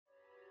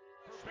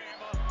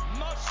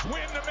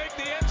win to make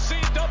the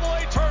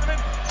NCAA tournament.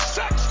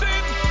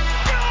 Sexton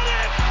got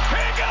it!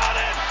 He got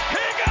it!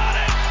 He got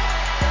it!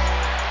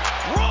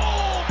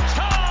 Roll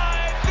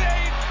Tide!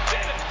 They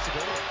did it!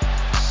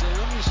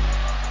 Sims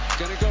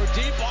gonna go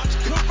deep. Watch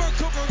Cooper.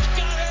 Cooper's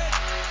got it!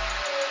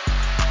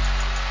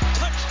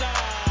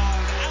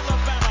 Touchdown,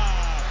 Alabama!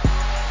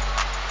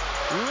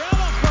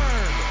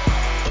 Relaford!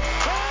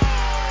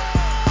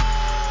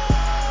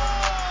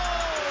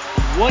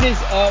 What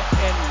is up,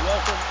 and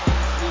welcome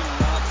into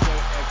Not So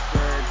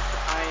Experts.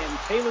 I am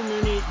Taylor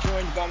Mooney,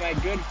 joined by my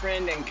good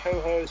friend and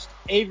co-host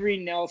Avery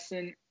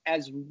Nelson,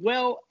 as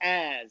well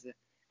as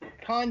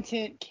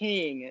Content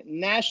King,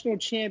 national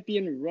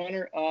champion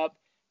runner-up,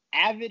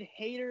 avid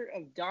hater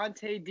of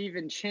Dante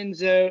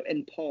DiVincenzo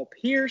and Paul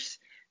Pierce,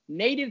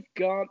 native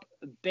Gump,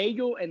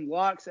 bagel and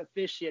locks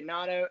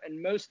aficionado,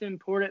 and most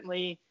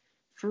importantly,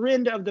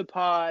 friend of the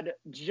pod,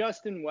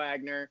 Justin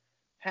Wagner.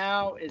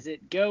 How is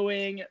it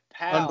going,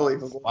 pal?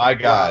 Unbelievable. My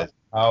guys,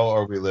 how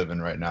are we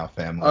living right now,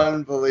 family?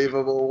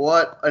 Unbelievable.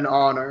 What an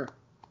honor.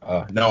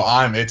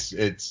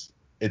 It's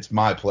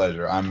my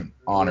pleasure. I'm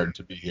honored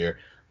to be here.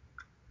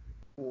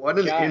 What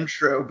an God.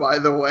 intro, by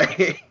the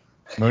way.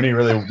 Mooney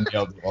really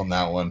nailed it on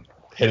that one.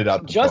 Hit it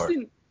out the Justin,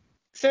 park.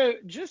 so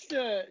just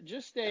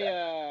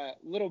a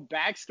little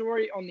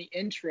backstory on the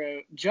intro.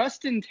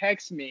 Justin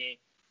texted me,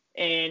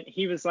 and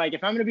he was like,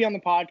 if I'm going to be on the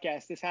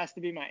podcast, this has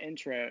to be my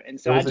intro.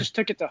 And so I just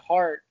took it to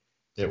heart.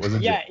 It was a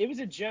Yeah, joke. it was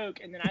a joke,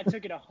 and then I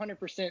took it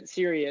 100%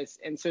 serious,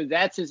 and so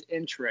that's his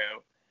intro.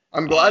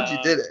 I'm glad you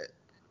did it.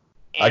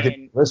 I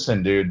could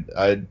listen, dude.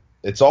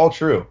 It's all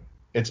true.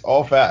 It's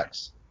all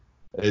facts.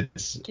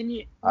 Can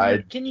you I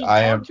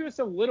talk to us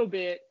a little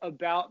bit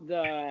about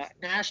the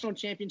national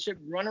championship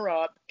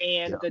runner-up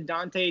and the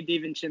Dante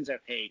DiVincenzo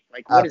hate?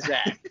 Like, what is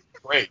that?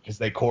 Great, because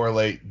they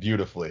correlate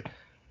beautifully.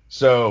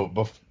 So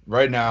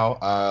right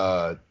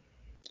now,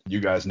 you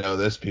guys know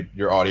this.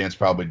 Your audience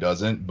probably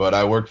doesn't, but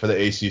I work for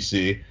the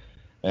ACC,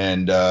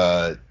 and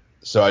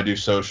so I do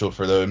social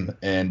for them.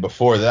 And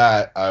before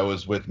that, I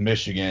was with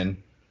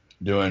Michigan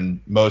doing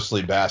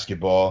mostly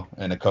basketball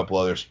and a couple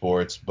other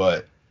sports,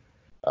 but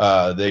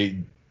they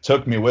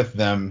took me with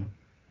them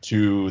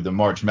to the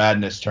March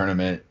Madness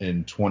tournament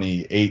in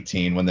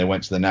 2018 when they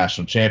went to the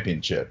national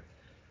championship.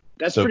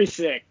 That's pretty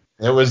sick.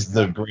 It was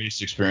the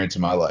greatest experience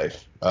of my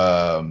life.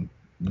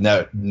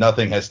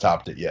 Nothing has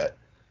topped it yet.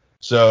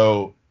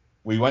 So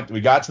we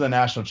got to the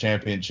national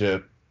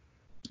championship,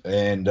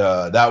 and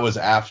that was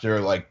after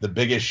like the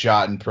biggest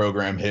shot in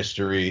program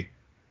history,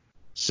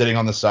 sitting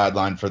on the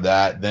sideline for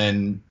that,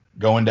 then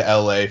going to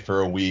LA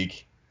for a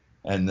week,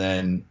 and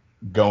then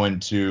going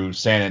to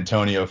San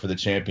Antonio for the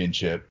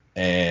championship.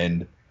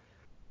 And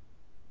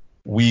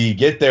we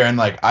get there, and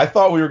like I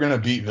thought we were gonna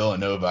beat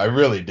Villanova. I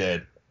really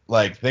did.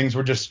 Like things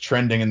were just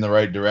trending in the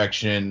right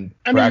direction.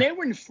 I mean, they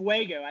were in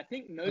fuego. I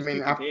think most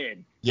people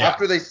did. Yeah.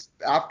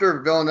 After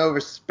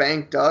Villanova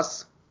spanked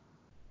us.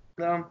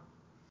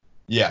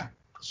 Yeah.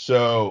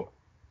 So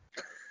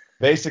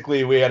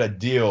basically, we had a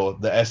deal.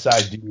 The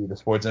SID, the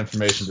Sports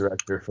Information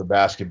Director for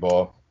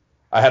basketball.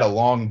 I had a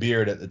long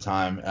beard at the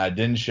time, and I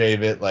didn't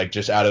shave it, like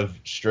just out of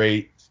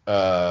straight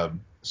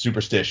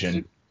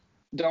superstition.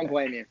 Don't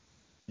blame you.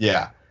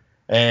 Yeah.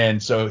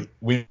 And so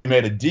we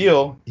made a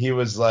deal. He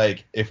was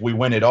like, if we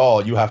win it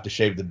all, you have to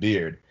shave the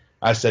beard.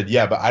 I said,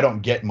 yeah, but I don't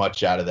get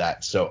much out of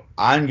that, so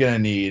I'm going to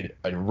need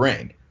a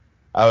ring.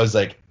 I was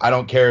like, I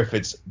don't care if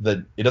it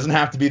doesn't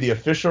have to be the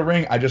official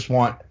ring. I just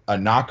want a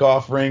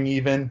knockoff ring,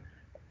 even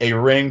a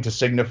ring to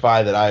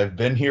signify that I have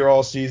been here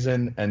all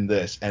season and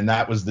this. And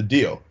that was the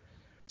deal.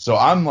 So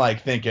I'm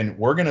like thinking,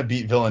 we're going to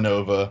beat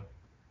Villanova.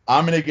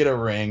 I'm going to get a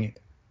ring.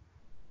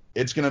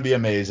 It's going to be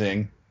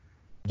amazing.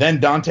 Then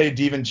Dante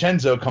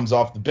DiVincenzo comes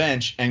off the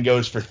bench and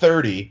goes for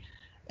 30.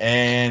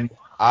 And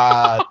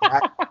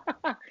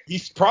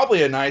he's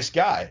probably a nice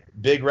guy.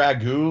 Big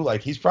Ragu,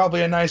 like he's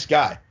probably a nice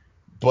guy.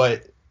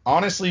 But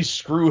honestly,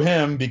 screw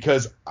him,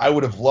 because I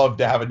would have loved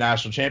to have a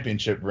national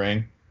championship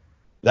ring.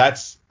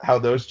 That's how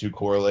those two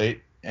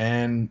correlate.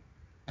 And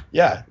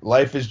yeah,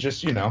 life is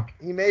just, He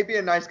may be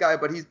a nice guy,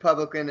 but he's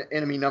public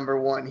enemy number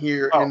one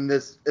here in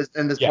this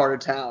part of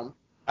town.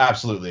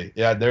 Absolutely.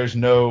 Yeah, there's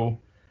no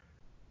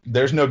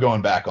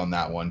going back on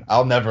that one.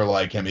 I'll never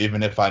like him,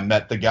 even if I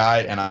met the guy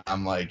and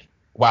I'm like,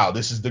 wow,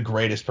 this is the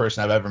greatest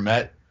person I've ever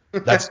met.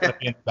 That's going to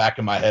be in the back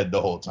of my head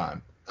the whole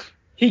time.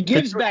 He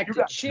gives back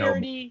to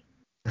charity.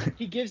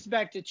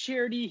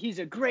 He's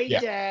a great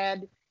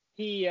dad.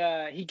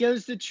 He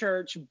goes to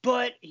church,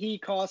 but he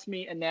cost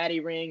me a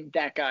natty ring.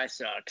 That guy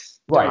sucks.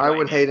 Right. I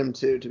would hate him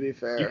too, to be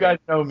fair. You guys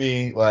know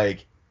me,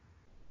 like,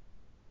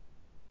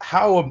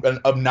 how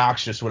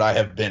obnoxious would I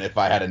have been if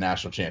I had a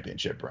national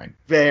championship ring?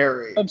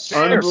 Very.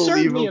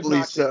 Absurdly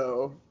Unbelievably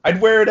so. I'd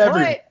wear it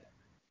everywhere.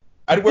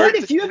 I'd wear it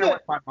if to you dinner have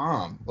with my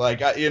mom. Like,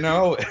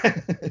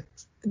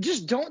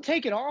 Just don't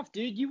take it off,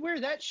 dude. You wear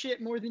that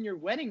shit more than your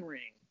wedding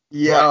ring.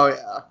 Yeah, Right. Oh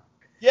yeah.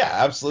 Yeah,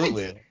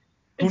 absolutely.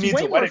 Who It's needs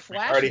way a wedding more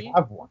ring? I already flashy.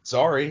 have one.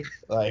 Sorry.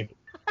 Like,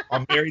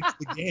 I'm married to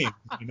the game,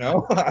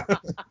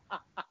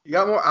 You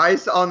got more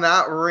ice on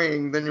that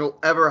ring than you'll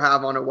ever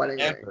have on a wedding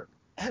ring.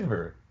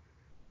 Ever.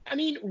 I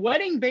mean,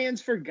 wedding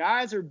bands for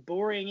guys are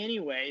boring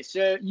anyway.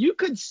 So you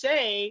could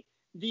say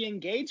the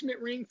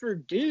engagement ring for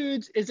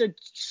dudes is a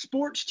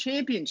sports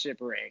championship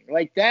ring.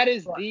 Like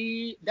that's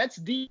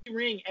the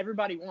ring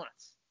everybody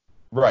wants.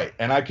 Right.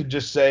 And I could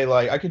just say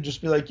I could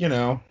just be like,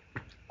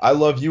 I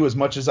love you as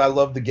much as I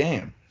love the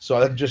game.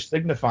 So I'm just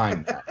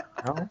signifying that.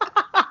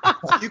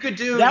 You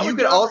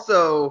could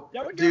also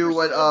do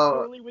what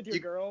poorly with your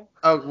girl.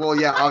 Oh well,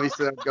 yeah,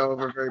 obviously that'd go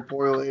over very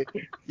poorly.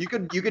 You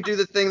could do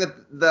the thing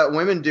that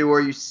women do where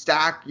you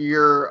stack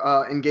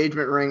your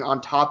engagement ring on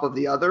top of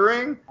the other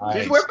ring. Nice. You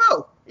just wear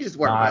both.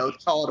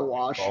 Both. Call it a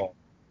wash. Oh.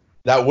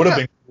 That would have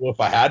been cool if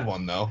I had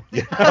one though.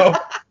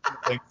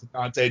 Like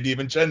Dante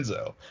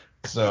DiVincenzo.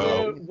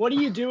 So what do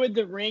you do with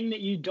the ring that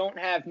you don't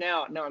have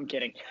now? No, I'm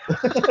kidding.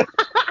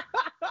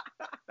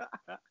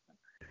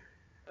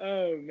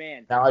 Oh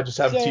man. Now I just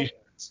have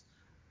t-shirts.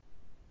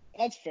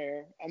 That's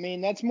fair. I mean,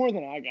 that's more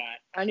than I got.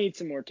 I need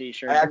some more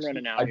t-shirts. I'm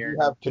running out here.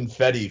 I do have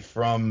confetti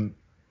from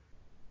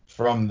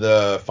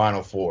the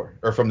Final Four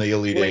or from the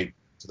Elite Eight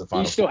to the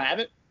Final Four. You still have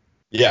it?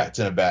 Yeah, it's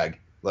in a bag,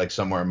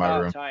 somewhere in my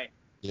room. Tight.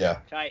 Yeah.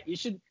 Tight.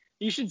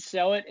 You should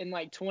sell it in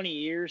 20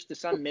 years to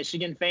some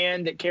Michigan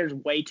fan that cares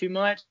way too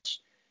much.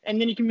 And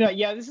then you can be like,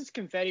 yeah, this is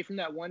confetti from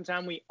that one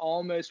time we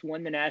almost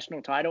won the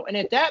national title. And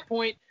at that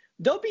point,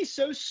 they'll be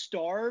so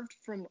starved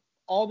from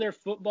all their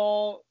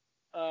football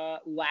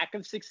lack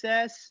of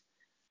success.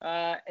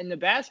 And the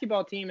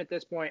basketball team at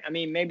this point, I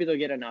mean, maybe they'll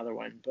get another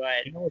one.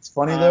 But you know what's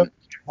funny, though?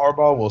 Jim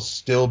Harbaugh will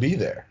still be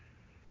there.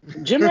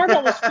 Jim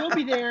Harbaugh will still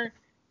be there.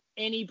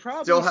 And he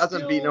probably still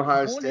hasn't beaten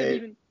Ohio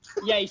State.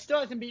 He still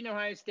hasn't beaten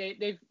Ohio State.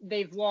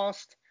 They've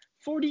lost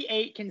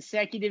 48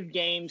 consecutive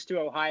games to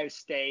Ohio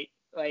State.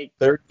 Like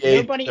 38.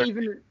 Nobody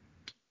even.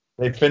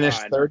 They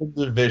finished third in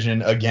the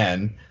division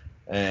again,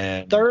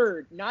 and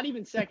third, not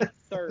even second,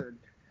 third.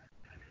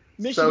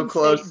 Michigan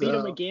State beat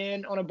them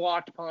again on a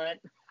blocked punt.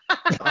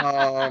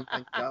 Oh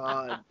my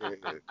God,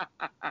 dude!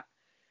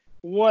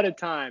 What a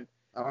time!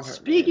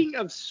 Speaking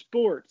of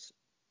sports,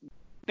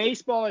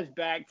 baseball is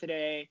back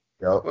today.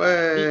 Yep.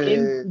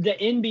 The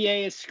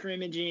NBA is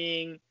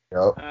scrimmaging.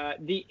 Yep.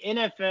 The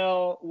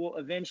NFL will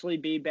eventually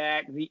be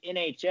back. The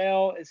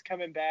NHL is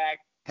coming back.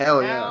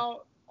 Hell yeah.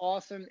 How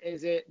awesome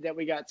is it that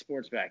we got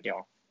sports back,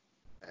 y'all?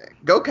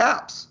 Go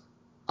Caps.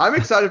 I'm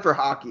excited for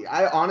hockey.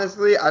 I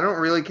don't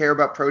really care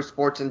about pro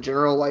sports in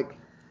general,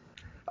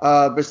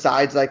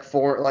 besides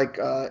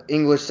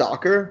English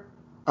soccer,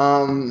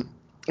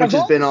 which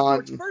has been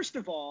on. First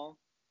of all,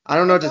 I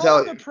don't know what to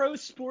tell you. The pro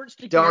sports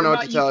to don't care know about,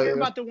 what to tell you. Care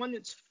about the one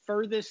that's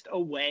furthest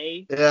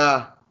away.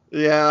 Yeah.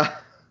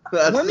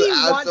 That's Let me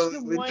watch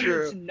the one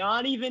true. that's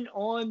not even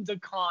on the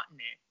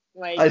continent.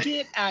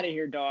 Get out of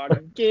here,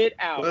 dog. Get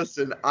out.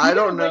 Listen, I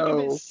don't know.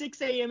 Wake up at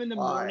 6 a.m. in the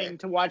morning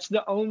to watch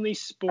the only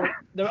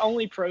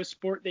pro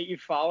sport that you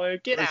follow.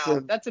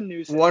 Out. That's a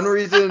nuisance. One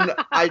reason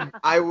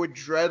I would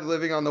dread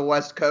living on the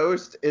West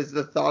Coast is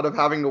the thought of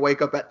having to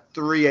wake up at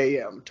 3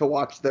 a.m. to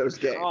watch those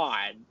games.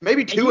 God.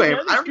 Maybe 2 a.m.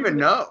 I don't even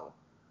know.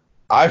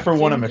 I, for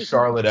one, am a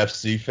Charlotte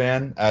FC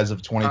fan as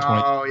of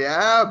 2020. Oh,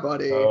 yeah,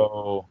 buddy.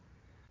 So,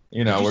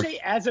 Did you say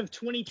as of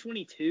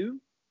 2022?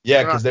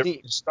 Yeah, because they're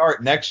going to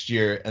start next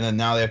year, and then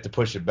now they have to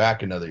push it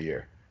back another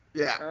year.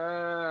 Yeah.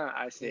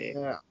 I see.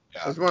 Yeah.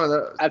 It's one of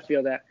those. I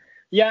feel that.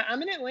 Yeah, I'm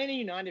an Atlanta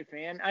United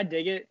fan. I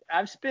dig it.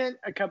 I've spent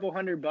a couple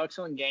 $100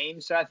 on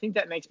games, so I think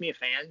that makes me a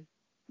fan.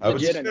 I've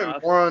spent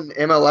more on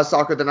MLS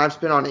soccer than I've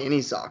spent on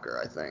any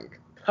soccer, I think.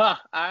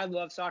 I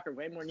love soccer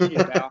way more than you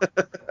do, pal.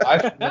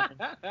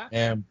 I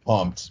am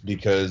pumped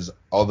because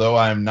although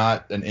I'm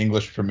not an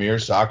English Premier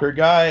Soccer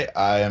guy,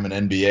 I am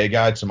an NBA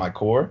guy to my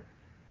core.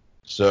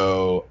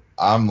 So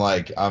I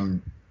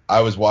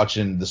was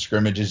watching the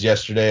scrimmages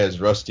yesterday, as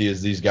rusty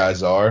as these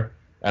guys are,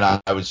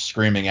 and I was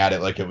screaming at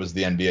it like it was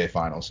the NBA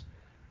Finals.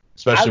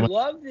 Especially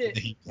when the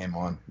Heat came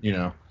on,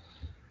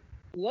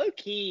 Low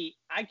key,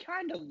 I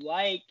kind of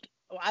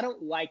I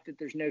don't like that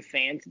there's no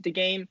fans at the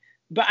game,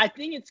 but I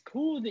think it's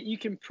cool that you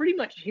can pretty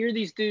much hear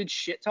these dudes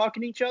shit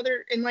talking each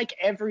other. In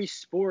every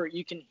sport,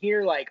 you can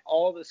hear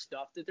all the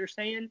stuff that they're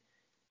saying,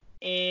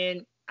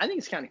 and I think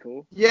it's kind of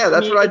cool. Yeah,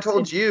 that's what I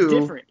told you.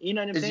 Different, you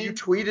know what I'm saying? You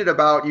tweeted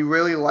about you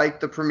really like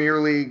the Premier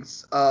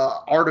League's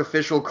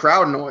artificial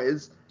crowd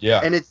noise.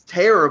 Yeah. And it's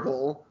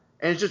terrible,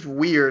 and it's just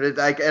weird.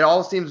 It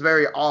all seems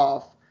very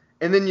off.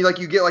 And then you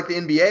get the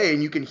NBA,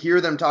 and you can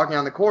hear them talking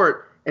on the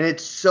court, and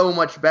it's so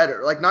much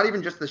better. Not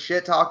even just the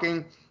shit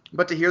talking,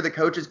 but to hear the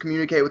coaches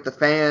communicate with the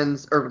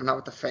fans, or not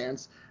with the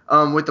fans,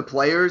 with the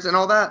players and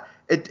all that.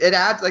 It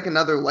adds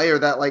another layer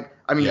that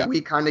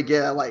we kind of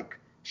get at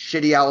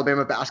shitty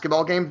Alabama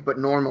basketball games, but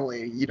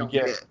normally you don't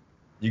get.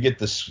 You get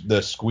the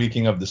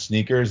squeaking of the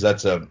sneakers.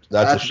 That's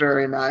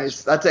very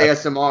nice. That's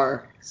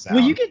ASMR. Sound.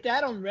 Well, you get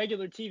that on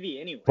regular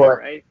TV anyway,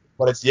 right?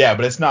 But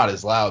it's not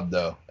as loud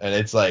though, and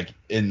it's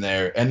in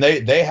there, and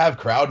they have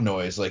crowd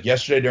noise.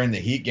 Yesterday during the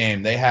Heat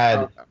game, they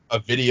had a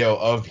video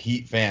of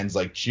Heat fans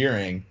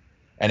cheering,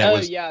 and it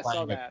was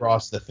playing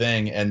across the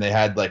thing, and they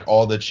had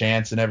all the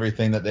chants and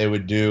everything that they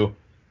would do.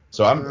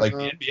 So I'm like,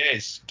 the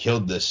NBA's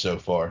killed this so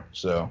far.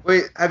 So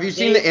Wait, have you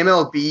seen the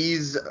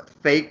MLB's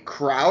fake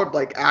crowd,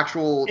 like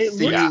actual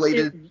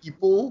simulated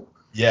people?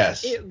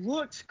 yes, It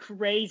looks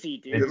crazy,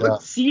 dude. It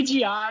does.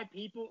 CGI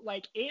people,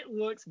 like, it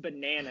looks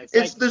bananas.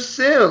 It's like, The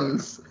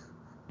Sims.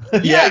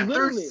 yeah, They're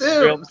literally.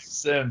 Real life Sims.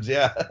 Sims,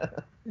 yeah.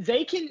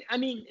 They can, I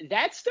mean,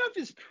 that stuff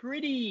is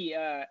pretty,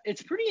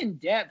 it's pretty in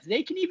depth.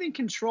 They can even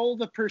control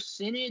the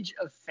percentage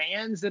of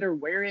fans that are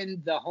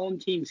wearing the home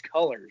team's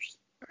colors.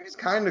 It's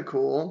kind of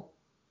cool.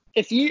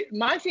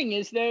 My thing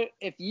is though,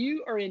 if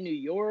you are in New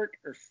York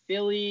or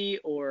Philly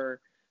or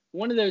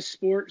one of those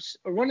sports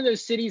or one of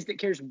those cities that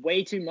cares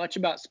way too much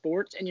about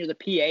sports and you're the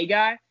PA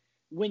guy,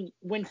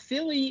 when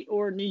Philly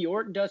or New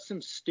York does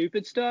some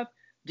stupid stuff,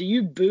 do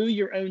you boo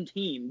your own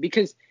team?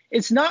 Because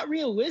it's not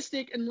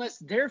realistic unless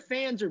their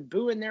fans are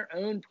booing their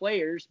own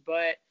players.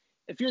 But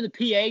if you're the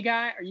PA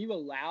guy, are you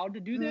allowed to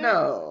do that?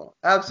 No,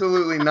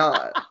 absolutely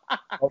not.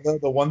 Although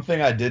the one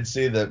thing I did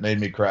see that made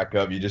me crack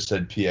up, you just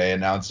said PA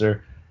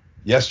announcer.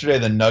 Yesterday,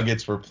 the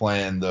Nuggets were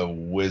playing the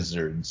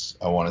Wizards,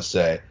 I want to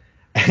say.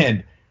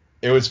 And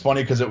it was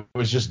funny because it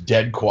was just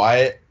dead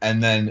quiet.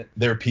 And then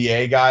their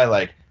PA guy,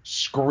 like,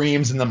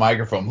 screams in the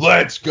microphone,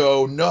 "Let's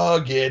go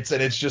Nuggets!"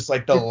 And it's just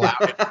like the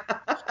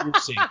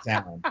loudest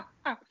sound.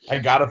 I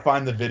got to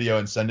find the video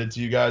and send it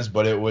to you guys,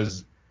 but it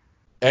was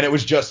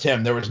just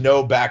him. There was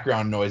no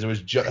background noise. It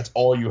was just, that's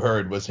all you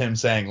heard was him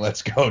saying,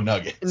 "Let's go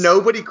Nuggets."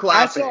 Nobody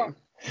clapping.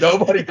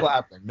 Nobody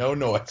clapping. No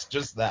noise.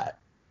 Just that.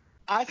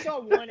 I saw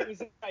one. It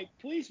was like,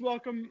 "Please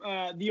welcome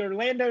the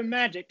Orlando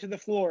Magic to the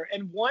floor,"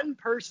 and one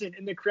person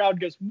in the crowd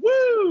goes,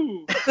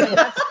 "Woo!" And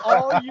that's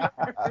all you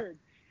heard.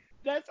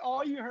 That's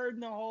all you heard in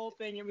the whole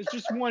thing. It was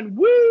just one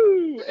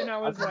 "woo," and I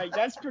was like,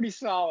 "That's pretty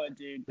solid,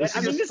 dude." This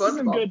This is some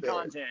SpongeBob good bit.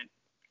 content.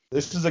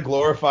 This is a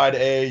glorified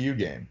AAU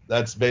game.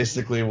 That's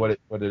basically what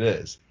it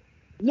is.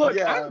 Look,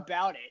 Yeah. I'm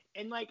about it.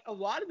 And like a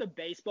lot of the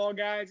baseball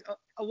guys,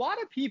 a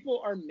lot of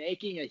people are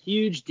making a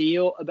huge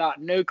deal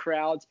about no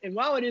crowds. And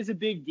while it is a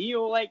big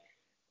deal, like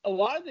a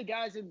lot of the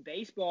guys in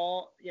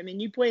baseball, I mean,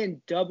 you play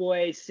in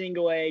AA,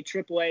 single A,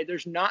 triple A,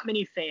 there's not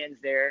many fans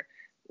there.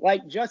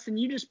 Like Justin,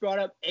 you just brought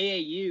up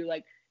AAU.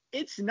 Like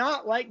it's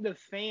not like the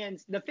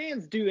fans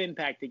do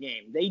impact the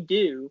game. They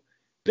do.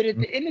 But at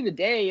the end of the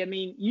day, I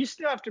mean, you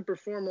still have to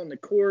perform on the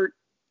court.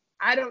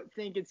 I don't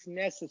think it's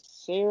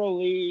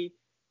necessarily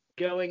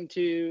going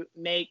to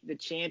make the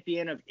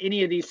champion of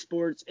any of these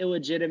sports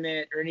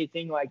illegitimate or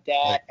anything like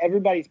that.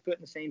 Everybody's put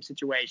in the same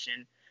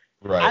situation.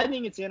 Right. I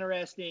think it's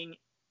interesting.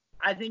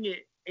 I think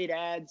it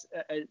adds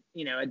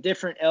a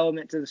different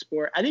element to the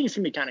sport. I think it's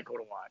gonna be kind of cool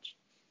to watch.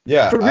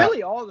 Yeah. For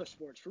really all the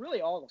sports.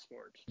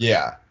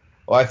 Yeah.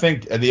 Well, I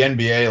think the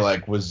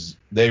NBA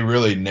they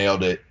really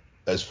nailed it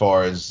as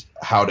far as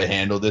how to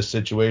handle this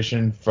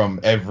situation from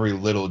every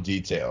little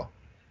detail.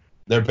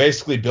 They're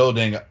basically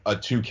building a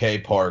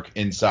 2K park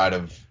inside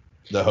of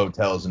the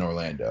hotels in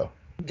Orlando.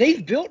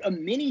 They've built a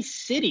mini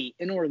city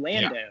in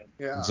Orlando.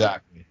 Yeah.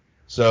 Exactly.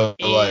 So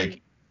And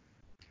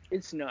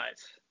it's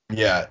nuts.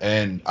 Yeah,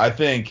 and I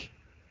think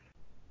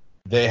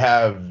they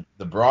have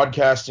the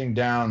broadcasting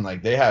down,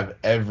 like they have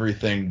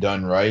everything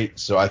done right.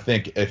 So I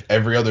think if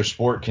every other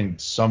sport can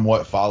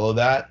somewhat follow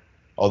that,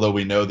 although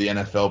we know the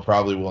NFL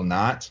probably will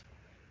not,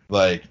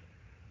 like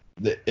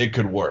it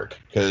could work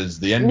because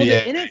the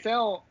NBA.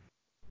 Well,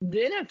 the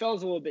NFL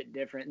is a little bit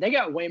different. They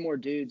got way more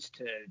dudes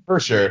to For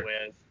sure. deal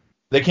with.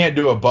 They can't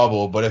do a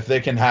bubble, but if they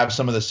can have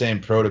some of the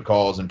same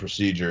protocols and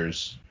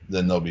procedures,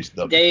 then they'll be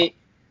fine.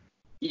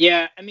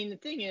 Yeah, I mean the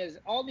thing is,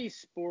 all these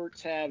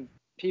sports have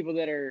people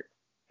that are.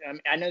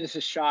 I know this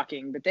is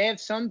shocking, but they have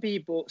some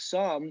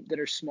that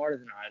are smarter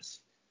than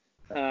us,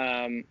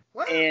 and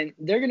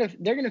they're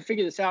gonna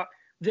figure this out.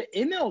 The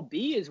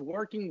MLB is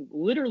working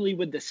literally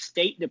with the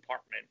State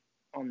Department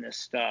on this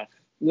stuff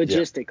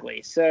logistically.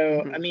 Yeah.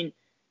 So I mean,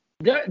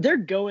 they're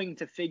going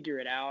to figure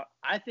it out.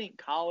 I think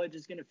college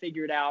is going to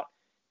figure it out.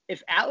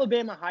 If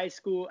Alabama High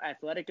School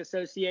Athletic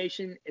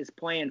Association is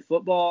playing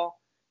football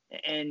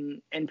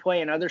and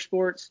playing other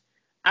sports,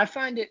 I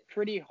find it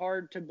pretty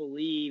hard to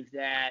believe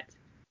that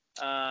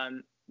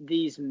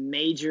these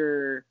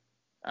major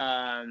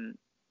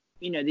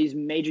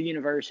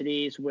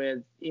universities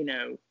with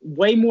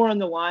way more on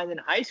the line than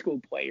high school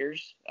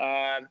players,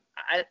 I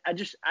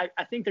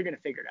think they're going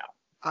to figure it out.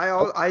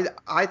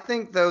 I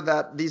think though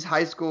that these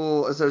high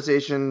school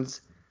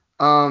associations,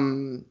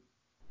 while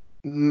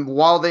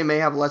they may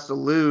have less to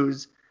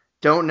lose,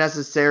 don't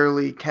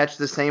necessarily catch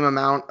the same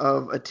amount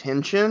of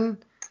attention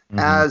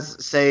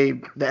as, say,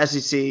 the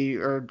SEC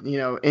or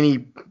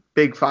any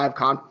Big Five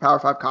Power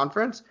Five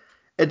conference.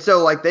 And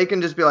so like they can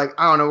just be like,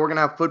 I don't know, we're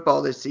gonna have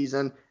football this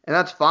season, and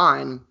that's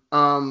fine.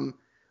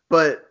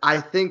 But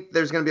I think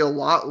there's gonna be a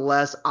lot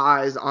less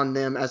eyes on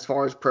them as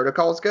far as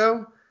protocols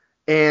go.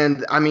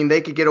 And I mean,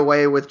 they could get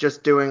away with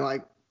just doing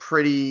like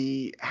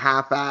pretty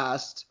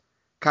half-assed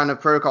kind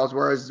of protocols,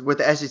 whereas with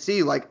the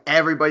SEC, like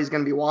everybody's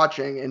going to be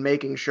watching and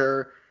making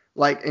sure,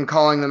 like, and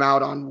calling them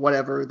out on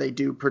whatever they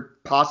do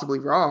possibly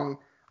wrong.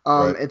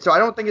 Right. And so I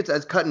don't think it's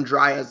as cut and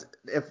dry as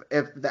if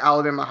the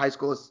Alabama High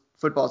School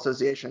Football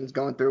Association is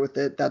going through with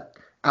it, that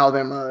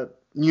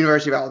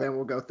University of Alabama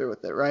will go through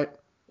with it, right?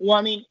 Well,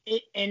 I mean,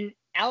 and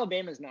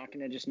Alabama's not going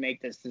to just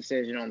make this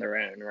decision on their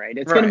own, right?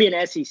 It's going to be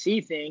an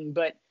SEC thing.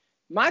 But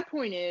my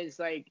point is,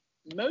 like,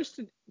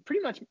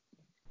 pretty much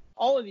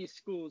all of these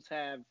schools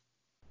have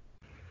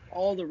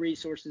all the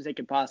resources they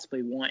could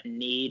possibly want and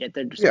need at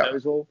their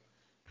disposal.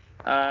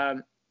 Yeah.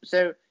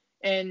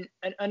 And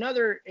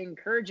another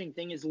encouraging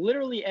thing is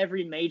literally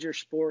every major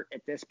sport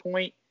at this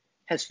point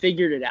has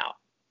figured it out.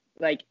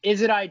 Like,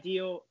 is it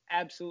ideal?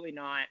 Absolutely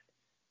not.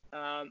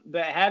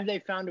 But have they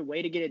found a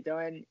way to get it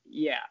done?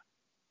 Yeah.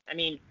 I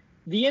mean,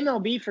 the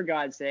MLB, for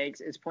God's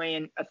sakes, is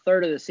playing a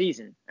third of the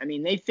season. I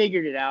mean, they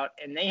figured it out,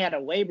 and they had a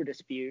labor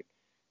dispute.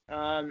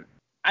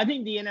 I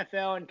think the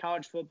NFL and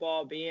college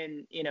football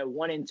being,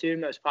 1 and 2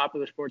 most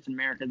popular sports in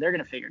America, they're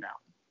going to figure it out.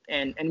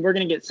 And we're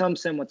going to get some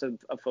semblance of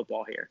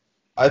football here.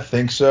 I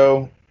think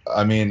so.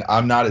 I mean,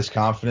 I'm not as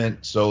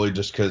confident solely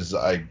just because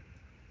I'm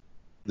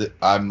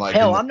like.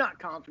 Hell, I'm not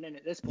confident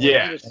at this point.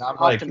 Yeah, I'm just and I'm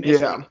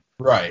optimistic. like, yeah,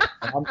 right.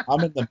 And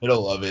I'm in the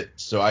middle of it,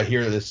 so I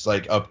hear this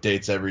like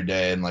updates every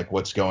day and like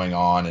what's going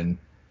on, and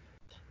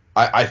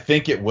I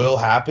think it will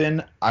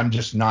happen. I'm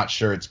just not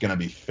sure it's gonna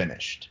be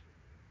finished.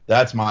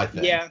 That's my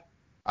thing. Yeah.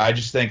 I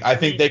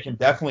think they can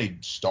definitely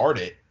start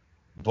it,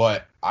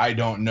 but I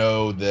don't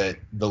know that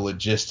the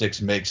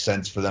logistics make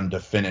sense for them to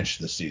finish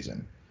the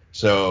season.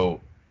 So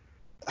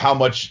how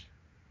much,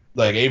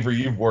 like, Avery,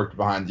 you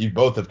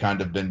both have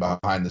kind of been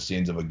behind the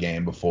scenes of a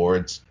game before.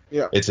 It's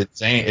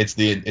insane.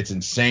 It's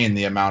insane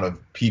the amount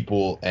of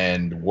people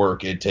and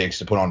work it takes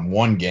to put on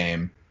one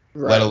game,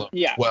 let alone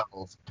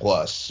 12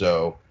 plus.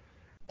 So,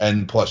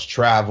 and plus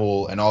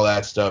travel and all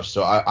that stuff.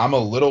 So I'm a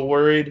little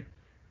worried.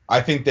 I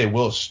think they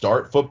will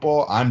start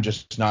football. I'm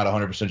just not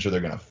 100% sure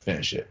they're going to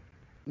finish it.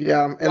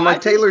 Yeah,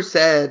 and Taylor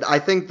said, I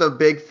think the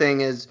big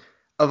thing is,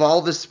 of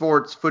all the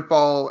sports,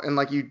 football, and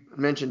like you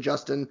mentioned,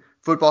 Justin,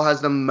 football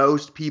has the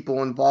most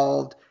people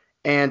involved,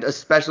 and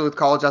especially with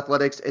college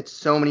athletics, it's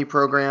so many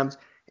programs.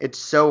 It's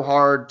so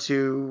hard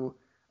to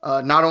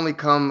not only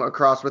come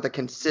across with a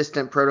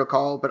consistent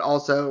protocol, but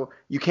also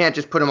you can't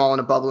just put them all in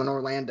a bubble in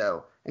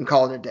Orlando and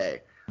call it a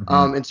day.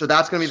 Mm-hmm. And so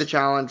that's going to be the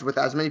challenge with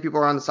as many people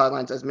are on the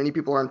sidelines, as many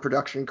people are in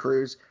production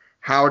crews.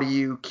 How do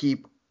you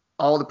keep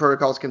all the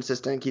protocols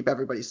consistent and keep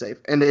everybody safe?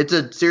 And it's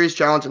a serious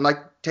challenge. And like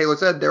Taylor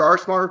said, there are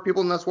smarter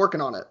people than us working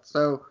on it.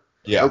 So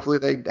hopefully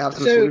they have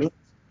some solutions.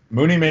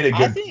 Mooney made a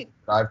good point.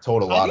 I've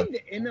told a lot of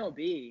the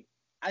MLB.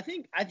 I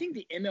think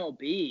the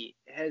MLB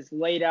has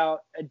laid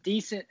out a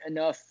decent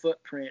enough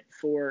footprint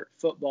for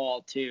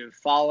football to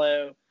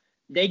follow.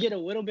 They get a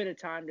little bit of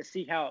time to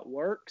see how it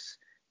works,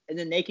 and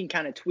then they can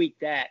kind of tweak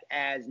that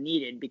as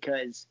needed,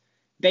 because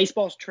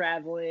baseball's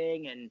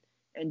traveling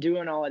and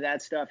doing all of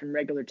that stuff and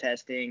regular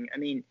testing. I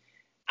mean,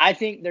 I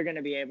think they're going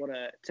to be able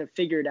to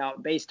figure it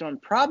out based on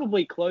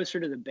probably closer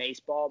to the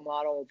baseball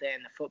model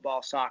than the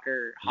football,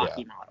 soccer,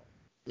 hockey model.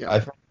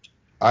 Yeah,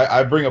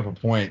 I bring up a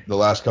point the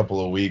last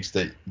couple of weeks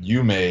that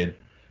you made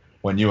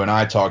when you and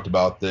I talked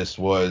about this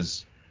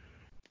was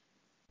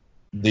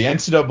the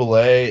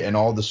NCAA and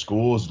all the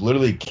schools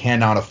literally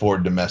cannot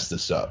afford to mess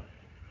this up.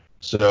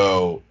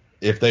 So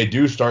if they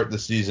do start the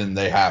season,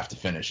 they have to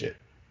finish it.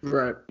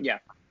 Right. Yeah.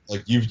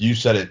 Like you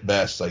said it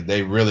best. Like,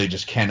 they really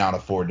just cannot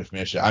afford to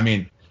finish it. I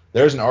mean,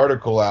 there's an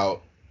article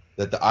out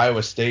that the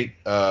Iowa State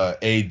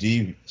AD,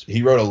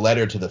 he wrote a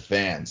letter to the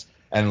fans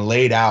and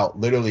laid out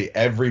literally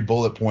every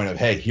bullet point of,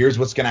 hey, here's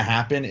what's going to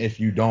happen if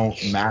you don't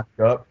match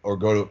up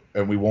or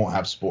and we won't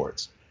have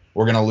sports.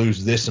 We're going to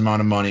lose this amount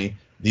of money.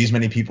 These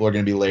many people are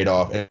going to be laid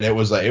off. And it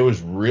was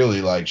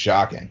really like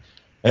shocking.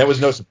 And it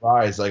was no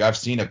surprise. Like, I've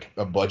seen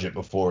a budget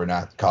before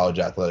in college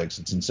athletics.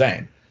 It's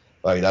insane.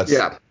 Like, that's,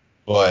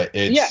 but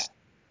it's,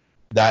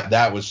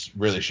 that was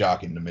really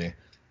shocking to me.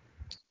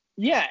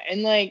 Yeah,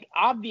 and like,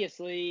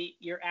 obviously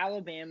your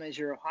Alabamas,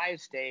 your Ohio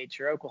States,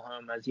 your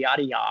Oklahomas,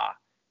 yada yada,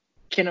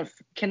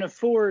 can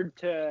afford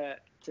to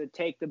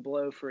take the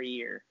blow for a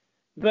year,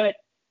 but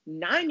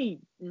 90%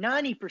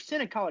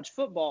 of college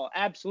football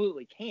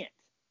absolutely can't.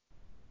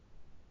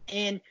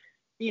 And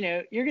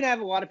you're gonna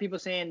have a lot of people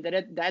saying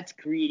that that's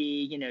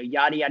greedy,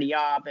 yada yada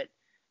yada. But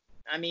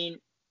I mean,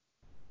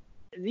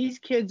 these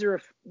kids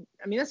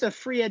that's a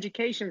free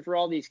education for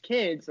all these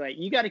kids. Like,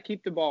 you got to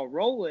keep the ball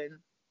rolling.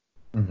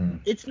 Mm-hmm.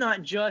 It's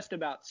not just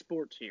about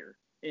sports here,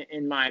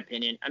 in my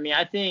opinion. I mean,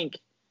 I think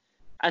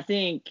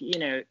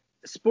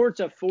sports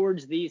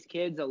affords these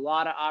kids a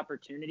lot of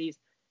opportunities.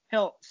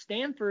 Hell,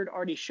 Stanford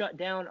already shut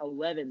down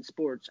 11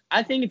 sports.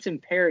 I think it's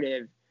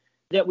imperative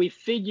that we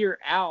figure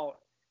out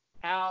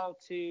how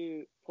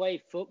to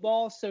play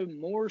football so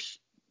more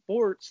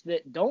sports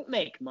that don't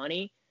make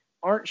money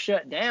aren't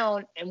shut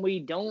down, and we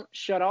don't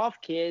shut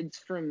off kids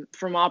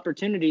from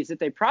opportunities that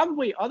they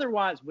probably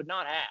otherwise would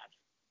not have.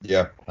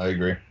 Yeah, I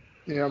agree.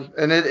 Yeah,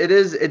 and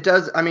it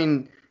does. I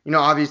mean,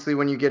 obviously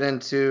when you get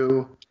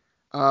into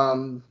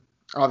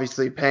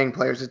obviously paying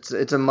players,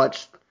 it's a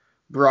much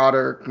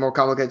broader, more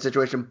complicated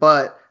situation.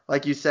 But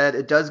like you said,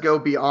 it does go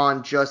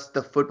beyond just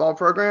the football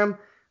program.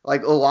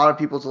 Like, a lot of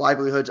people's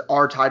livelihoods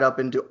are tied up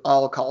into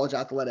all college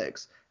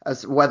athletics.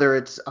 as whether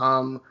it's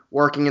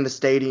working in the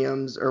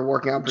stadiums or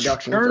working on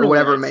productions or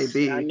whatever it may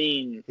be. I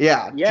mean,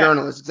 yeah,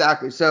 journalists,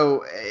 exactly.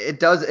 So it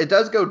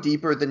does go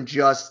deeper than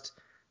just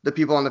the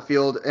people on the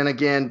field. And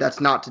again, that's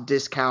not to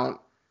discount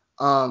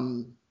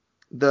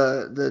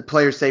the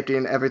player safety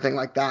and everything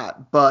like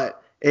that,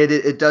 but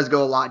it does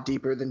go a lot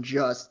deeper than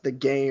just the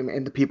game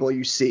and the people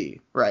you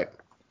see, right?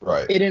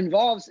 Right. It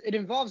involves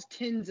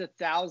tens of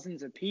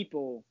thousands of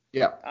people.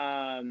 Yeah.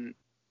 And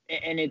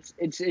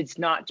it's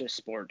not just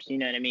sports, you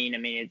know what I mean? I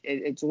mean,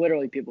 it's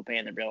literally people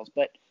paying their bills.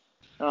 But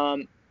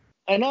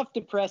enough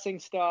depressing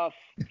stuff.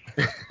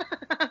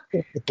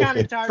 Kind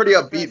of tired Pretty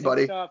of upbeat, depressing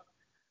buddy. stuff.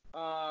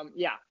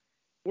 Yeah,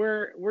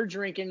 we're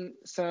drinking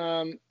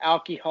some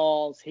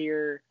alcohols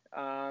here.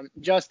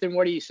 Justin,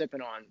 what are you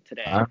sipping on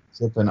today? I'm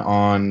sipping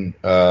on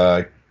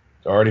I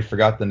already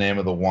forgot the name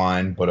of the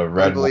wine, but a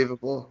red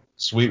Unbelievable.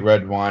 sweet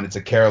red wine. It's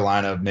a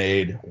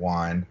Carolina-made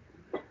wine.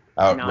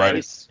 Outright,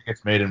 Nice.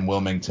 it's made in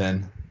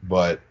Wilmington,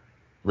 but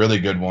really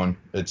good one.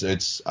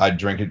 It's I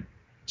drink it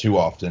too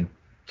often.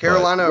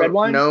 Carolina, Red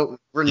wine?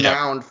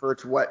 renowned for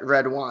its wet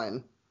red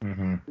wine.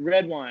 Mm-hmm.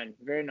 Red wine,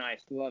 very nice,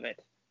 love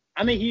it.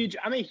 I'm a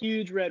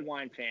huge red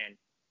wine fan.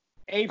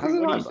 Avery,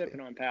 what are you sipping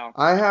on, pal?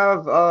 I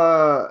have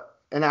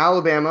an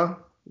Alabama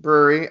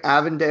brewery,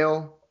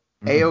 Avondale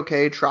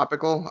AOK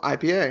Tropical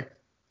IPA,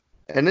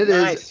 and it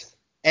is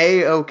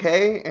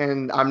AOK,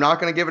 and I'm not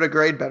gonna give it a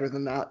grade better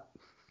than that.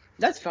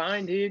 That's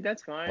fine, dude.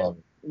 That's fine. Love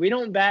it. We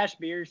don't bash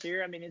beers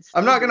here. I mean, it's.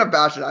 I'm not gonna beer.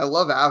 bash it. I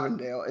love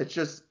Avondale. It's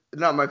just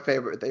not my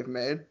favorite they've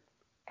made.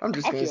 I'm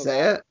just gonna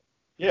say it.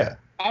 Yeah.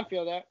 I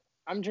feel that.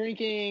 I'm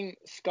drinking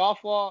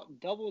Scofflaw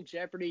Double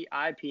Jeopardy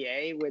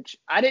IPA, which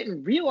I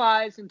didn't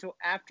realize until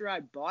after I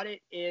bought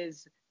it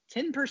is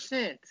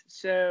 10%.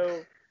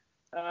 So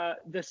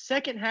the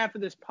second half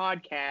of this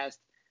podcast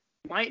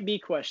might be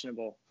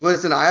questionable.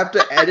 Listen, I have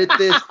to edit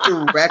this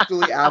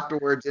directly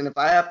afterwards, and if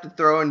I have to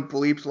throw in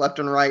bleeps left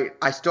and right,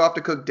 I still have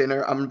to cook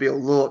dinner. I'm gonna be a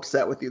little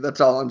upset with you. That's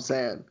all I'm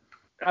saying.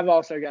 I've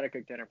also got to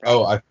cook dinner.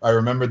 Probably. Oh, I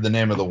remembered the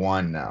name of the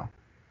wine now.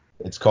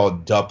 It's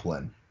called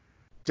Duplin.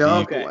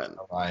 Duplin.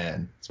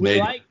 It's We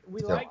made.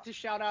 like to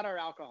shout out our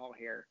alcohol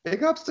here.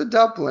 Big ups to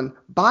Duplin.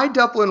 Buy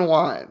Duplin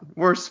wine.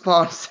 We're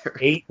sponsored.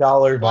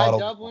 $8 bottle.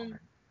 Dublin.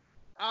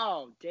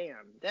 Oh, damn.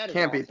 That is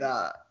Can't awesome. beat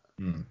that.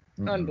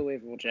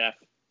 Unbelievable, Jeff.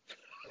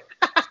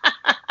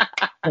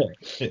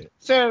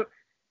 So,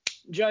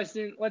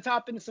 Justin, let's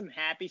hop into some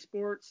happy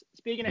sports.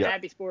 Speaking of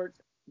happy sports,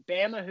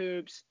 Bama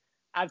Hoops.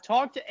 I've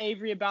talked to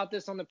Avery about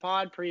this on the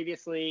pod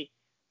previously.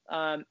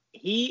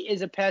 He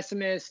is a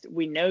pessimist.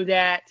 We know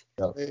that.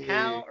 Hey.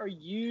 How are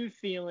you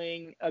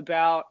feeling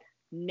about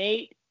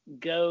Nate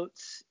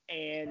Goats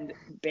and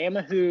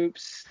Bama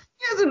Hoops?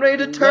 He hasn't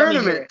made a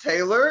tournament,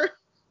 Taylor.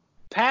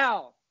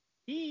 Pal,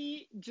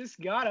 he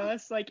just got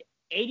us like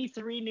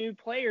 83 new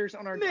players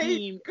on our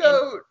team. Nate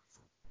Goats.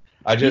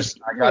 I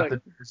got the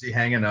jersey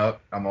hanging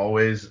up. I'm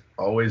always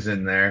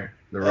in there.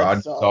 The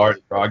Rod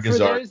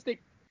Gazard.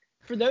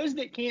 For those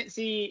that can't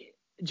see,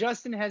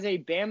 Justin has a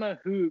Bama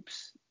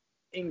Hoops,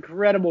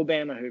 incredible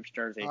Bama Hoops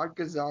jersey. Rod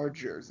Gazard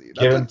jersey.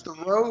 That's a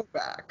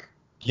throwback.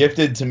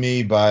 Gifted to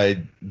me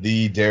by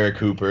the Derek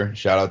Hooper.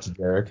 Shout out to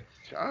Derek.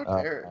 Shout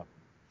out Derek.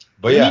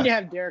 But we need to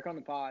have Derek on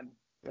the pod.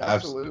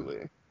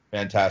 Absolutely.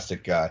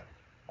 Fantastic guy.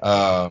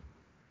 I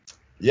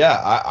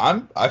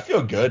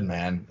feel good,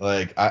 man.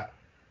 Like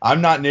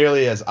I'm not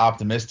nearly as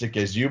optimistic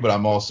as you, but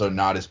I'm also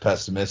not as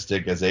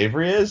pessimistic as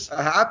Avery is.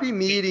 A happy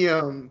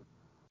medium.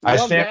 I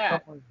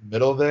stand somewhere in the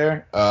middle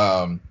there.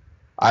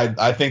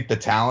 I think the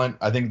talent,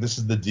 I think this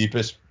is the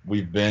deepest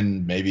we've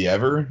been maybe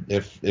ever,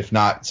 if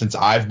not since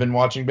I've been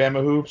watching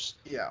Bama Hoops.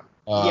 Yeah.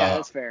 Yeah,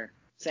 that's fair.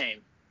 Same.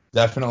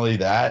 Definitely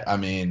that. I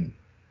mean,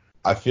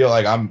 I feel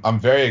like I'm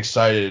very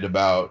excited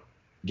about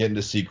getting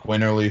to see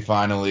Quinterly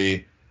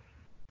finally.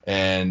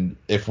 And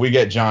if we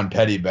get John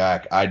Petty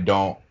back, I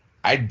don't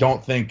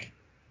think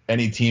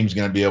any team's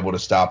going to be able to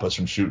stop us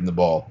from shooting the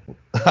ball.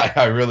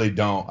 I really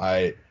don't.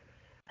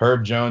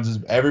 Herb Jones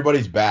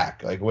everybody's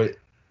back. Like what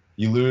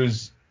you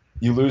lose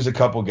a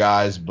couple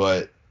guys,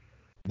 but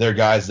they're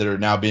guys that are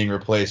now being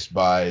replaced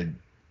by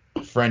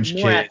French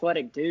more kids,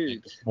 athletic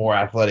dudes, more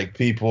athletic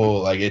people.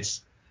 Like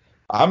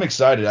I'm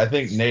excited. I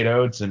think Nate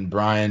Oates and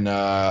Brian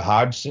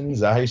Hodgson,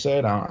 is that how you say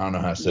it? I don't know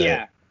how to say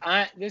it.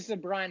 Yeah, this is a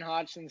Brian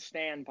Hodgson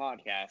Stan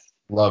podcast.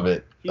 Love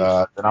it.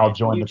 And I'll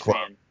join the club.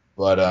 Fan.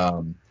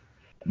 But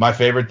my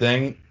favorite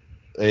thing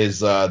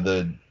is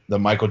the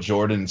Michael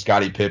Jordan and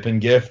Scottie Pippen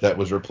gift that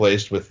was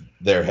replaced with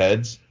their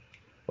heads.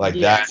 Like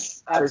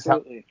yes,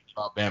 absolutely.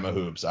 About Bama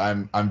Hoops.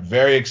 I'm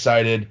very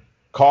excited.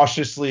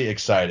 Cautiously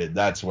excited.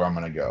 That's where I'm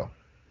gonna go.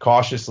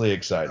 Cautiously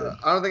excited.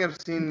 I don't think I've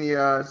seen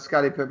the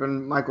Scottie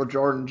Pippen Michael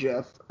Jordan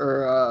gif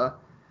but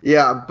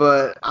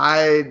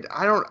I'm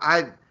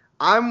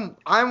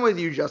with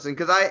you, Justin,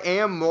 because I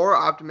am more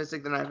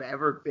optimistic than I've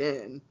ever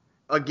been.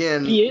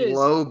 Again,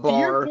 low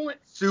bar,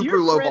 super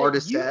low bar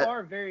to set. You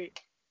are very,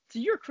 to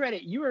your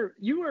credit, you are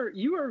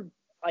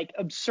like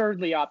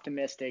absurdly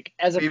optimistic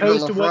as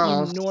opposed to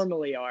what you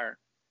normally are.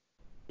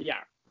 Yeah.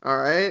 All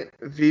right.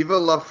 Viva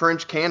la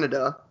French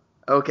Canada.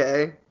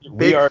 Okay,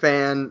 We are.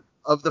 fan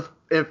of the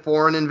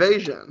foreign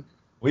invasion.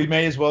 We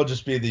may as well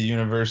just be the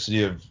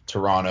University of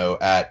Toronto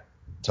at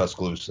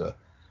Tuscaloosa.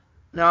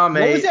 No, What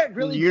was mate. that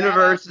really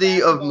University badass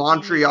of basketball team you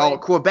Montreal,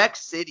 played? Quebec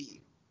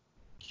City.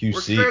 We're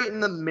QC. straight in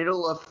the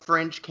middle of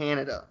French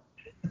Canada.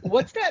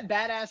 What's that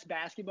badass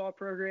basketball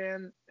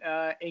program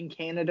in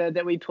Canada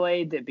that we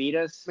played that beat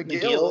us?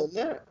 McGill,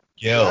 isn't it?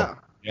 Gill.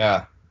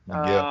 Yeah.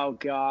 McGill. Oh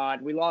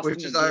God, we lost to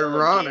Which is McGill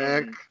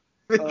ironic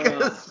again.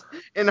 because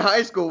in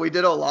high school we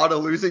did a lot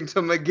of losing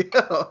to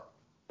McGill.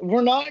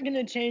 We're not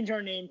gonna change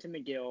our name to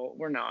McGill.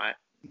 We're not.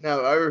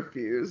 No, I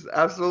refuse.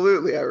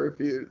 Absolutely, I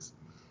refuse.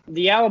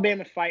 The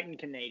Alabama Fighting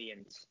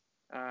Canadians.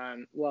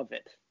 Love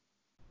it.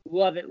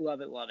 Love it,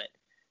 love it, love it.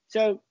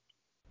 So,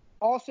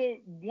 also,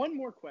 one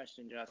more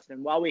question,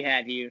 Justin, while we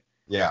have you.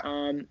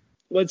 Yeah.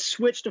 Let's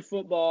switch to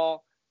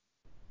football.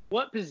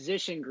 What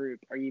position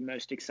group are you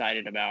most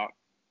excited about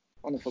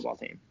on the football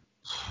team?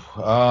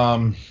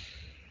 I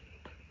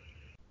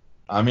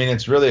mean,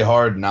 it's really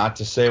hard not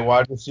to say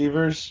wide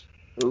receivers.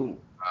 Ooh.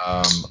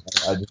 I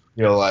just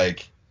feel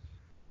like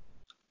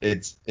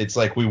it's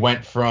like we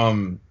went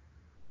from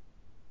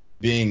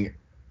being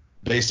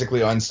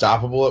basically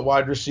unstoppable at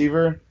wide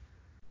receiver,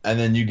 and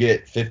then you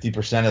get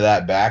 50% of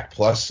that back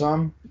plus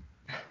some,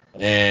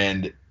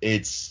 and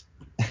it's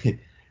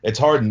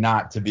hard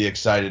not to be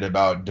excited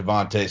about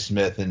Devontae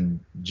Smith and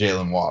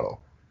Jalen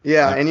Waddle.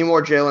 Yeah, any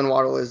more Jalen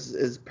Waddle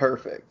is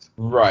perfect.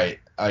 Right.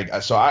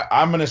 So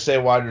I'm going to say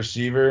wide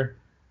receiver,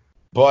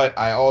 but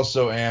I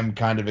also am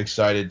kind of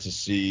excited to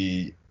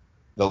see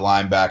the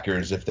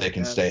linebackers if they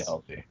can stay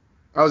healthy.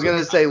 I was going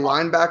to say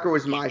linebacker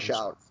was my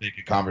shout. Take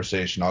a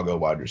conversation. I'll go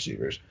wide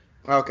receivers.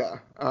 Okay.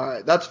 All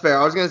right. That's fair.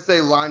 I was going to say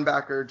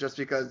linebacker just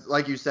because,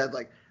 like you said,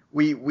 like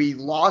we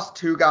lost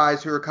two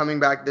guys who are coming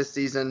back this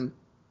season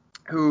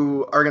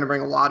who are going to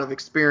bring a lot of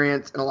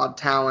experience and a lot of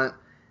talent.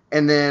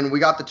 And then we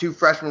got the two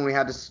freshmen we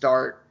had to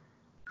start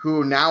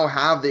who now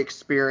have the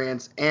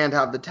experience and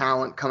have the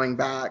talent coming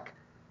back.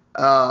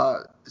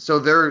 So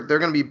they're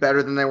going to be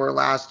better than they were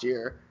last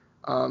year.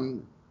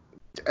 I'm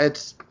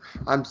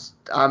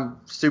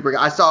super.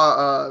 I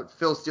saw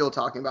Phil Steele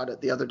talking about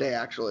it the other day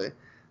actually,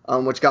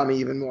 which got me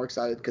even more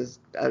excited because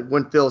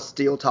when Phil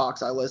Steele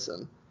talks, I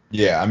listen.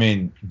 Yeah, I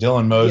mean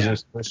Dylan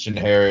Moses, Christian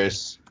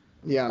Harris.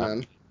 Yeah,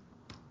 man.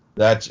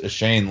 That's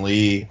Shane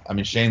Lee. I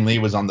mean Shane Lee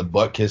was on the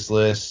butt kiss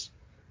list.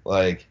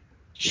 Like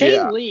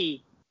Shane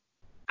Lee.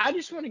 I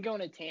just want to go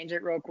on a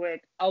tangent real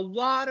quick. A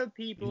lot of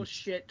people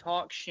shit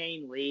talk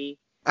Shane Lee.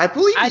 I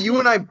believe you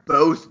and I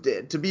both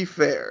did, to be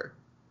fair.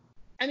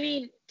 I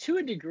mean, to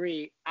a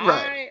degree,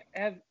 right.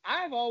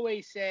 I've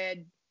always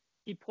said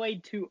he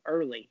played too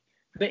early.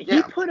 But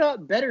he put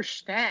up better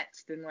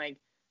stats than like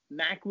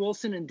Mac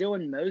Wilson and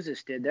Dylan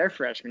Moses did their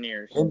freshman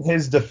years. In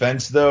his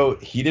defense, though,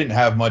 he didn't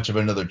have much of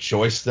another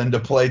choice than to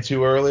play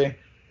too early.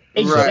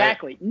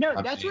 Exactly.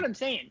 No, that's what I'm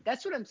saying.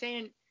 That's what I'm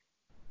saying.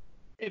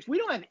 If we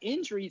don't have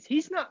injuries,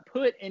 he's not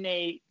put in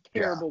a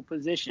terrible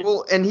position.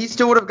 Well, and he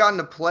still would have gotten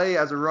to play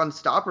as a run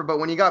stopper, but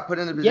when he got put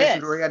in a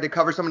position where he had to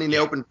cover somebody in the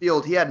open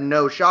field, he had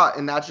no shot,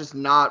 and that's just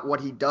not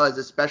what he does,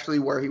 especially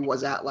where he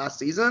was at last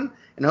season.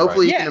 And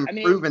hopefully he can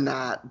improve in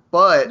that,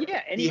 but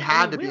he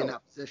had to be in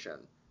that position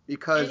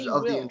because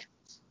of the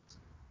injuries.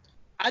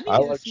 I think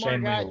he's a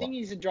smart guy. I think he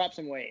needs to drop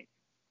some weight.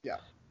 Yeah.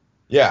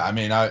 Yeah, I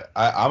mean,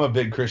 I'm a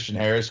big Christian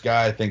Harris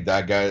guy. I think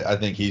that guy. I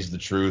think he's the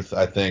truth.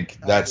 I think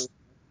that's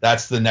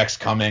the next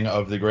coming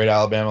of the great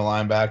Alabama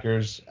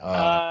linebackers.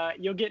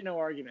 You'll get no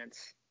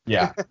arguments.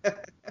 Yeah,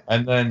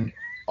 and then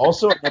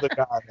also another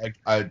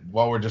guy.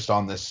 While we're just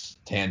on this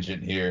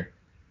tangent here,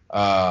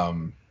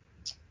 I'm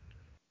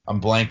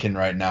blanking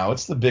right now.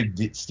 What's the big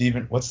D,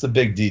 Steven? What's the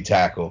big D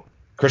tackle?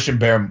 Christian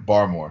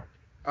Barmore.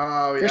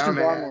 Oh, Christian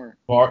yeah, man.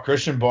 Barmore.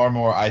 Christian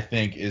Barmore, I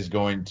think, is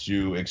going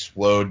to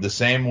explode the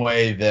same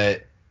way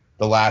that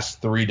the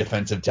last three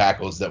defensive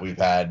tackles that we've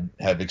had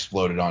have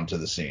exploded onto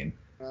the scene.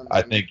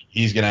 I think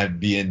he's going to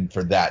be in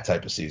for that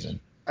type of season.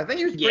 I think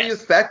he was pretty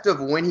effective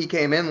when he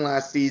came in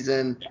last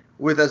season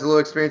with as little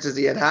experience as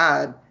he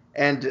had.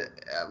 And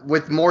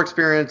with more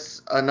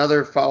experience,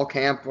 another fall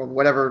camp or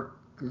whatever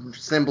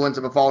semblance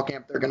of a fall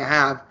camp they're going to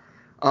have,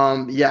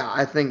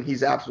 I think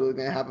he's absolutely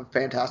going to have a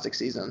fantastic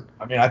season.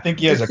 I mean, I think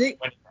he has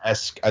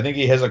I think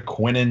he has a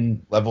Quinnen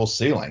level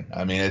ceiling.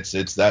 I mean, it's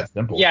that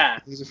simple. Yeah,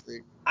 he's a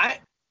freak. I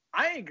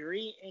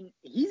agree, and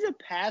he's a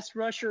pass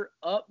rusher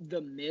up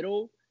the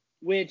middle,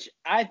 which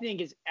I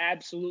think is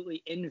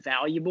absolutely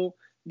invaluable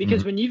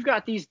because when you've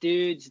got these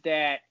dudes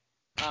that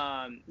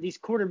these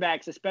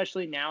quarterbacks,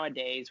 especially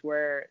nowadays,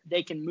 where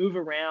they can move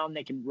around,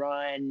 they can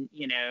run,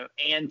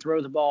 and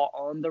throw the ball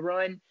on the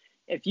run.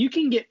 If you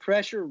can get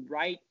pressure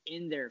right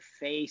in their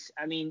face,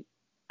 I mean,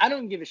 I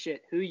don't give a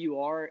shit who you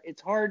are.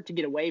 It's hard to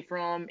get away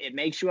from. It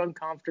makes you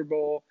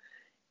uncomfortable.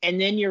 And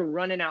then you're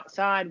running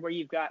outside where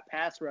you've got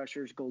pass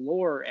rushers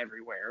galore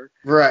everywhere.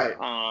 Right.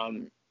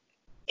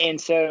 And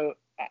so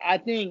I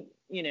think,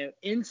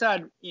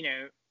 inside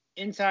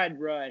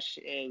rush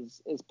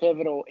is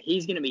pivotal.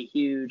 He's going to be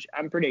huge.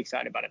 I'm pretty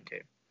excited about him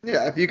too.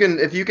 Yeah,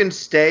 if you can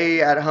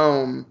stay at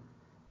home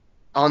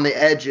on the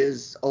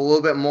edges a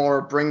little bit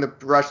more, bring the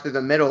rush through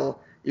the middle,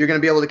 you're going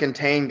to be able to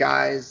contain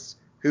guys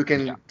who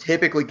can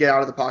typically get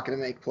out of the pocket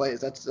and make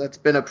plays.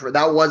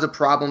 That was a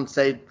problem.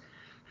 Say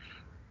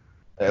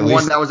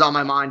one that was on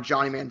my mind,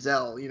 Johnny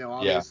Manziel.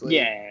 Obviously.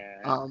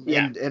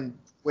 And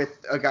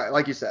with a guy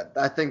like you said,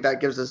 I think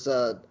that gives us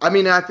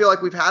I feel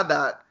like we've had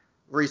that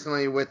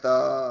recently with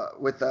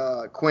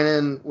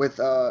Quinnen, with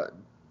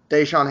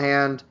Deshaun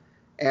Hand,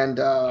 and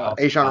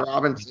Ashawn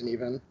Robinson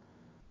even.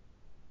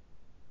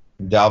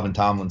 Dalvin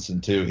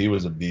Tomlinson too. He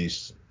was a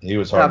beast. He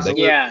was hard.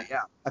 Absolutely. Yeah.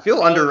 I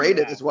feel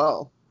underrated as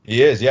well.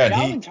 He is. Yeah.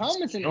 Dalvin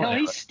Tomlinson. Hell,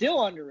 he's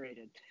still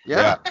underrated.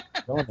 Yeah.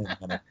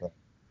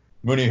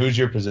 Mooney, who's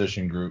your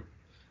position group?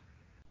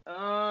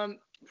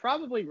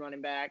 Probably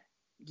running back.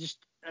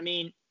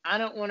 I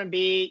don't want to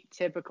be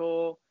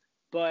typical,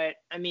 but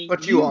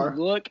But you are.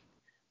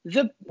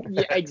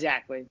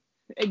 Exactly.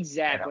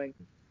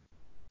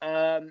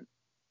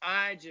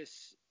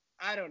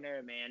 I don't know,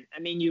 man.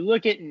 You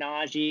look at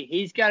Najee,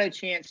 he's got a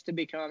chance to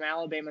become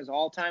Alabama's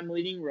all-time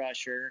leading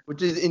rusher.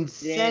 Which is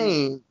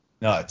insane.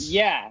 Nuts.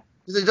 Yeah.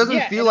 Because it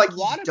doesn't feel like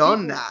he's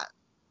done that.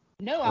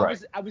 No, right.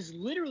 I was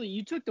literally,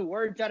 you took the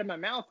words out of my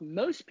mouth.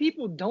 Most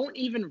people don't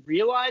even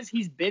realize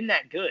he's been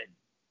that good.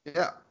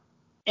 Yeah.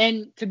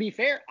 And to be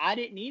fair, I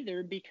didn't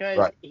either,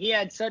 because he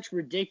had such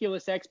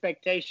ridiculous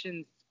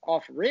expectations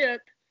off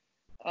rip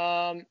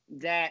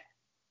that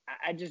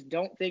I just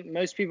don't think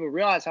most people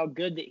realize how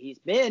good that he's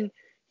been.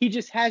 He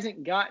just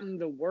hasn't gotten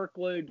the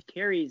workload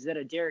carries that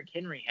a Derrick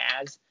Henry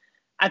has.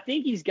 I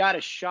think he's got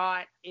a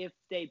shot if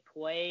they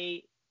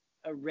play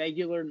a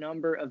regular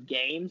number of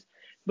games,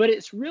 but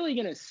it's really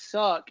going to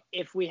suck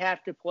if we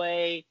have to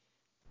play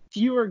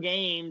fewer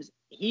games.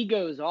 He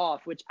goes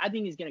off, which I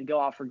think he's going to go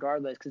off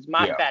regardless, because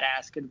my fat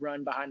ass could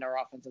run behind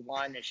our offensive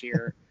line this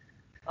year.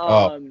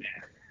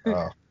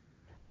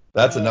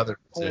 That's another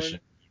position.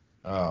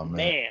 Oh,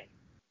 man.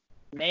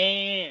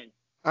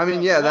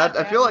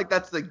 I feel like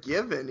that's the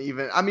given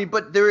even.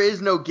 But there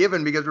is no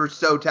given because we're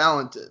so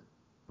talented.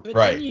 But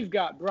then you've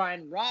got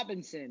Brian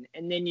Robinson,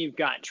 and then you've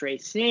got Trey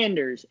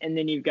Sanders, and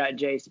then you've got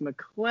Jace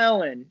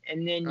McClellan,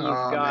 and then you've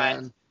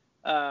got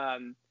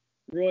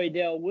Roy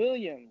Dale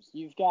Williams.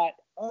 You've got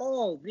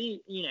all these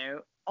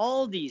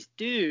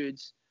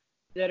dudes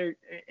that are,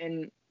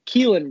 and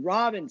Keelan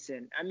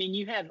Robinson.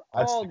 You have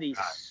all these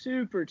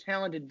super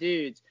talented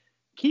dudes.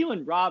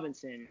 Keelan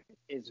Robinson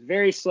is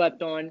very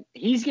slept on.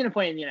 He's going to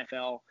play in the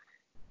NFL.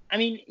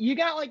 You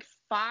got like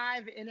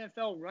 5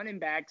 NFL running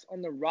backs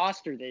on the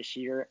roster this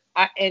year.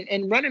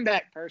 And running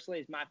back personally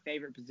is my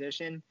favorite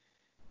position.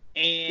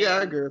 And yeah,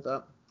 I agree with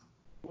that.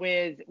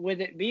 With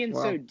it being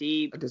so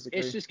deep,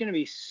 it's just going to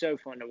be so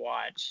fun to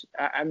watch.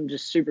 I'm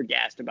just super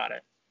gassed about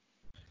it.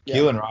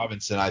 Keelan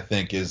Robinson, I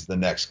think, is the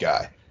next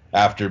guy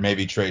after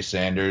maybe Trey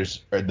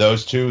Sanders. Or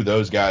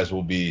those guys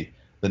will be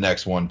the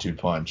next 1-2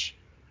 punch.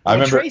 I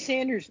remember Trey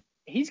Sanders,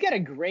 he's got a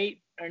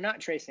great, or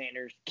not Trey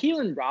Sanders,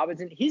 Keelan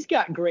Robinson, he's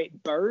got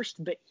great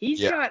burst, but he's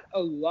got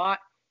a lot.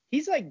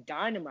 He's like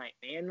dynamite,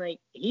 man. Like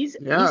he's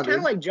kind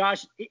of like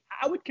Josh.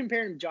 I would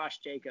compare him to Josh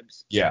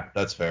Jacobs. Yeah,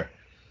 that's fair.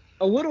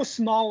 A little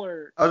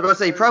smaller. I was about to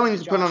say, he probably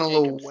needs to put on a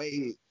little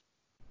weight.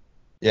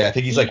 Yeah, I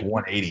think he's like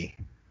 180.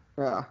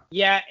 Yeah.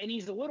 Yeah, and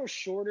he's a little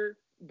shorter,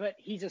 but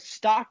he's a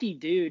stocky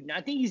dude, and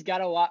I think he's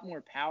got a lot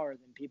more power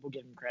than people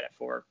give him credit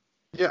for.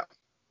 Yeah.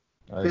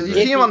 Because you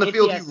see him on the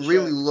field, he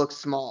really looks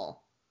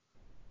small.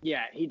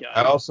 Yeah, he does.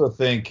 I also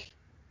think,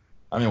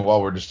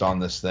 while we're just on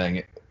this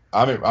thing,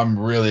 I'm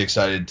really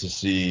excited to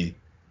see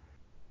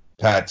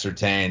Pat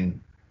Surtain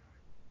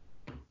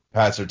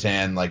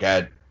like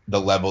at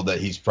the level that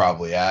he's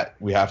probably at.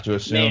 We have to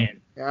assume.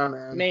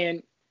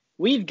 Man,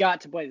 we've got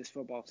to play this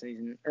football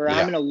season, or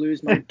I'm gonna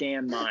lose my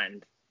damn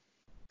mind.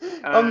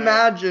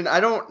 Imagine.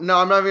 I'm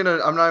not even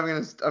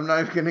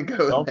gonna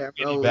go don't there.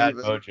 Don't any bad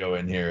mojo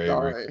in here,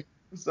 Avery.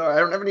 Sorry, I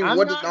don't have any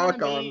wood to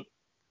knock on.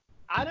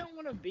 I don't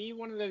want to be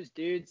one of those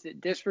dudes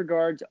that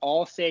disregards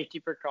all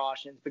safety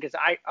precautions, because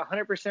I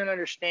 100%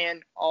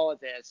 understand all of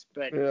this,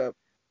 but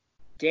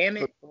damn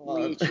it,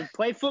 we should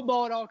play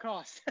football at all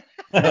costs.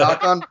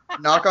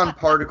 knock on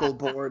particle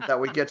board that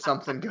we get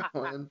something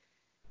going.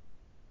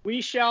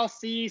 We shall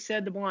see,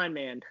 said the blind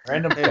man.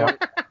 Random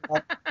thought.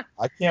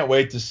 I can't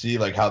wait to see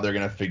like how they're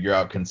gonna figure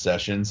out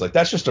concessions. Like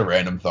that's just a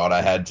random thought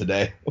I had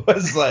today.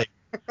 Was like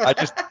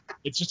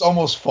it's just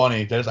almost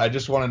funny. I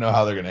just want to know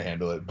how they're gonna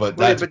handle it. But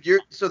that's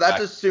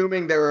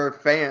assuming there are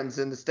fans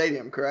in the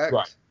stadium,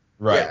 correct?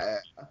 Right. Yeah.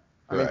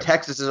 I mean,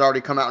 Texas has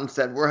already come out and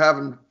said we're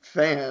having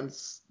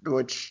fans,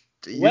 which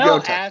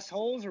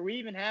assholes, are we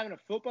even having a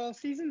football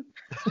season?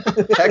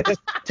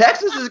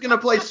 Texas is gonna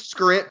play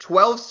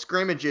 12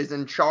 scrimmages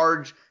and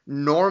charge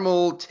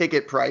normal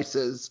ticket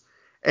prices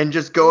and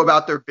just go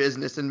about their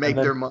business and make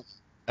their money.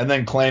 And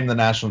then claim the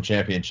national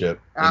championship.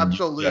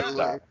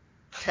 Absolutely.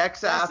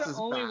 Texas That's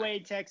the only way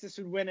Texas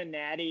would win a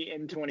natty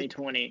in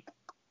 2020.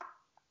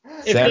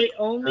 If they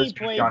only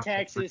played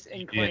Texas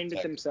and claimed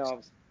it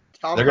themselves.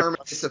 Tom Herman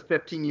gets a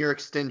 15-year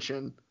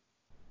extension.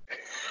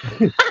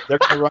 They're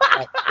gonna run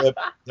that clip.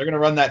 They're gonna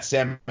run that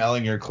Sam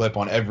Ellinger clip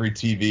on every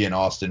TV in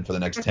Austin for the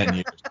next 10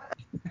 years.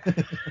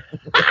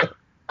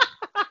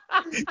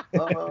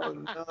 Oh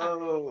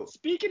no.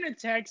 Speaking of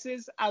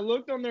Texas, I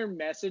looked on their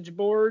message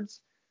boards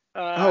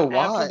Oh,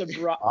 why? after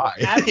Why?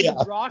 the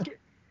Yeah. Brock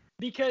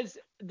because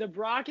the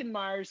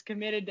Brockenmeyers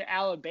committed to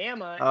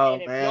Alabama, Oh,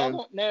 and if y'all man.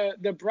 don't know,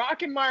 the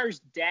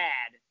Brockenmeyers'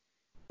 dad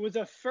was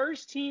a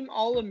first-team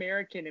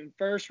All-American and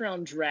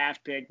first-round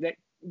draft pick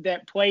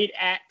that played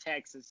at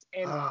Texas,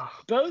 and Oh.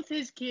 both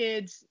his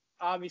kids,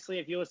 obviously,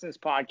 if you listen to this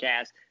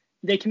podcast,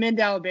 they committed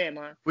to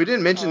Alabama. We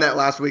didn't mention that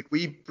last week.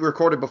 We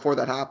recorded before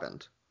that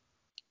happened.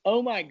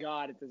 Oh my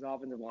God, it's his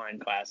offensive line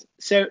class.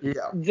 So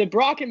Yeah. the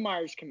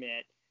Brockenmeyers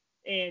commit,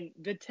 and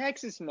the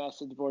Texas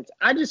message boards,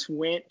 I just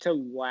went to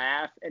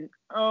laugh, and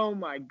oh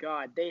my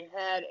God, they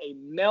had a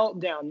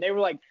meltdown. They were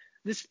like,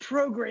 this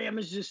program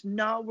is just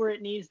not where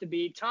it needs to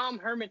be. Tom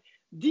Herman,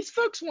 these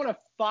folks want to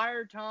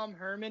fire Tom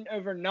Herman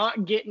over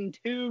not getting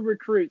 2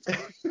 recruits.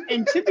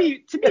 And to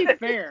be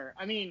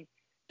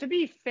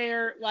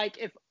fair, like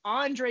if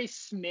Andre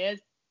Smith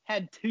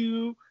had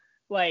 2,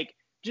 like,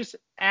 just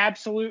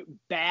absolute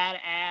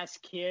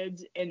badass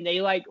kids and they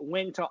like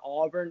went to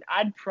Auburn,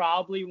 I'd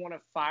probably want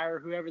to fire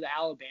whoever the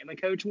Alabama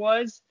coach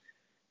was.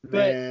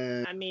 But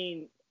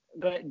Man.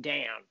 but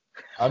damn.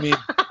 I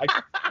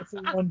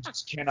for one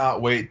just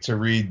cannot wait to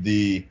read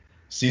the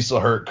Cecil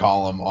Hurt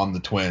column on the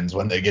Twins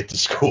when they get to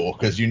school,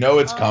 because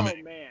it's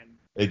coming.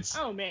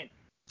 Oh man.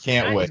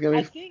 Can't wait.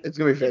 It's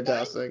gonna be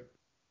fantastic.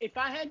 If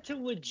I had to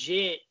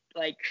legit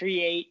like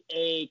create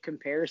a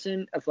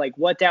comparison of like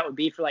what that would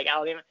be for like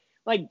Alabama,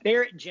 like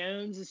Barrett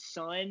Jones'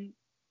 son,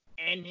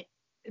 and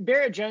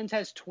Barrett Jones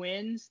has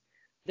twins.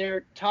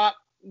 They're top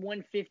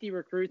 150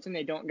 recruits, and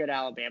they don't go to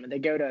Alabama. They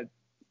go to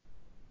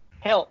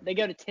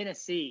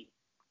Tennessee.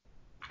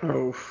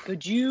 Oh.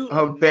 Could you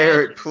Oh,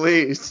 Barrett,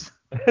 please.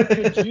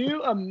 Could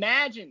you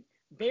imagine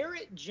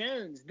Barrett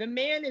Jones? The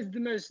man is the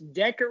most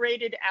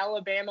decorated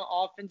Alabama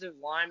offensive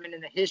lineman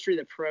in the history of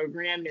the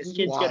program. His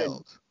kids go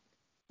to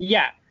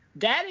Yeah,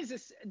 that is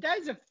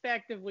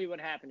effectively what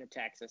happened to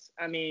Texas.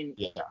 I mean,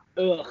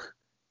 ugh.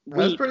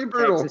 That's pretty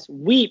brutal. Texas,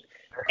 weep.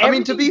 I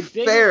mean, to be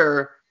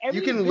fair,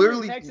 you can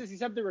literally Texas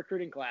except the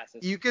recruiting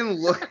classes. You can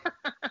look.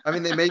 I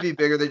mean, they may be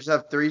bigger. They just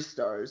have 3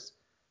 stars.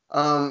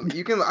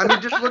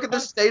 Just look at the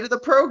state of the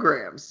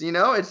programs.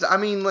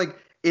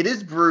 It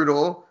is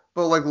brutal,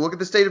 but like, look at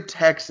the state of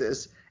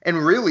Texas and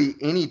really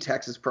any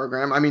Texas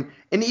program. I mean,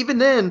 and even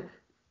then,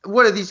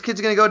 what are these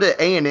kids going to go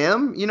to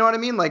A&M? You know what I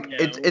mean? Like, No.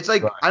 it's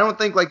like, Right. I don't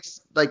think like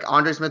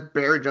Andre Smith,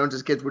 Barrett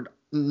Jones's kids would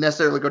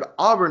necessarily go to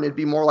Auburn. It'd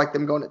be more like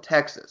them going to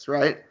Texas,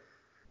 right?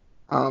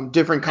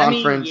 Different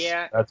conference,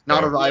 That's not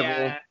a fair. rival.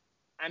 Yeah,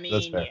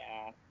 That's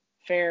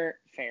fair.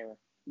 fair,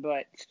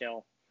 but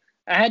still,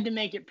 I had to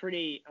make it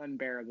pretty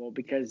unbearable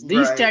because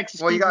these Right.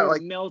 Texas Well, you people got, were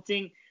like-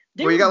 melting.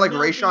 They Well, you were got like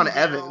melting Rashawn down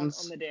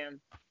Evans. on the damn.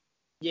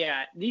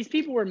 Yeah, these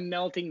people were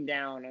melting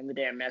down on the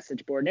damn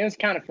message board. And it was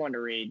kind of fun to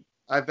read.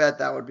 I bet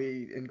that would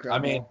be incredible. I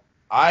mean,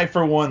 I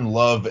for one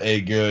love a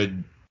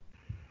good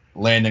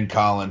Landon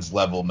Collins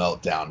level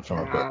meltdown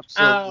from a coach.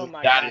 Oh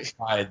my God. That's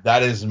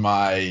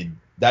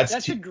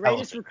That's the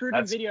greatest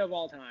recruiting video of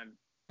all time.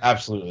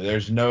 Absolutely.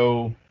 There's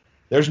no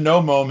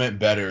moment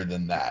better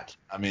than that.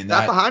 I mean,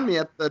 that behind me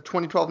at the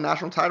 2012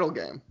 national title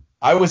game.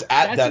 I was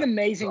at That's that. an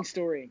amazing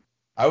story.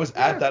 I was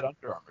at that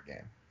Under Armour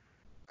game.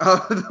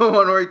 Oh, the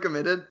one where he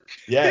committed?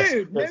 Yes.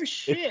 Dude, no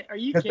shit. Are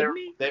you kidding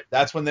me?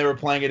 That's when they were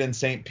playing it in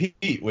St.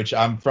 Pete, which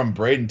I'm from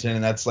Bradenton,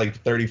 and that's like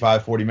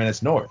 35, 40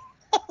 minutes north.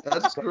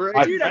 That's great.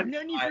 Dude, I've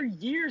known you for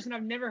years, and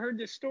I've never heard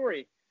this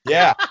story.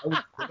 Yeah, I was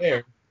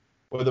there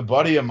with a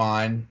buddy of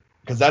mine,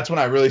 because that's when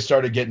I really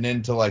started getting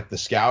into like the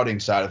scouting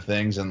side of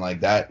things and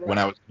like that when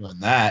I was doing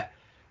that.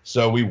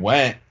 So we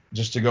went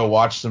just to go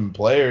watch some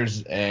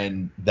players,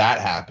 and that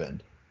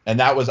happened. And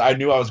I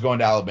knew I was going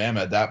to Alabama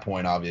at that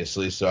point,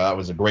 obviously, so that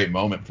was a great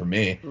moment for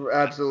me.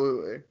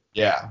 Absolutely.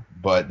 Yeah,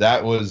 but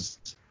that was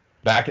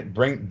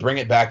bring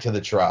it back to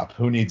the Trop.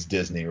 Who needs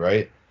Disney,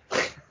 right?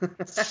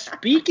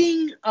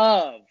 Speaking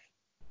of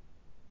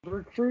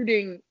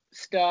recruiting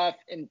stuff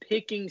and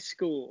picking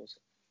schools,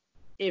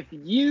 if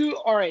you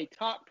are a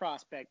top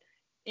prospect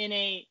in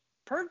a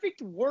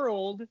perfect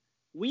world,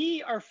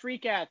 we are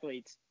freak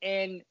athletes.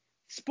 And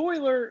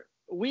spoiler,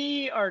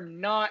 we are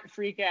not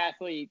freak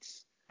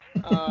athletes. I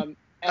don't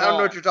know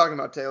what you're talking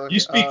about, Taylor. You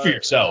speak for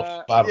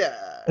yourself.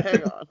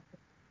 Hang on.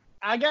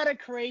 I got a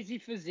crazy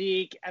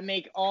physique. I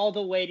make all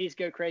the ladies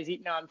go crazy.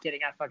 No, I'm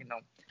kidding. I fucking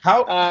don't.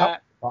 How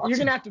you're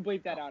gonna have to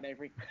bleep that out,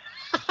 Avery.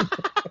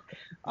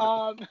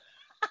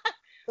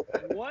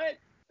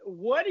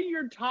 What are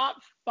your top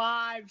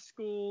 5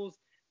 schools?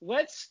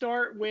 Let's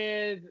start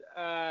with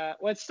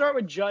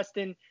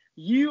Justin.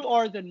 You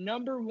are the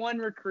number 1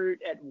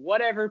 recruit at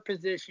whatever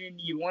position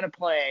you want to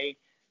play.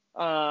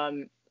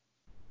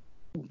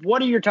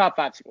 What are your top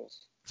 5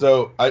 schools?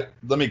 So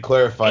let me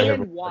clarify here.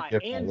 And why?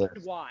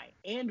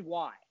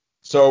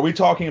 So are we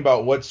talking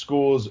about what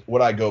schools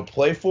would I go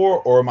play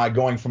for, or am I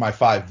going for my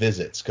 5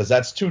 visits? Because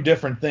that's 2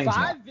 different things.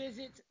 5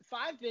 visits.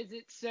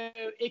 So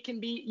it can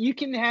be, you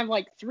can have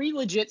like 3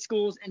 legit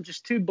schools and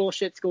just 2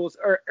 bullshit schools,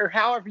 or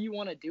however you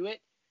want to do it.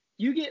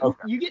 You get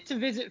Okay. you get to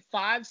visit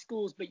 5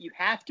 schools, but you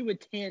have to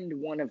attend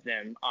one of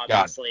them,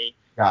 obviously.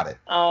 Got it.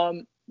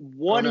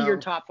 What are your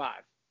top 5?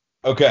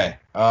 Okay.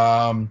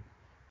 And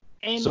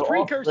So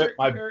precursor,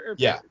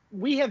 yeah.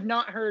 we have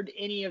not heard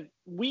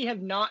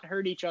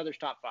each other's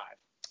top 5.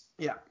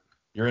 Yeah.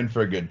 You're in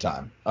for a good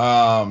time.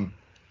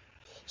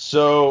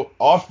 So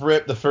off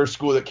rip, the first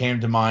school that came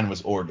to mind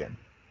was Oregon.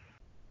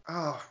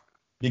 Oh.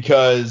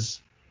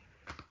 Because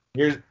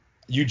here's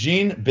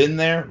Eugene, been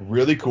there,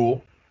 really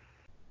cool.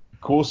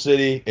 Cool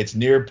city. It's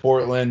near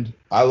Portland.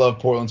 I love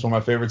Portland. It's one of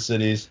my favorite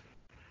cities.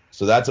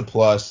 So that's a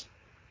plus.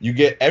 You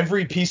get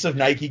every piece of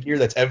Nike gear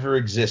that's ever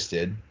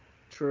existed.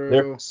 True.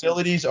 Their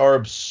facilities are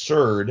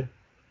absurd.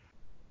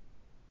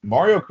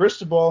 Mario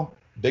Cristobal,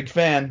 big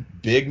fan.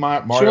 Big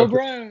Mario. Chill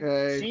bro.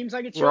 Okay. Seems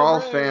like a chill We're all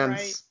bro, fans.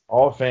 right?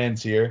 All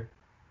fans here.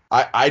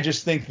 I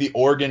just think the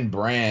Oregon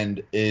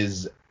brand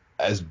is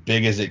as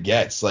big as it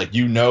gets. Like,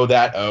 you know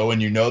that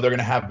and you know they're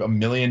gonna have a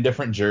million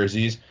different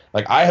jerseys.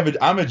 Like,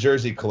 I'm a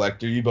jersey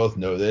collector. You both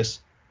know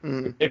this.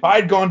 Mm. If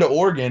I'd gone to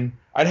Oregon,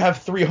 I'd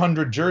have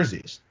 300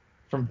 jerseys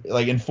from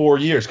like in 4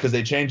 years because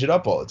they change it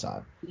up all the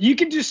time. You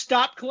can just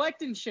stop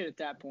collecting shit at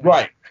that point.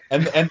 Right.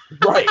 And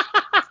right.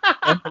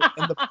 and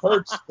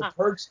the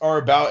perks are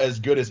about as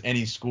good as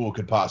any school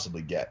could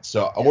possibly get.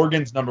 So Yeah.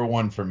 Oregon's number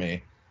 1 for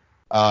me.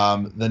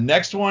 The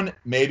next one,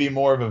 maybe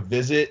more of a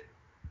visit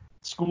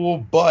school,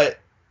 but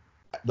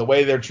the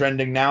way they're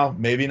trending now,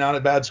 maybe not a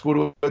bad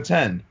school to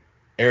attend.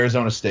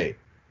 Arizona State.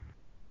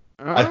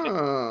 I think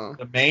Oh.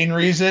 the main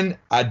reason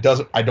I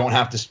don't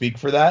have to speak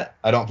for that.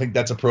 I don't think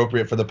that's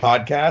appropriate for the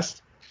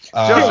podcast.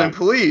 Justin,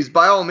 please,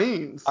 by all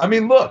means. I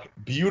mean, look,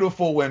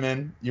 beautiful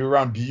women. You're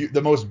around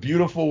the most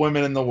beautiful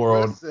women in the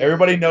world. Listen.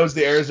 Everybody knows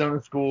the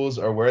Arizona schools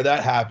are where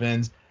that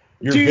happens.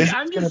 Your Dude, visit's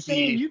I'm gonna just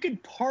saying, be you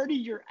could party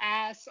your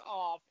ass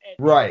off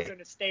at right.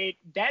 Arizona State.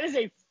 That is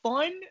a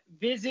fun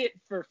visit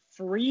for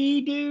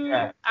free, dude.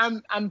 Yeah.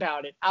 I'm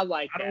about it. I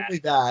like Not that. only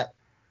that,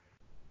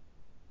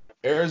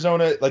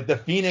 Arizona, like the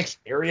Phoenix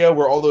area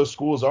where all those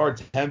schools are,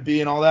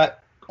 Tempe and all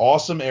that,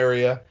 awesome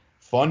area,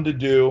 fun to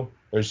do.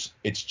 It's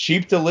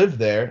cheap to live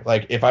there.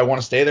 Like, if I want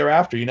to stay there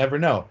after, you never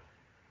know.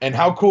 And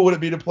how cool would it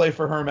be to play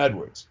for Herm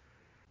Edwards?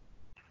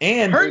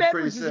 And Herm Pretty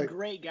Edwards is a sick.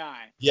 great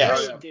guy.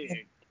 Yes. Great dude.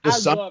 The I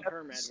Sun love Devils-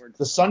 Herm Edwards.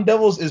 The Sun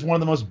Devils is one of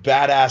the most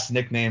badass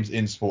nicknames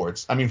in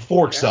sports. I mean,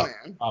 forks Yeah,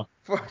 up.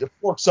 man.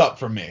 Forks up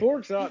for me.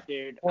 Forks up,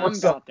 dude.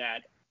 Forks I'm up. about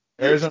that.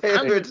 Arizona Taylor,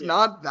 State. it's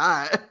not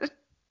that.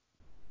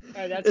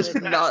 That's It's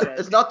what Matt not. said.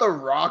 It's not the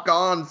rock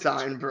on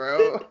sign,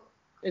 bro.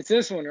 It's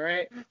this one,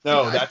 right?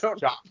 No, I that's don't-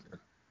 shocker.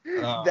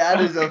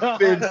 That is Oh,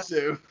 God.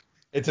 offensive.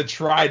 It's a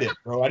trident,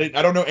 bro. I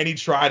don't know any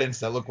tridents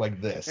that look like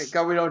this. Thank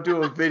God we don't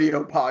do a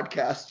video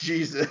podcast.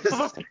 Jesus.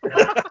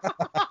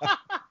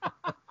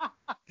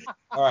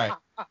 All right.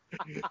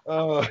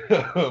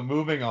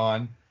 Moving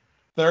on.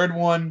 Third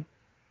one,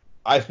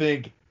 I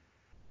think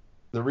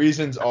the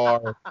reasons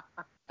are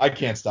I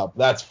can't stop.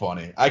 That's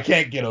funny. I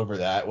can't get over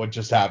that. What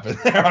just happened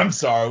there? I'm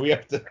sorry. We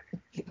have to.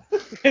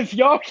 If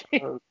y'all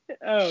can't. Oh,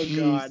 God.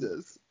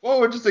 Jesus. Well,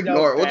 we'll just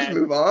ignore it. We'll just bad.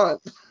 move on.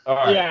 All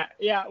right.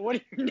 Yeah. What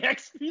are your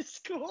next few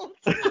schools?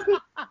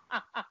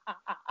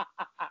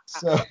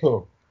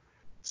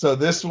 So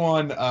this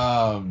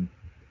one,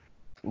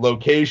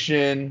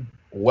 location,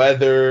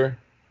 weather,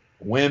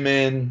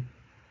 women,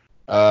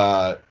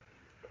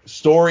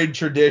 storied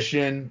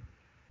tradition,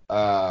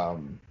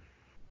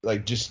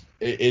 like just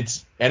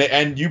it's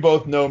and you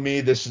both know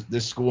me. This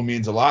school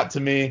means a lot to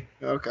me.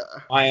 Okay.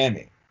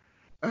 Miami.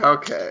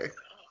 Okay.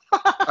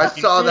 I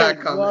saw that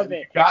Dude, coming. love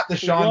it. Got the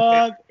Sean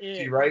Love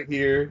Payton it. right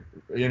here.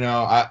 You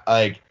know, I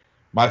like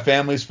my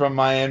family's from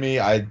Miami.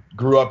 I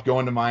grew up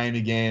going to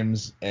Miami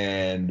games,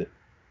 and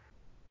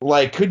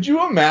like, could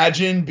you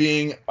imagine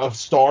being a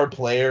star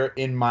player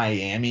in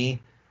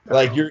Miami?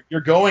 Like, you're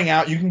going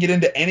out, you can get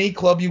into any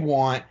club you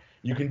want,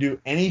 you can do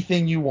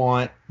anything you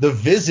want. The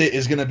visit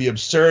is going to be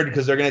absurd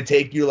because they're going to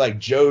take you like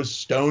Joe's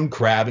Stone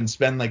Crab and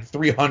spend like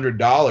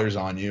 $300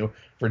 on you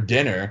for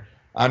dinner.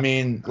 I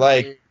mean,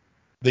 like,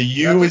 the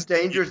U That's is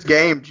a dangerous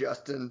game,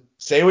 Justin.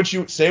 say what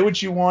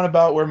you want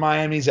about where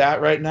Miami's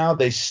at right now.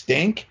 They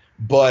stink,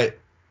 but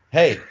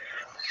hey,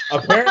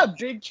 apparently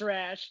Big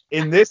trash.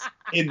 in this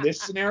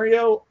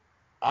scenario,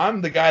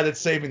 I'm the guy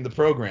that's saving the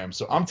program,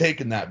 so I'm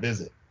taking that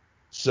visit.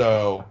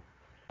 So,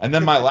 and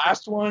then my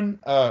last one,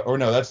 or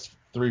no, that's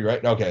 3,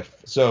 right? Okay,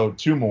 so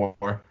 2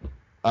 more.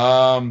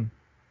 I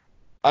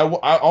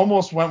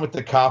almost went with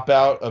the cop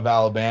out of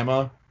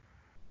Alabama,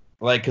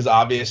 like, because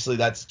obviously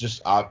that's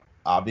just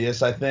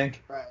obvious, I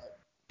think. Right.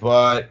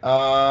 But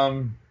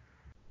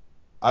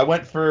I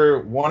went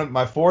for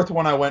my fourth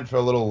one. I went for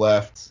a little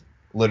left,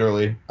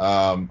 literally.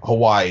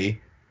 Hawaii.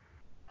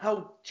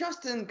 Oh,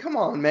 Justin, come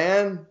on,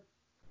 man.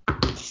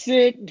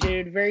 Sick,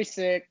 dude. Very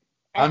sick.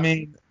 I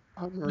mean,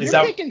 You're is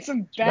that- picking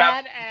some you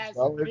have- badass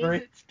well, Avery?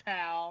 visits,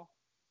 pal.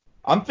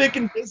 I'm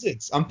thinking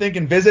visits,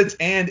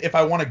 and if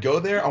I want to go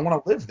there, I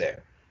want to live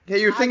there. Yeah,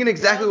 you're thinking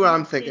exactly love what your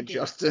I'm thinking,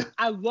 Justin.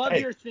 I love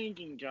Hey, your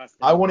thinking, Justin.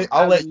 I'll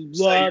let you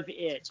say love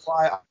it. that's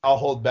why I'll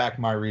hold back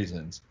my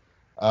reasons.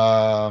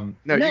 No,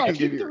 you No, can give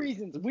keep the your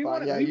reasons. That's We fine.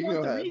 want Yeah, we you want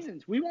go the ahead.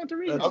 reasons. We want the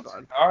reasons. That's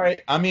fine. All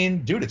right. I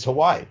mean, dude, it's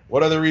Hawaii.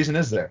 What other reason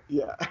is there?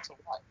 Yeah.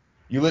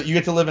 You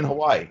get to live in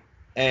Hawaii,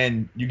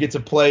 and you get to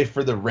play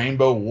for the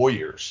Rainbow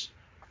Warriors.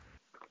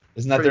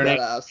 Isn't that Pretty their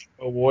name? badass.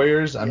 Rainbow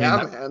Warriors. I Yeah,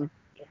 mean, man.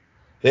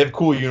 they have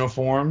cool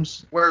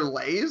uniforms. Wear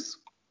lays?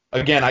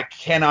 Again, I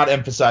cannot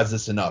emphasize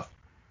this enough.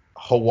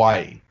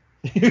 Hawaii.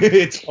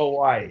 It's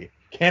Hawaii.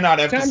 Cannot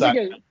emphasize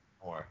that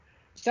more.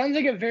 Sounds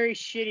like a very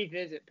shitty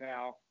visit,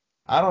 pal.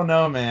 I don't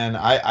know, man.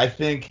 I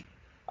think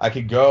I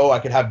could go. I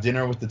could have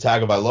dinner with the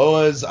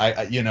Tagovailoas.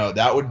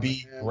 That would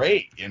be Man.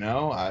 great.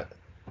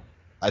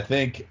 I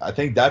think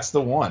that's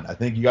the one. I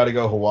think you got to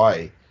go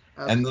Hawaii.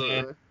 Absolutely.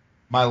 And then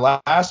my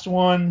last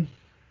one,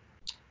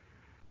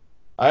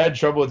 I had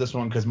trouble with this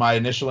one because my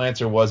initial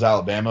answer was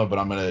Alabama, but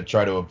I'm gonna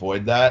try to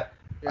avoid that.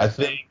 Yeah, I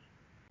think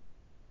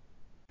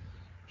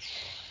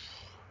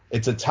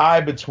it's a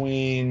tie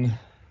between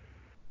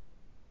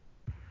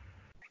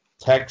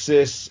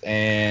Texas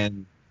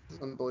and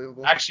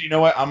unbelievable. actually, you know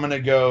what? I'm gonna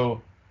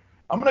go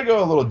a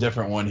little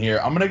different one here.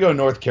 I'm gonna go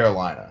North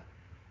Carolina.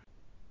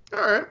 All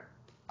right.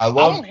 I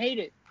don't hate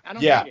it. I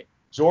don't hate it.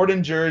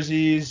 Jordan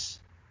jerseys.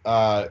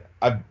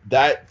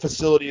 That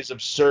facility is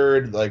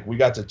absurd. Like, we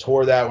got to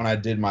tour that when I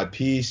did my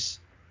piece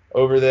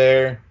over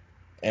there,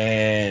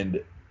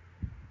 and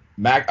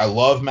I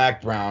love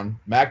Mac Brown.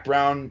 Mac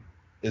Brown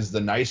is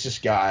the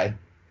nicest guy,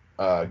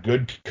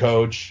 good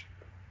coach,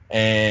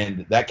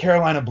 and that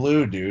Carolina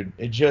blue, dude.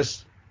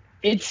 It's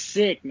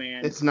sick,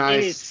 man. It's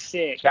nice. It is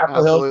sick.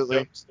 Chapel Hill,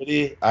 Absolutely.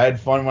 City. I had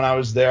fun when I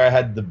was there. I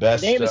had the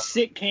best. They have a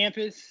sick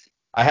campus.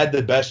 I had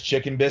the best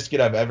chicken biscuit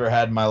I've ever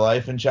had in my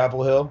life in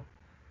Chapel Hill.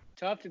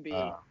 Tough to beat.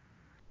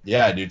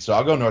 Yeah, dude. So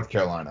I'll go North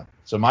Carolina.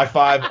 So my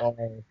 5 are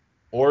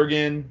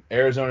Oregon,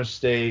 Arizona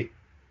State,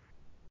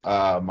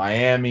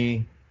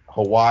 Miami,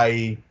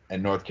 Hawaii,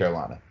 and North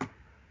Carolina.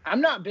 I'm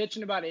not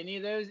bitching about any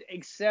of those,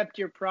 except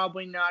you're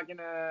probably not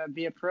gonna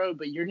be a pro,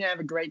 but you're gonna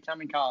have a great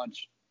time in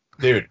college.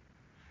 Dude,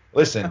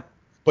 listen.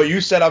 But you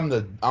said I'm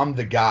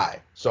the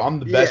guy, so I'm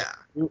the best. Yeah.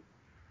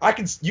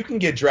 You can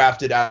get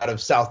drafted out of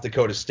South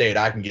Dakota State.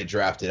 I can get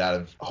drafted out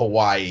of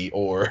Hawaii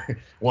or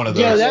one of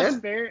those. Yeah, that's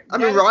fair. I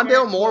mean, That is Rondale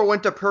fair. Moore Look,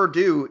 went to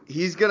Purdue.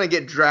 He's gonna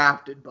get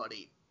drafted,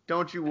 buddy.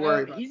 Don't you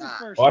worry about he's a that.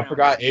 first Oh, I rounder.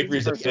 forgot He's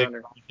Avery's a first big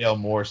rounder. Rondale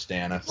Moore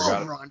stan. I Love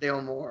forgot.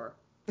 Rondale Moore.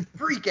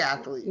 Freak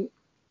athlete.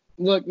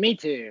 Look, me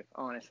too,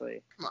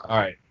 honestly. Come on. All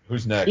right,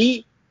 who's next?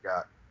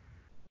 Go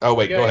Go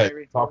ahead, ahead.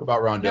 Avery. Talk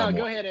about Rondale No, Moore.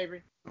 go ahead,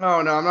 Avery.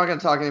 Oh no, I'm not gonna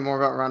talk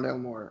anymore about Rondale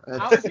Moore.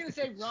 I was gonna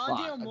say It's fine.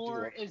 I Rondale do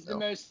Moore love is the Rondale.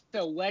 most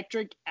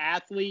electric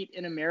athlete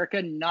in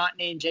America, not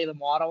named Jalen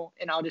Waddle,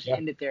 and I'll just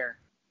end it there.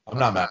 I'm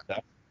not mad at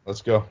that.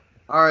 Let's go.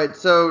 All right,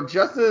 so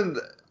Justin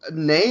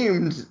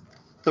named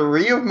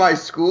 3 of my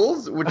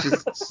schools, which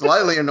is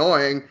slightly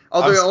annoying.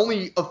 Although I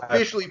only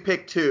officially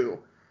picked 2.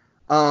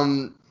 So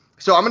I'm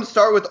gonna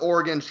start with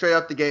Oregon straight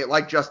up the gate,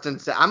 like Justin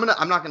said. I'm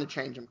not gonna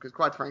change them because,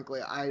 quite frankly,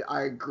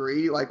 I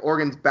agree. Like,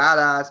 Oregon's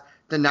badass.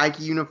 The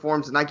Nike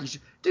uniforms, the Nike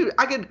dude.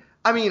 I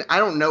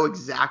don't know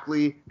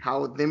exactly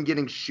how them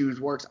getting shoes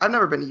works. I've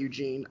never been to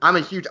Eugene. I'm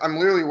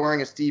literally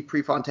wearing a Steve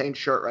Prefontaine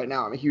shirt right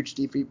now. I'm a huge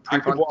Steve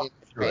Prefontaine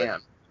fan.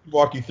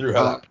 Walk you through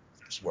how that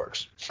process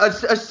works.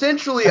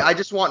 Essentially, I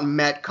just want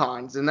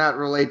Metcons, and that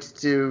relates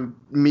to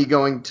me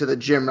going to the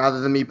gym rather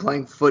than me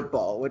playing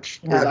football, which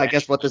is, I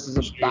guess, what this is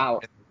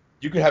about.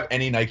 You could have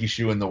any Nike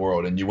shoe in the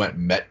world, and you went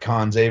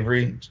Metcons,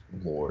 Avery.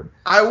 Lord.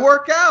 I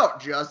work out,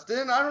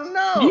 Justin. I don't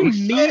know. You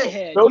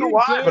meathead. So You do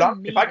I, but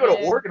if I go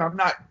to meathead. Oregon, I'm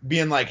not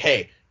being like,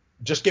 hey,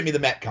 just give me the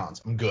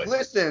Metcons. I'm good.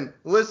 Listen.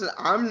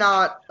 I'm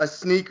not a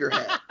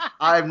sneakerhead.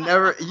 I've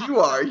never. You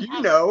are.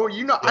 You know.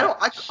 Yeah.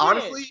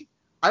 Honestly,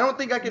 I don't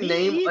think I can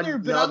name either, another.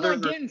 but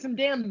I'm not getting some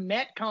damn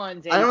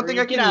Metcons, Avery. I don't think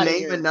I Get can outta name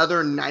here.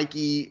 another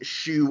Nike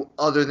shoe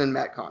other than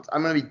Metcons.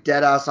 I'm gonna be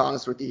dead ass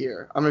honest with you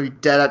here. I'm gonna be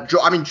dead.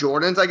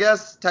 Jordans, I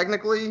guess.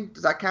 Technically,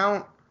 does that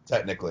count?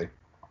 Technically.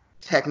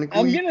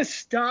 I'm gonna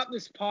stop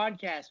this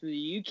podcast with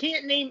you. You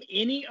can't name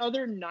any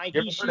other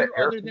Nike shoe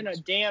other than a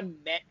damn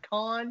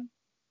Metcon.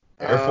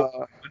 Air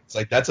Force. It's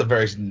like, that's a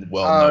very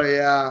well known. Oh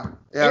yeah,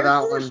 Air that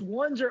Force one.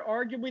 Ones are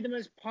arguably the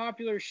most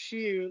popular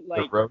shoe.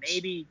 Like,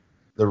 maybe.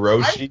 The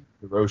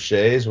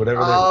Roches,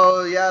 whatever they're.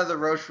 Oh yeah, the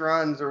Roche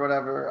Runs or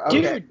whatever.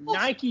 Okay. Dude,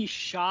 Nike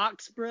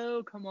Shocks,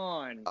 bro. Come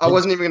on. I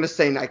wasn't even gonna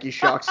say Nike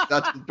Shocks.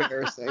 That's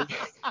embarrassing.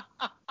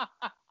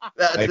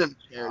 That's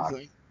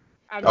embarrassing.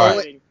 I'm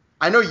kidding.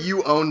 I know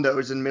you owned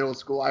those in middle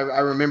school. I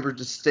remember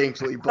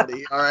distinctly,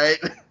 buddy. All right.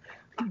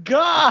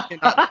 God.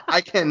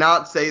 I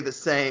cannot say the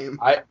same.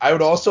 I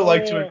would also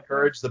like to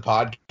encourage the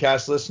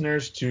podcast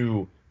listeners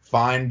to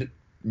find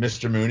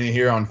Mr. Mooney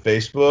here on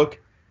Facebook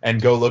and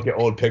go look at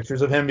old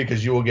pictures of him,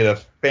 because you will get a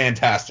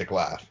fantastic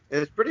laugh.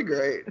 It's pretty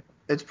great.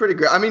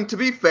 I mean, to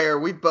be fair,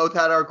 we both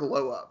had our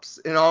glow ups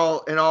in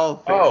all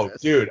fairness. Oh,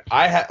 dude,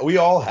 we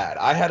all had.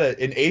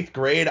 In 8th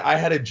grade, I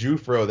had a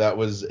Jufro that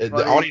was,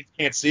 the audience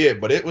can't see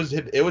it, but it was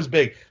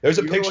big. There's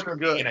a picture of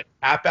me in a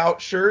tap out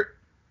shirt,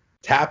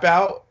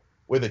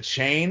 with a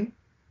chain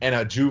and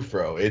a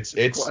Jufro. It's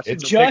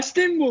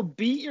Justin will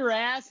beat your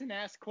ass and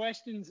ask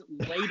questions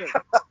later.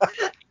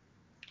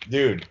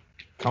 Dude,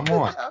 come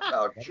on. Tap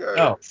out shirt.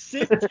 No.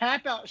 Sick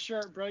tap out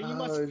shirt, bro. You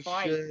must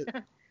fight. Shit.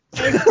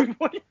 Avery,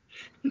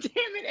 damn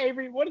it,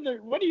 Avery. What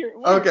are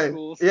your Okay.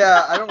 schools?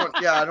 Yeah, I don't want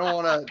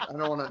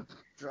to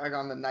drag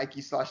on the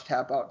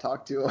Nike/tap out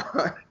talk too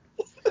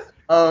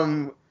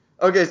hard.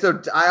 Okay,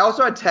 so I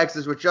also had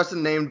Texas, which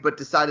Justin named but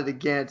decided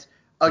against.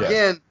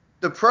 Again,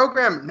 the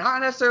program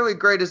not necessarily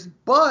greatest,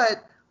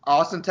 but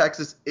Austin,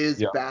 Texas is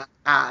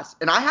badass.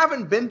 And I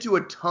haven't been to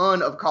a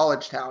ton of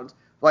college towns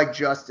like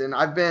Justin.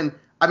 I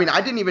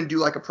didn't even do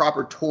like a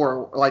proper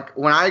tour. Like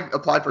when I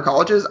applied for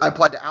colleges, I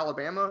applied to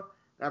Alabama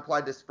and I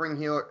applied to Spring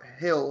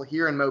Hill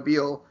here in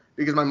Mobile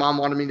because my mom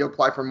wanted me to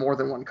apply for more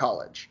than one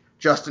college,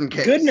 just in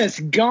case. Goodness,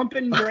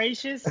 gumpin'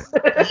 gracious.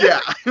 Yeah,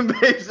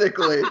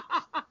 basically.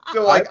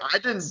 So I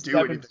didn't do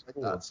 7 anything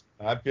schools.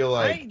 like I feel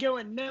I like ain't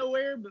going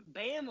nowhere but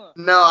Bama. that.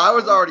 No, I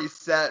was already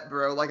set,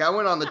 bro. Like I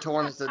went on the tour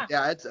and I said,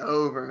 yeah, it's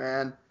over,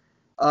 man.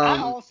 I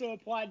also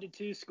applied to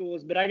 2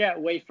 schools, but I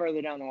got way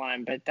further down the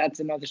line. But that's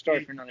another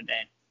story for another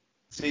day.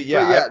 see, But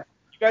yeah.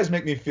 you guys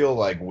make me feel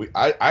like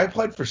I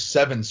applied for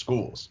 7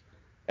 schools,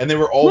 and they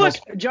were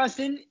almost. Look,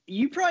 Justin,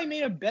 you probably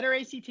made a better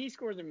ACT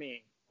score than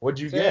me. What'd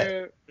you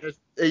get?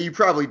 You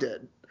probably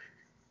did.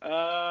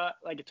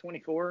 Like a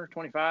 24,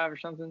 25 or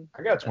something.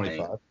 I got 25.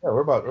 Yeah,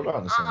 we're about in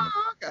the same.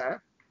 Okay.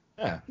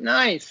 Yeah.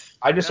 Nice.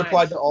 I just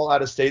applied to all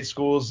out-of-state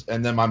schools,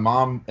 and then my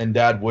mom and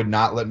dad would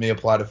not let me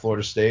apply to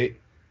Florida State.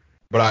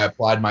 But I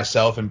applied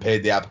myself and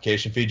paid the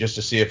application fee just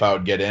to see if I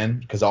would get in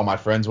because all my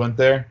friends went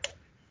there.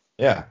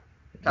 Yeah.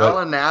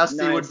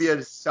 Tallahassee would be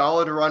a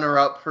solid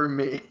runner-up for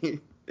me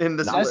in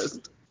this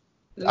list.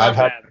 I've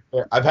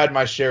had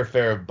my share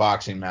fare of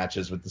boxing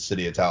matches with the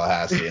city of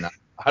Tallahassee, and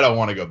I don't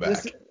want to go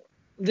back.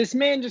 This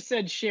man just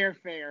said share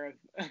fare.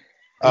 He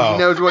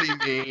knows what he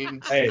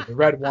means. Hey, the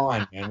red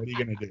wine, man. What are you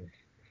gonna do?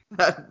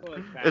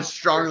 It's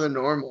stronger than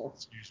normal.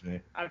 Excuse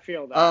me. I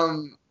feel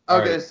that.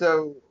 Okay,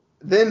 so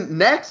then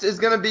next is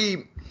going to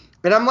be,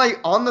 and I'm like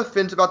on the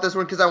fence about this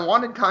one because I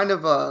wanted kind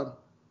of a,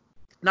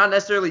 not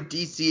necessarily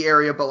DC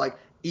area, but like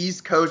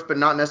East Coast, but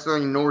not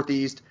necessarily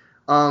Northeast.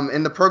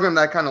 And the program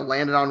that I kind of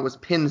landed on was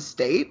Penn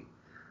State,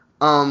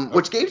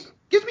 which gives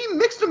me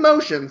mixed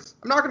emotions.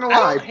 I'm not going to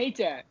lie. I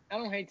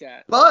don't hate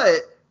that. But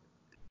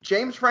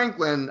James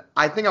Franklin,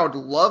 I think I would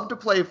love to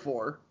play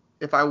for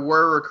if I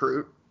were a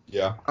recruit.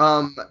 Yeah.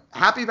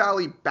 Happy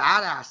Valley,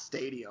 badass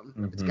stadium.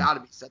 Mm-hmm. It's got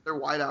to be said. Their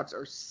whiteouts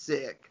are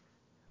sick.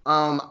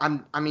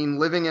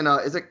 Living in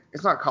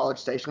it's not College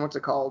Station. What's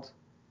it called?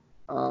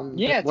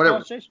 It's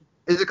College Station.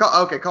 Is it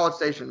called? Okay, College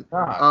Station.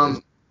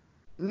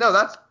 No,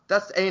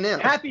 that's A&M.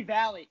 Happy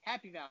Valley.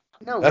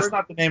 No, that's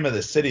not the name of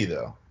the city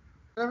though.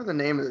 Whatever the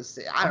name of the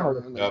city. I don't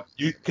remember.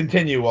 You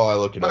continue while I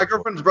look it up. My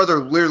girlfriend's brother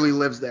literally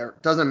lives there.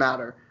 Doesn't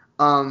matter.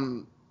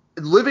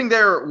 Living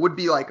there would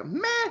be like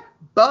meh,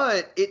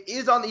 but it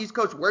is on the East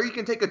Coast where you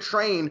can take a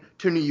train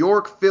to New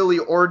York, Philly,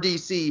 or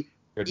DC.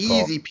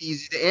 Easy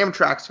peasy. The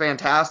Amtrak's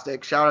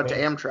fantastic. Shout out to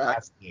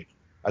Amtrak.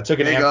 I took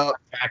an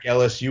Amtrak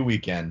LSU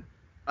weekend.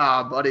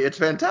 Ah, buddy, it's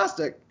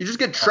fantastic. You just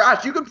get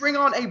trashed. You could bring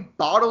on a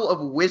bottle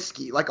of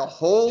whiskey, like a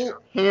whole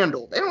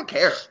handle. They don't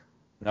care.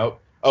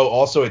 Nope. Oh,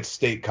 also it's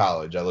State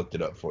College. I looked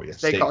it up for you.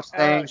 State College.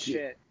 Thank you.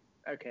 Shit.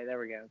 Okay, there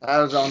we go. That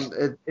was on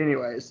it.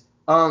 Anyways,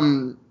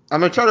 I'm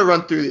gonna try to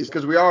run through these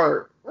because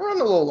we're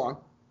running a little long.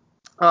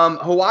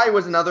 Hawaii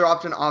was another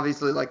option.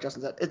 Obviously, like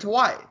Justin said, it's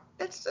Hawaii.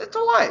 It's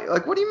Hawaii.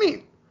 Like, what do you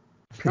mean?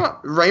 Come on,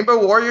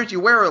 Rainbow Warriors. You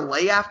wear a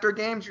lay after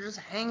games. You're just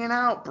hanging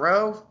out,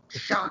 bro.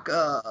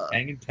 Shaka.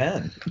 Hanging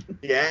 10.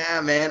 Yeah,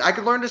 man. I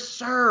could learn to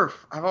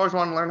surf. I've always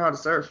wanted to learn how to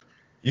surf.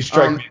 You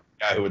strike me as a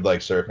guy who would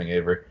like surfing,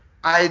 Avery.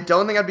 I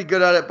don't think I'd be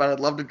good at it, but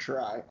I'd love to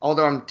try.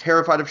 Although I'm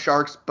terrified of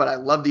sharks, but I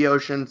love the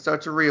ocean, so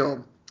it's a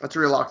real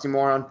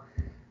oxymoron.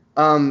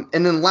 And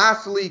then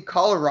lastly,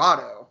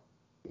 Colorado.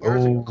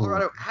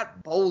 Colorado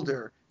at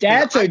Boulder.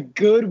 That's a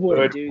good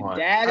one, dude.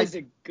 That is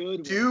a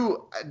good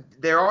one.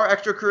 There are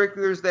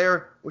extracurriculars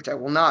there, which I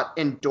will not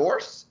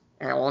endorse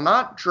and I will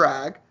not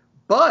drag,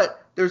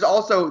 but there's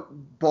also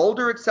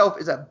Boulder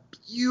itself is a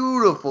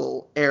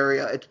beautiful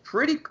area.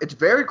 It's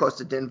very close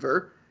to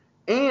Denver.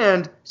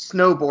 And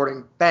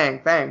snowboarding,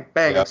 bang, bang,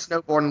 bang, and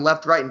snowboarding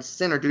left, right, and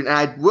center, dude. And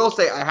I will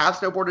say I have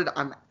snowboarded.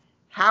 I'm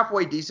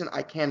halfway decent.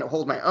 I can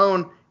hold my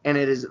own, and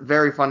it is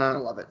very fun, and I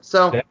love it.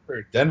 So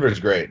Denver's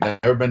great.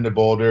 Never been to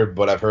Boulder,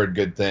 but I've heard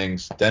good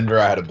things. Denver,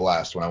 I had a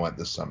blast when I went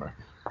this summer.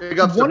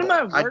 One of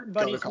my work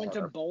buddies went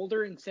to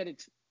Boulder and said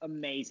it's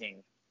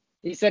amazing.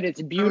 He said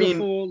it's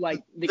beautiful.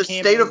 Like the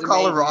state of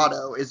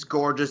Colorado is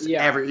gorgeous.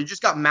 You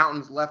just got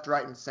mountains left,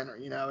 right, and center.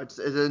 You know, it's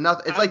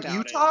enough. It's like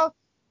Utah.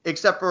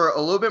 Except for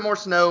a little bit more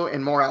snow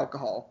and more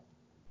alcohol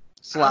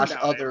 /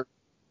 other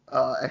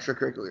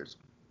extracurriculars.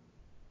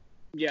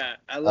 Yeah,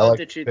 I love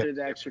that you threw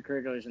the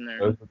extracurriculars in there.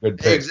 Those are good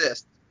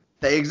picks.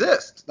 They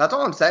exist. That's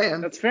all I'm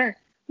saying. That's fair.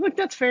 Look,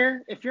 that's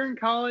fair. If you're in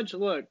college,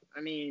 all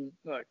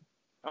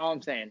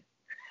I'm saying.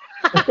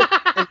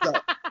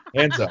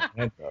 Hands up.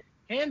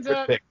 Hands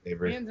up. Pick,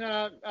 Avery. Hands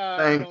up.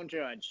 Don't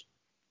judge.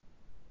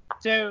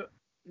 So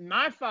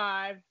my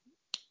 5,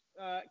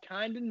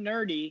 kind of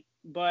nerdy,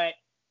 but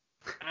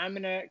I'm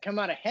going to come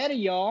out ahead of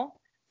y'all.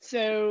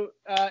 So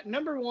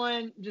number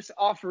one, just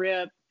off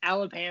rip,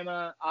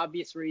 Alabama,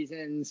 obvious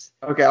reasons.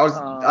 Okay,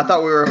 I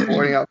thought we were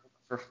avoiding up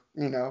for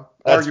That's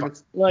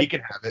arguments. fine. He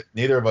can have it.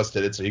 Neither of us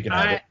did it, so he can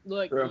have it.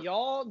 Look, True.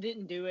 y'all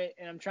didn't do it,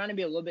 and I'm trying to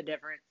be a little bit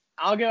different.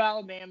 I'll go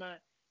Alabama.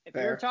 If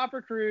you're Fair. a top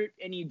recruit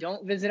and you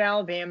don't visit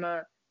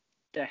Alabama,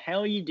 the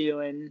hell you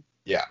doing?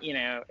 Yeah. You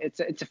know, it's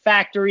a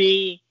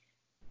factory.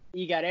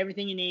 You got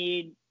everything you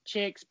need: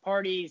 chicks,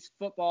 parties,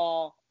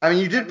 football. I mean,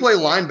 you did play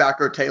everything.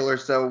 linebacker, Taylor,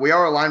 so we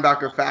are a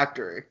linebacker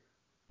factory.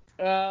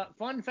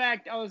 Fun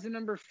fact, I was the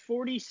number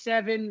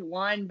 47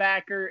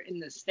 linebacker in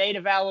the state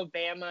of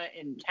Alabama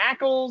in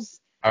tackles.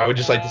 I would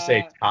just like to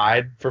say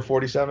tied for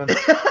 47.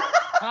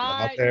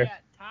 Tied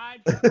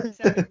for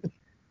 47.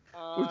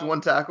 With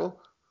one tackle.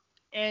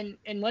 And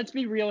let's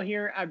be real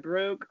here. I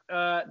broke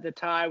the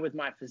tie with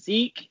my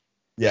physique.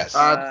 Yes.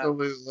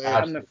 Absolutely.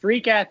 I'm a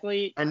freak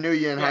athlete. I knew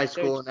you in high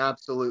school, so and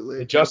absolutely.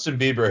 The Justin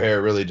Bieber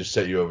hair really just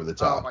set you over the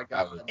top. Oh, my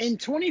God. In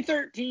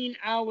 2013,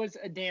 I was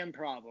a damn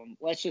problem.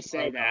 Let's just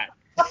say that.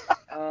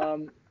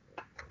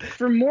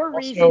 For more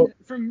reasons,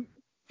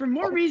 for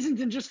more reasons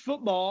than just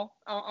football,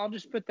 I'll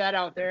just put that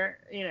out there.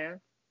 You know.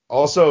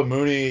 Also,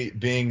 Mooney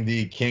being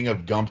the king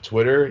of Gump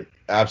Twitter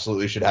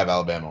absolutely should have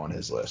Alabama on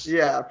his list.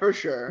 Yeah, for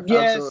sure.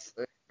 Yes.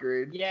 Absolutely.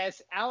 Agreed.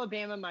 Yes,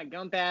 Alabama, my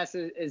gump ass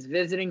is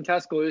visiting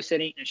Tuscaloosa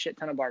and eating a shit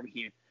ton of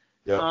barbecue.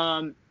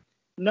 Yep.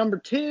 Number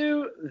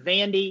 2,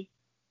 Vandy.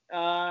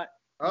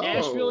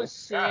 Nashville is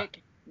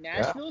sick.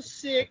 Nashville is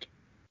sick.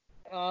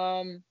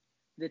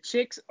 The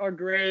chicks are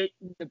great.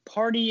 The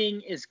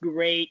partying is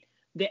great.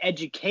 The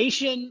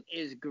education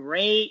is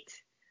great.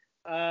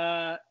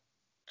 Trifecta,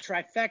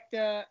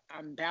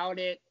 I'm about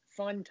it.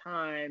 Fun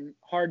time,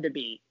 hard to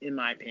beat, in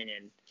my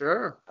opinion.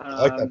 Sure. I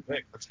like that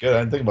pick. That's good. I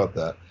didn't think about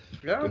that.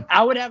 Yeah.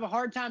 I would have a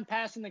hard time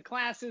passing the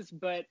classes,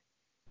 but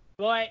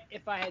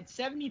if I had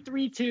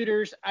 73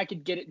 tutors, I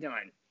could get it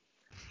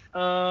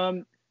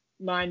done.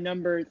 My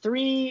number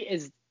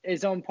 3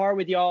 is on par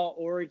with y'all,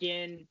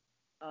 Oregon.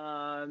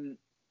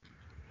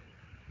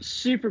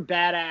 Super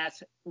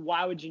badass.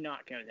 Why would you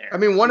not go there? I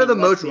mean, one of the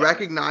most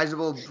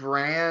recognizable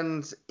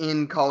brands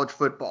in college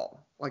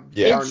football.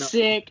 It's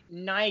sick.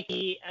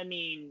 Nike. I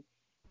mean,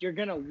 you're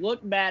gonna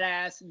look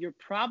badass. You're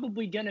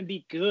probably gonna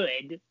be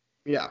good.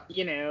 Yeah.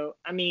 You know,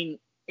 I mean,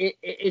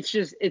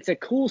 it's a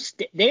cool.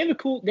 They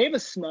have a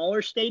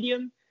smaller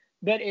stadium,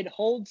 but it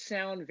holds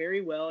sound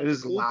very well. It's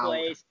a cool loud.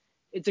 place.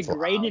 It's a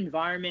great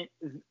environment.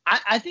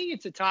 I think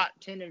it's a top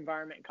 10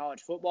 environment in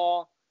college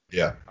football.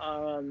 Yeah.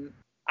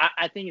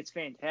 I think it's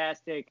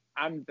fantastic.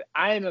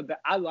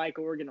 I like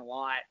Oregon a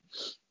lot.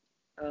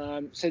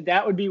 So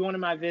that would be one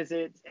of my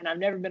visits, and I've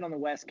never been on the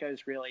West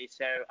Coast really,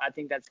 so I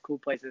think that's a cool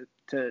place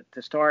to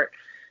start.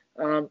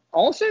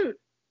 Also,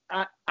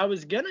 I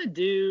was gonna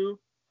do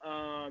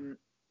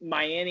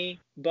Miami,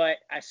 but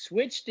I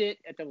switched it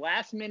at the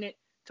last minute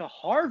to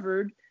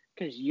Harvard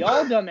because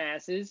y'all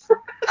dumbasses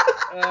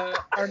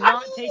are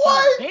not taking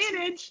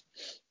advantage.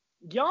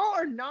 Y'all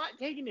are not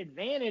taking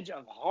advantage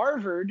of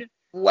Harvard.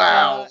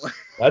 Wow.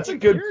 That's a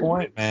good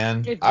point,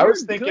 man. If I you're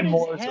was thinking good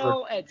more as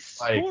hell at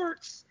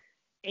sports,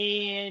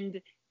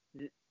 and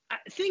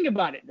think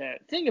about it, though.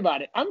 Think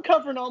about it. I'm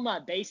covering all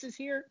my bases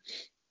here.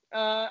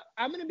 I'm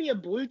going to be a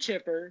blue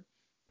chipper,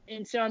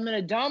 and so I'm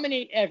going to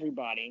dominate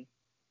everybody.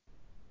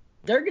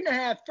 They're going to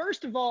have,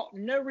 first of all,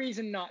 no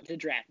reason not to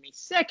draft me.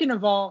 Second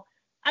of all,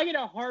 I get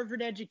a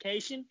Harvard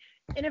education,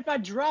 and if I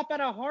drop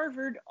out of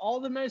Harvard, all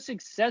the most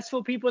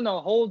successful people in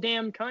the whole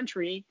damn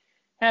country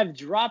have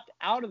dropped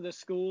out of the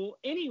school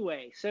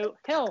anyway. So,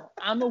 hell,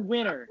 I'm a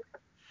winner.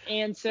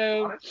 And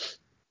so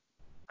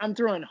I'm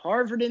throwing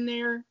Harvard in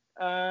there.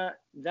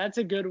 That's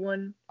a good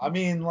one. I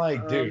mean,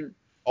 dude.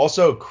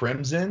 Also,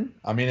 Crimson.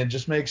 I mean, it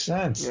just makes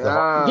sense.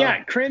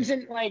 Yeah,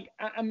 Crimson.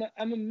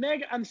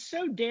 I'm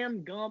so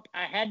damn gump.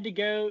 I had to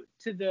go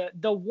to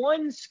the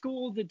one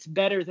school that's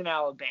better than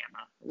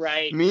Alabama,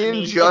 right? Me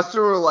and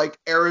Justin were like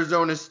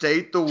Arizona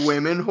State, the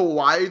women,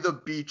 Hawaii, the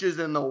beaches,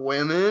 and the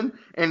women,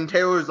 and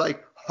Taylor's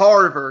like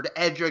Harvard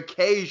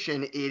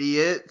education,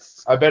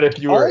 idiots. I bet if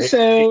you were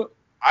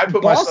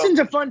Boston's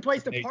a fun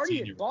place to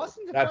party.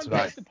 Boston's a fun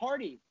place to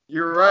party.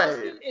 You're right.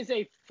 Boston is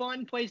a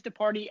fun place to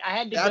party. I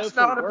had to go for That's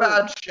not a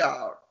bad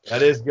shout.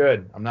 That is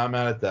good. I'm not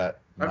mad at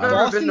that.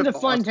 Boston's a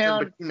fun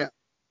town. But,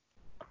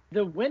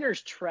 the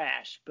winter's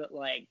trash, but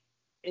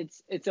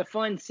it's a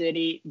fun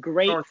city.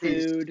 Great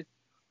Northeast. food.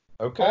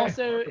 Okay.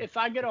 Also, if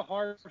I go to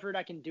Harvard,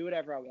 I can do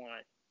whatever I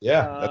want.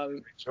 Yeah, that's a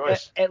great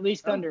choice. At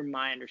least under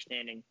my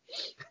understanding.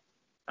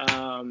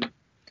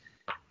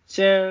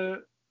 So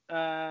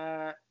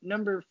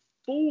number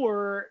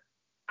 4,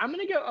 I'm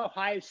gonna go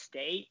Ohio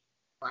State.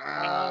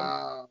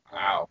 Wow.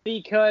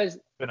 Because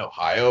in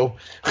Ohio.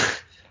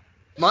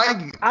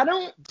 I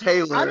don't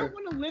Taylor.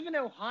 want to live in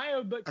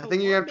Ohio, but I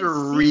think you have to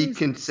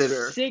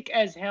reconsider. Sick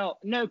as hell.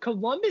 No,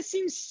 Columbus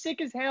seems sick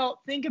as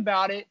hell. Think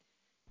about it.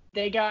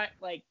 They got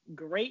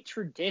great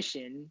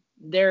tradition.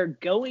 They're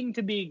going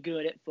to be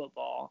good at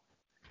football.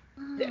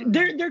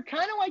 They're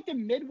kind of like the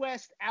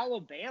Midwest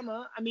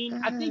Alabama. I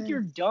mean, I think you're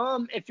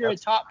dumb if you're a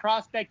top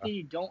prospect and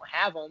you don't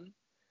have them.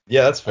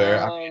 Yeah, that's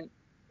fair. I mean,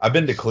 I've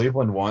been to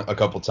Cleveland a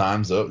couple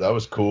times. Though. That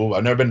was cool.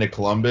 I've never been to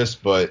Columbus,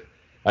 but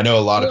I know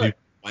a lot of people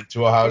went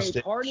to Ohio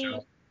State.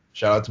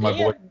 Shout out to my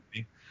boy.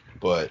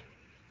 But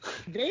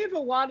they have a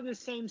lot of the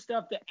same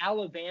stuff that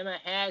Alabama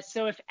has.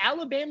 So if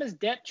Alabama's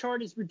depth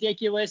chart is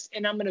ridiculous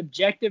and I'm an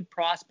objective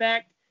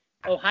prospect,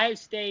 Ohio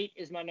State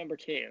is my number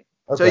 2.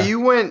 Okay. So you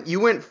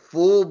went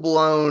full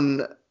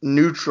blown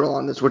neutral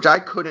on this, which I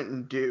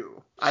couldn't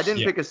do. I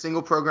didn't pick a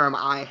single program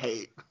I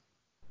hate.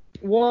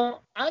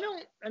 Well, but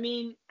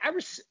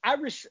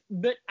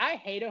I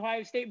hate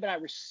Ohio State, but I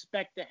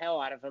respect the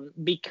hell out of them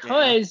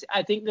because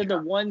I think they're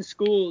the one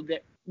school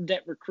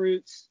that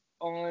recruits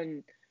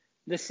on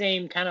the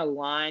same kind of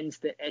lines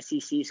that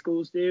SEC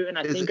schools do. And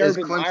I think is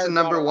Clemson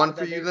number 1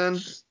 for you then?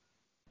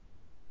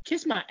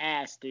 Kiss my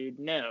ass, dude.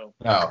 No.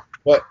 No.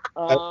 But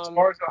as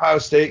far as Ohio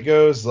State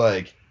goes,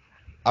 like,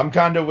 I'm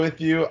kind of with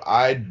you.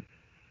 I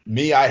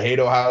hate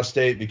Ohio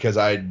State because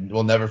I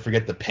will never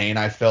forget the pain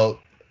I felt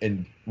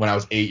when I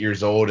was 8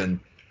 years old and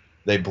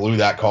they blew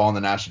that call in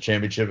the national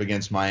championship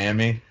against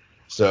Miami.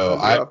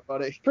 So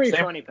pretty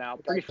funny, pal.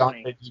 Pretty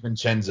funny.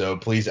 DiVincenzo,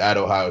 please add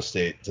Ohio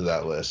State to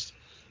that list.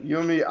 You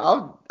and me,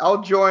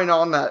 I'll join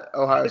on that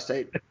Ohio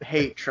State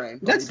hate train.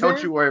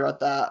 Don't you worry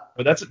about that.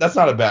 But that's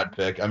not a bad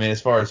pick. I mean,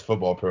 as far as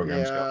football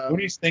programs go. When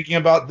he's thinking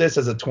about this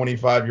as a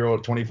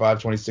 25-year-old,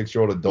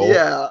 26-year-old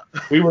adult,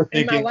 we were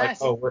thinking we're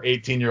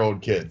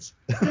 18-year-old kids.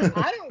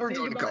 I don't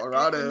think about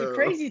Colorado. The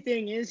crazy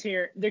thing is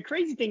here,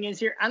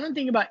 I don't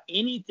think about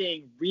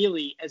anything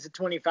really as a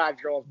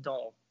 25-year-old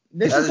adult.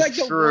 This is like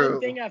the one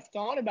thing I've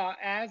thought about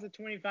as a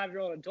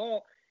 25-year-old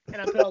adult,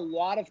 and I put a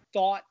lot of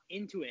thought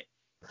into it.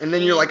 And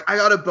then you're like, I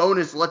got a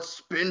bonus. Let's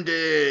spend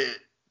it.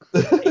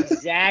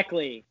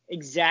 Exactly.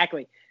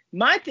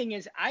 My thing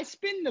is I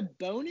spend the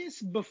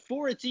bonus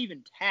before it's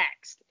even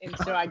taxed. And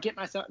so I get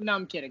myself – no,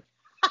 I'm kidding.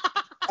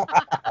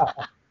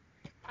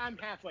 I'm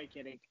halfway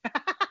kidding.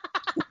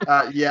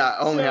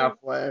 Only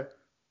halfway.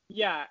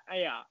 Yeah.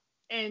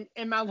 And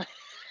my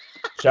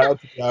 – Shout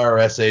out to the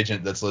IRS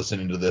agent that's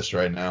listening to this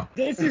right now.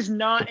 This is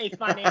not a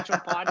financial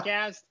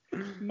podcast.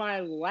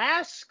 My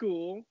last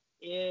school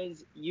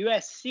is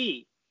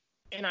USC.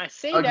 And I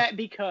say that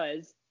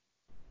because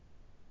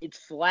it's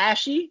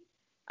flashy.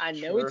 I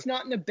know it's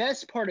not in the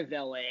best part of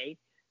LA,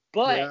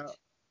 but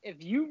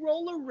if you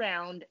roll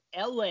around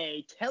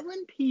LA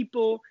telling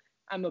people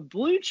I'm a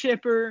blue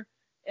chipper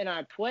and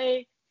I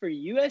play for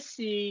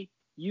USC,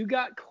 you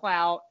got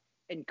clout,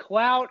 and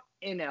clout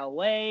in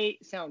LA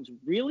sounds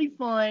really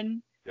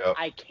fun. Yep.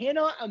 I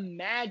cannot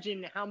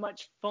imagine how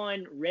much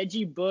fun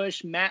Reggie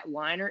Bush, Matt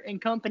Leinart, and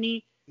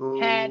company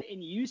had in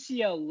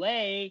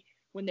UCLA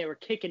when they were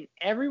kicking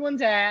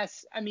everyone's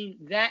ass. I mean,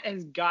 that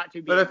has got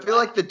to be. But I feel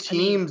like the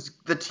teams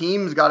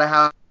got to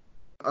have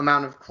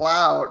amount of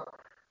clout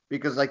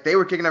because like they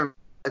were kicking everyone.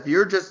 If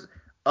you're just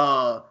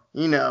a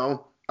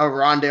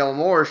Rondale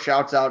Moore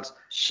shouts outs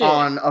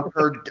on a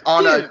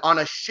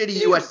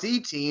shitty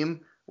USC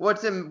team,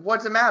 what's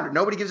it matter?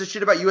 Nobody gives a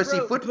shit about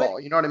USC football.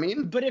 You know what I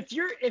mean? But if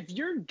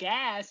you're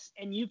gas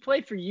and you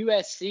play for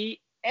USC,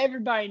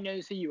 everybody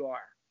knows who you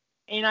are.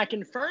 And I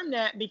confirm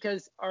that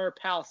because our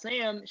pal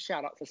Sam,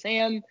 shout out to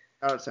Sam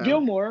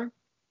Gilmore,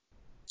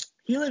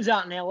 he lives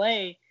out in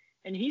L.A.,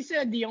 and he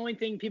said the only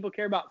thing people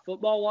care about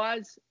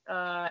football-wise,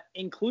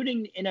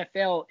 including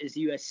NFL, is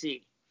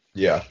USC.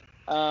 Yeah.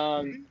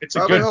 It's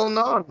probably holding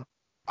on.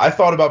 I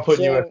thought about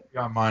putting USC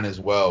on mine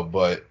as well,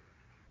 but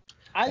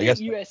I think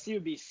USC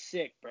would be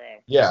sick, bro.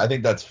 Yeah, I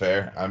think that's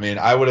fair. I mean,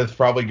 I would have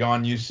probably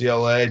gone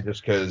UCLA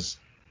just because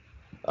 –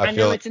 I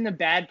know it's in the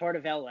bad part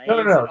of LA.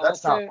 No,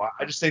 that's not why.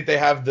 I just think they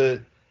have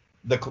the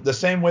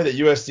same way that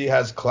USC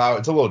has clout.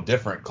 It's a little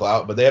different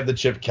clout, but they have the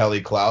Chip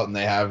Kelly clout, and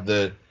they have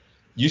the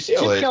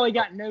UCLA. Chip Kelly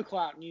got no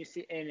clout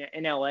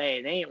in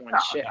LA. They ain't won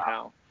shit,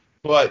 pal.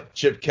 But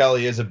Chip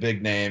Kelly is a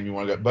big name. You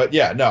want to go, but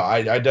yeah, no,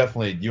 I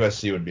definitely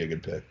USC would be a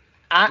good pick.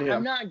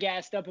 I'm not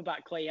gassed up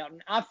about Clay Helton.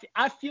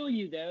 I feel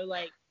you though,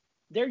 like.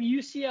 They're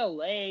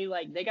UCLA,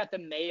 like they got the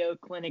Mayo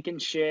Clinic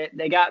and shit.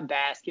 They got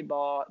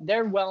basketball.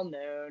 They're well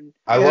known.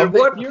 I love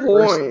what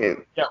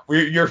point?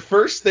 Your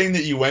first thing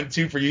that you went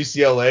to for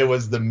UCLA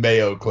was the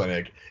Mayo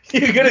Clinic.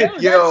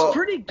 That's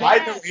pretty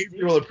gas, I know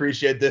Avery will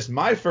appreciate this.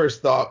 My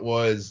first thought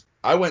was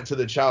I went to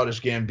the Childish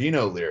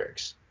Gambino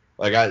lyrics.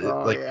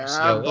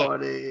 UCLA.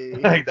 Buddy.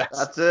 Like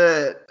that's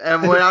it.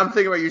 And when I'm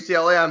thinking about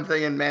UCLA, I'm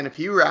thinking, man, if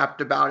he rapped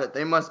about it,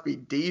 they must be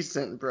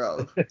decent,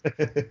 bro.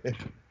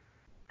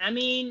 I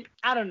mean,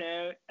 I don't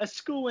know. A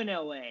school in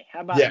LA.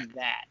 How about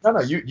that? No,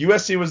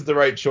 USC was the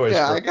right choice.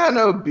 Yeah, I got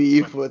no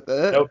beef with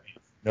it.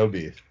 No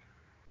beef.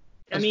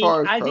 As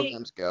far as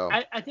programs go.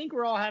 I think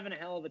we're all having a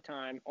hell of a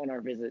time on our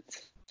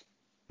visits.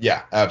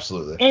 Yeah,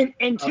 absolutely.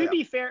 And to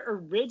be fair,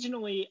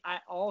 originally I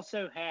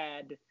also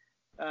had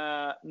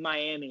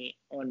Miami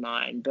on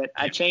mine, but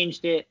I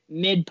changed it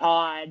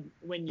mid-pod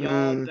when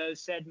y'all both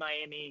said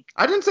Miami.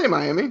 I didn't say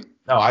Miami.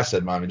 No, I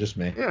said Miami, just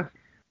me. Yeah.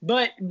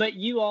 But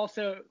you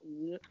also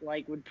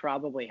would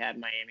probably have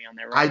Miami on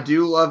there, right?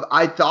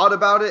 I thought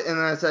about it and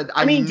then I said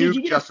I knew did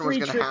you get Justin a free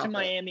was going to trip have to it.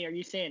 Miami? Are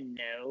you saying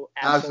no?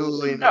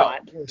 Absolutely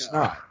not. No, of course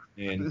not.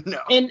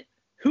 And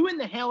who in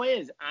the hell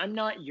is? I'm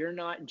not, you're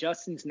not,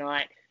 Justin's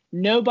not.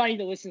 Nobody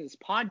that listens to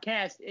this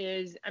podcast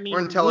is. I mean,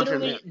 We're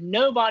intelligent literally men.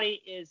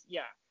 nobody is.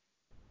 Yeah,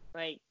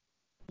 like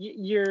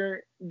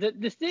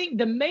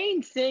the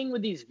main thing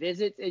with these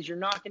visits is you're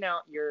knocking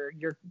out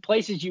your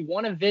places you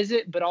want to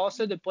visit, but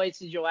also the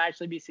places you'll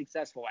actually be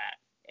successful at,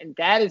 and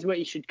that is what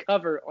you should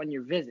cover on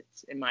your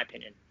visits, in my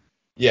opinion.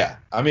 Yeah,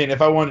 I mean,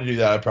 if I wanted to do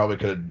that, I probably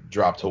could have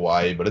dropped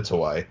Hawaii, but it's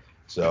Hawaii,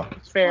 so.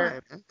 It's fair.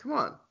 Hawaii, man. Come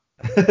on.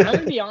 I'm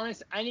gonna be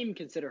honest. I didn't even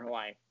consider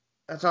Hawaii.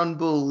 That's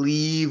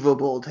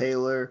unbelievable,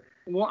 Taylor.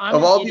 Well, I'm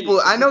Of an all idiot. people,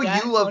 I Is know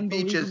that you love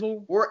beaches.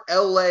 unbelievable? We're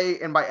LA,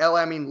 and by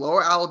LA I mean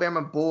Lower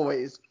Alabama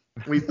boys.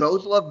 We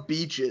both love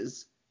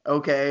beaches,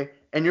 okay?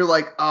 And you're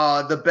like,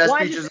 the best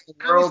beaches in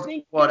the I was world,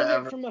 thinking of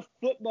whatever. it from a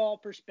football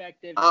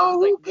perspective. Oh,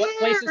 Like, who what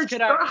places cares? could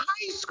You're I? a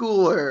high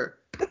schooler.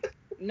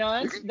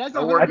 No, You can that's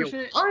go where you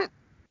 100%. want.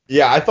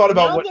 Yeah, I thought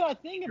about Now what that I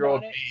think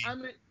about it,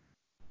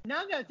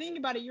 now that I think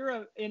about it,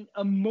 you're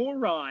a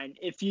moron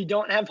if you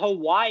don't have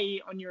Hawaii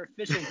on your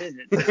official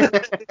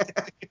visits.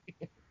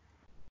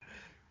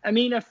 I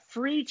mean, a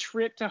free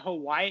trip to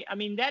Hawaii. I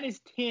mean, that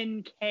is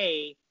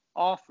 $10K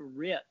off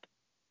rip,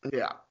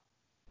 Yeah,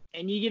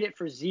 and you get it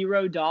for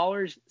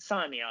 $0.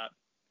 Sign me up.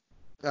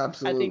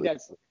 absolutely. I think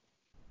that's.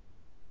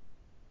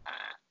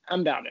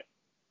 I'm about it.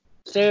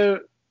 So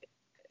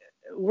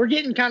we're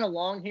getting kind of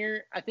long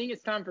here. I think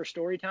it's time for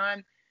story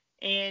time.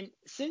 And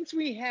since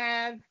we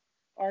have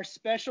our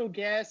special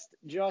guest,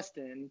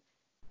 Justin,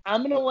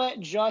 I'm going to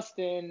let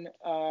Justin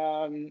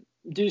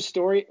do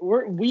story.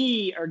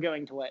 We are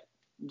going to let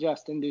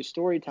Justin do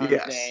story time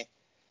today.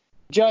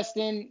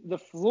 Justin, the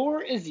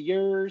floor is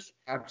yours.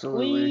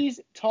 Absolutely. Please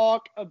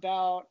talk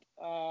about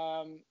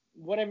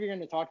whatever you're going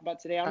to talk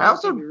about today. I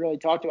don't think we really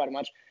talked about it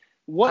much.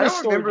 I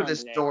don't remember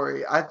this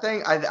story. I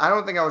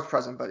don't think I was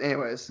present, but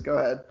anyways, go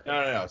ahead.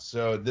 No.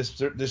 So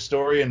this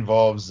story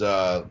involves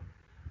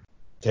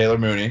Taylor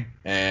Mooney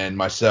and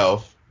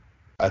myself.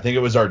 I think it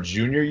was our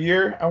junior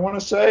year, I want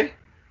to say,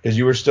 because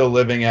you were still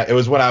living at. It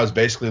was when I was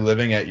basically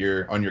living on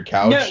your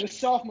couch. No, it was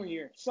sophomore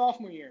year.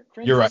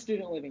 You're right.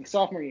 Student living.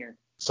 Sophomore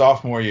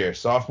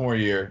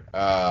year.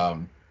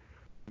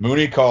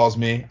 Mooney calls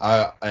me,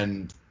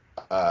 and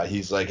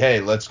he's like, "Hey,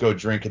 let's go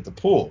drink at the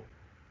pool."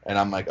 And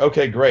I'm like,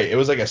 "Okay, great." It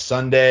was like a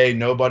Sunday.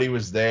 Nobody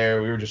was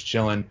there. We were just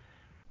chilling.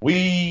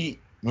 Mooney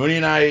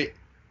and I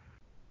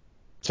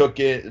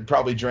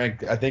probably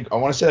drank, I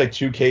want to say like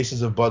 2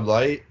 cases of Bud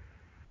Light.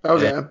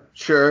 Okay,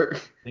 sure.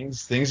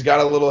 Things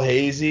got a little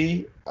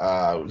hazy.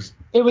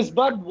 It was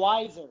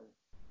Budweiser.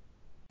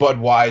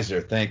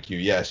 Budweiser, thank you.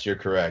 Yes, you're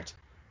correct.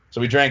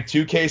 So we drank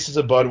 2 cases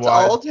of Budweiser. It's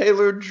all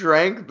Taylor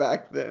drank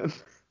back then.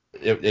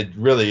 It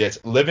really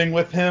is. Living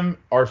with him,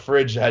 our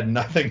fridge had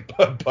nothing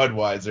but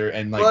Budweiser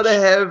and like Bud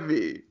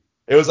Heavy.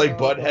 It was like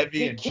Bud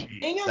Heavy and cheese. The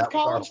king of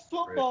college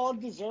football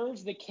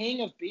deserves the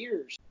king of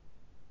beers.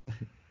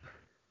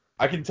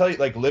 I can tell you,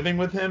 like, living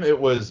with him,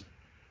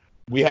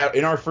 we had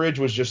in our fridge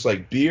was just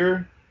like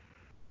beer,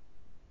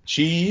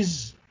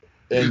 cheese,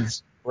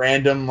 and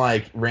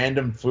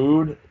random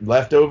food,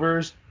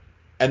 leftovers,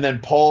 and then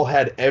Paul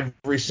had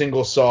every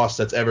single sauce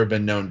that's ever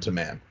been known to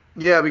man.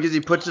 Yeah, because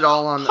he puts it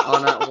all on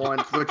at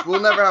once, which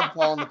we'll never have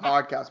Paul on the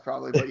podcast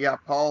probably, but yeah,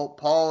 Paul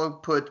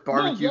puts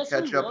barbecue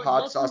ketchup,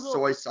 hot sauce,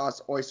 soy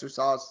sauce, oyster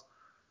sauce,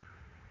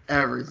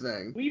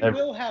 everything. We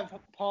will have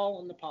Paul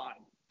on the pod.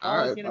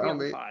 Paul is going to be on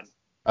the pod.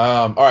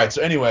 All right,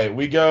 so anyway,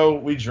 we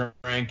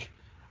drink.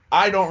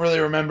 I don't really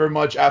remember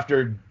much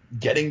after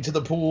getting to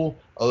the pool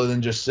other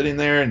than just sitting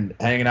there and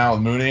hanging out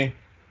with Mooney.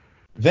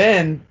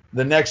 Then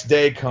the next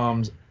day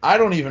comes. I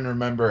don't even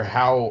remember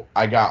how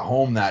I got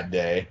home that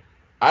day.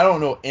 I don't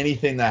know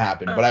anything that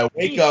happened, but I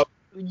wake up.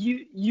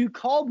 You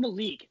called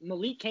Malik.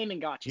 Malik came and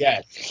got you.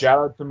 Yes, shout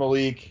out to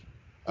Malik.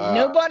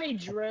 Nobody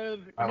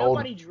drove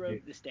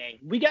this day.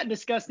 We got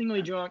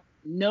disgustingly drunk.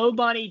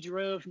 Nobody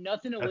drove.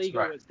 Nothing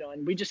illegal was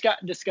done. We just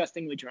got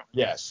disgustingly drunk.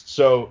 Yes.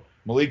 So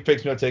Malik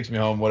picks me up, takes me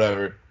home,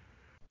 whatever.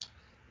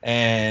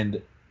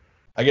 And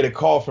I get a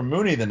call from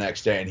Mooney the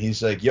next day, and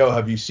he's like, "Yo,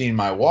 have you seen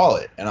my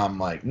wallet?" And I'm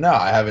like, "No,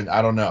 I haven't.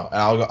 I don't know." And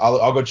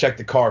I'll go check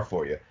the car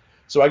for you.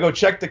 So I go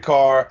check the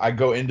car. I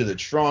go into the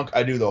trunk.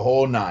 I do the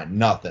whole 9.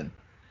 Nothing.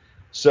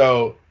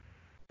 So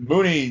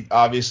Mooney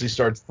obviously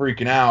starts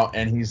freaking out,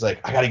 and he's like,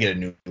 "I got to get a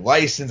new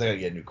license. I got to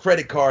get a new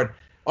credit card."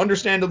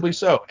 Understandably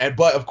so.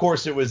 But of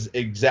course, it was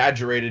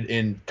exaggerated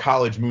in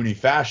college Mooney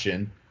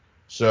fashion.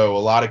 So a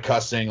lot of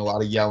cussing, a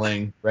lot of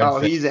yelling.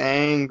 He's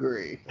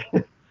angry.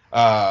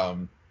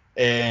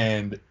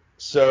 And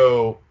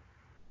so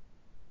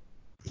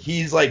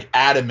he's like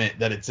adamant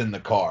that it's in the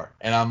car,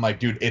 and I'm like,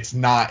 dude, it's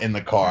not in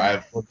the car.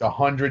 I've looked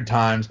 100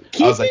 times.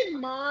 Keep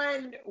in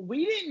mind,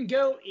 we didn't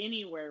go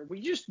anywhere. We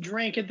just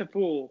drank at the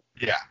pool.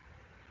 Yeah.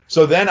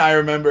 So then I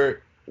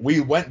remember we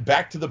went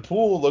back to the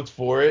pool, looked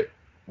for it,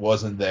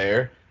 wasn't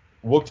there,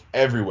 looked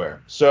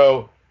everywhere.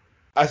 So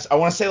I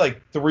want to say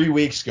like 3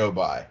 weeks go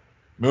by.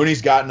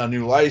 Mooney's gotten a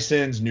new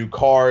license, new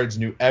cards,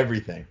 new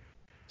everything.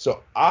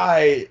 So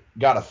I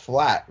got a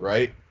flat,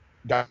 right?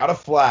 Got a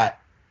flat.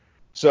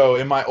 So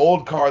in my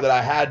old car that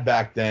I had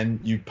back then,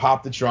 you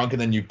pop the trunk and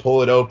then you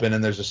pull it open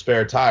and there's a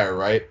spare tire,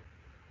 right?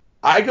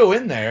 I go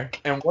in there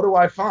and what do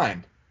I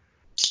find?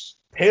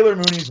 Taylor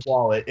Mooney's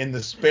wallet in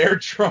the spare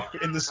trunk,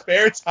 in the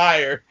spare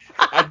tire.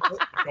 I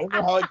don't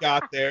know how it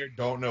got there.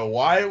 Don't know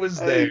why it was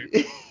there.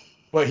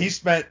 But he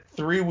spent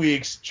 3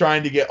 weeks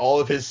trying to get all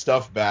of his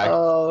stuff back.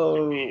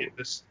 Oh.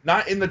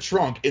 Not in the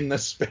trunk, in the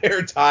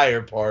spare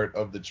tire part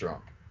of the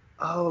trunk.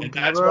 Oh, And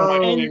that's one of my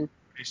bro.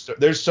 favorite.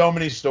 There's so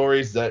many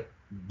stories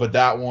but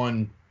that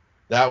one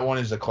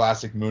is a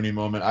classic Mooney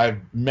moment. I have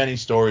many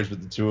stories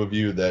with the two of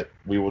you that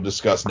we will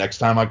discuss next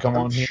time I come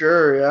on here.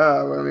 Sure,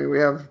 yeah. I mean, we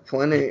have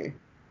plenty.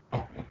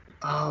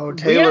 Oh, We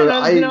Taylor,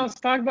 got nothing else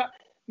to talk about.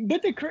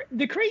 But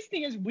the crazy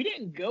thing is, we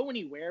didn't go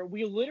anywhere.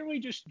 We literally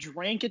just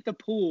drank at the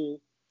pool,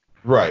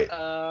 Right.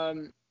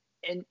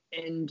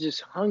 and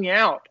just hung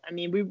out. I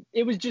mean,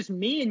 it was just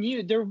me and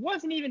you.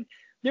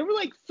 There were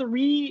like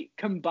 3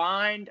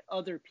 combined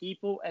other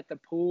people at the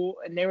pool,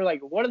 and they were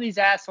like, "What are these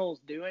assholes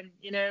doing?"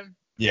 You know?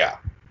 Yeah.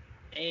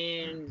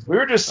 And We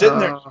were just sitting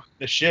there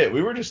the shit.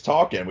 We were just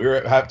talking. We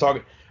were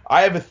talking.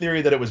 I have a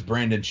theory that it was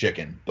Brandon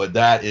Chicken, but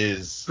that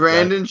is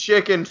Brandon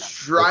Chicken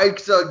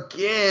strikes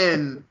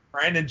again.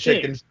 Brandon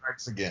Chicken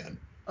strikes again.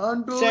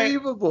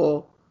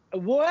 Unbelievable.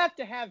 We'll have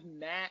to have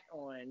Matt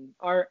on.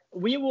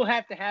 We will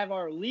have to have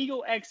our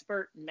legal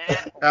expert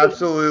Matt on.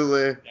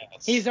 Absolutely.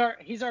 Yes. He's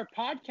our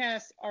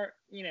podcast.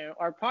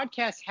 Our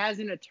podcast has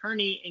an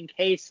attorney in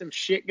case some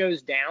shit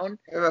goes down.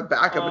 We have a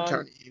backup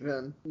attorney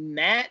even.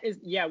 Matt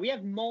we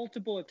have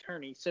multiple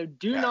attorneys, so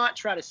do not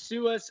try to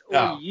sue us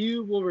or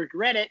you will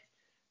regret it.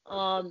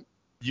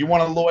 You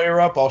want to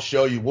lawyer up? I'll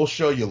show you. We'll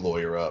show you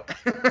lawyer up.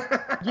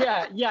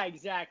 Yeah,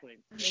 exactly.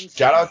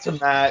 Shout out to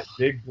Matt,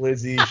 Big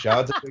Blizzy. Shout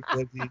out to Big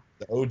Blizzy,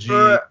 the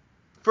OG.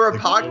 For a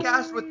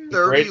podcast with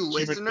 30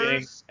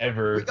 listeners,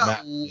 ever, we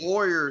got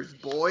lawyers,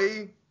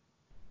 boy.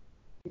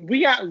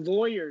 We got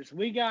lawyers.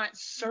 We got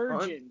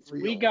surgeons.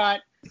 Unreal. We got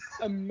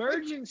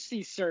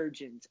emergency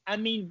surgeons. I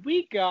mean,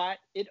 we got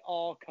it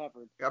all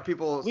covered. We got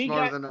people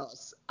smarter than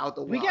us out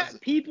the We wazoo.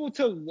 got people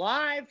to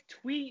live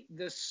tweet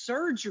the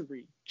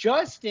surgery.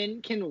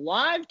 Justin can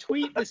live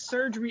tweet the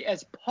surgery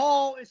as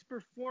Paul is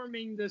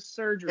performing the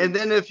surgery. And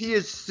then if he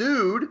is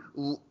sued,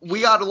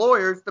 we got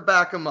lawyers to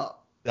back him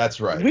up.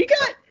 That's right.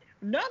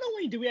 Not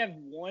only do we have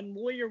one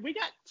lawyer, we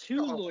got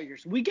 2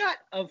 lawyers. We got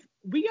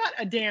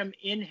a damn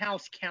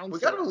in-house counsel. We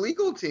got a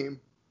legal team.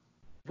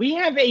 We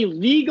have a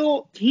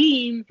legal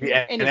team.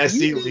 And if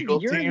you think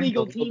legal your team,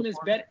 legal team is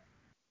better,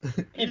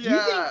 if you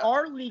think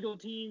our legal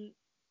team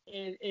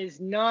is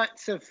not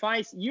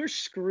suffice, you're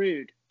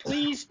screwed.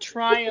 Please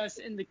try us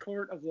in the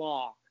court of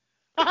law.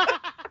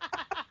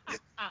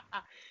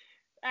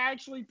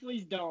 Actually,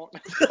 please don't.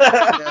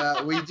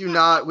 Yeah, we do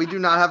not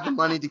have the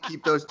money to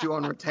keep those 2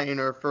 on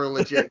retainer for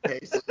legit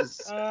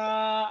cases.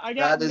 I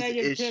got that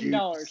negative is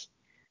 $10.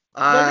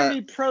 They're gonna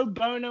be pro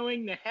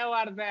bonoing the hell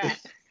out of that.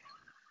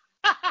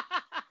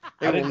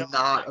 They will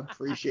not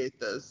appreciate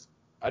this.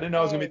 I didn't know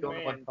I was gonna be the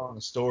only one telling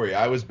a story.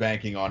 I was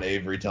banking on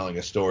Avery telling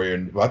a story,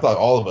 and I thought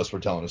all of us were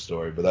telling a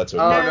story, but that's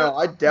okay. Oh no,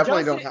 I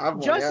definitely don't have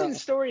one.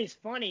 Justin's story is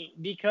funny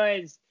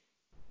because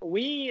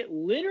we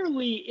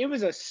literally, it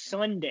was a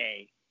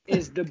Sunday.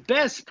 Is the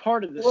best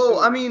part of the story. Well,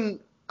 I mean,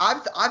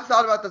 I've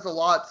thought about this a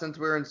lot since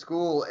we were in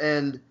school,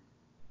 and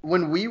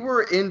when we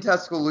were in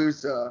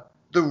Tuscaloosa,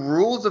 the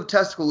rules of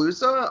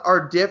Tuscaloosa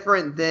are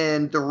different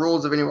than the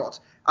rules of anywhere else.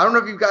 I don't know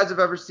if you guys have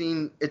ever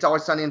seen It's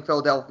Always Sunny in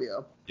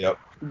Philadelphia. Yep.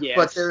 Yes.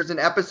 But there's an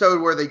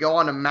episode where they go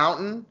on a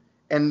mountain,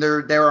 and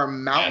there are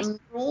mountain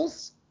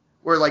rules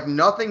where like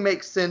nothing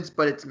makes sense,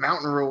 but it's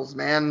mountain rules,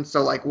 man.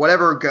 So like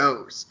whatever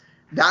goes.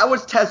 That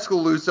was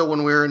Tuscaloosa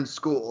when we were in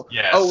school.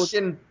 Yes. Oh, we're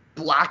getting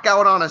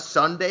blackout on a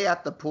Sunday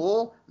at the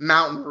pool,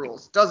 mountain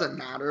rules. Doesn't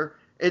matter.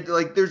 It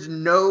like there's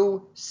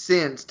no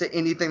sense to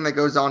anything that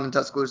goes on in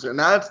Tuscaloosa, and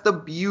that's the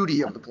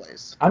beauty of the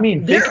place. I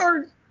mean,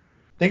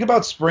 think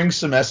about spring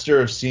semester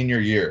of senior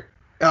year.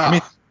 I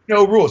mean,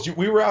 no rules.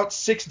 We were out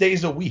 6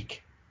 days a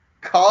week.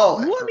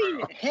 Call it. Well, I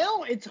mean,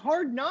 hell, it's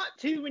hard not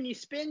to when you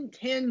spend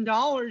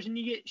 $10 and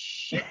you get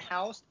shit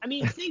housed. I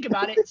mean, think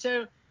about it.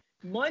 So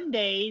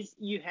Mondays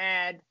you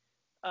had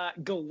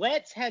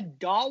Galette's had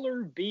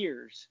dollar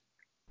beers.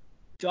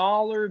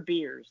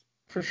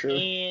 For sure.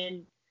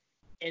 And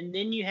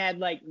then you had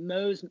like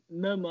Mo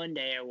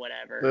Monday or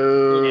whatever.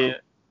 Boo. You know,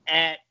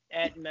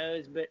 at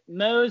Moe's, but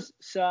Moe's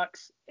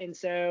sucks, and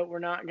so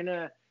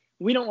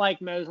we don't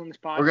like Moe's on this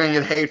podcast. We're gonna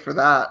get hate for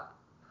that.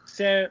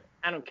 So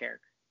I don't care.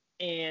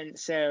 And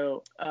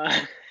so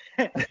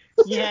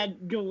you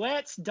had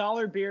Galette's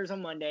dollar beers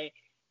on Monday,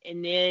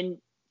 and then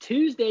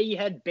Tuesday you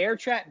had Bear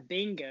Trap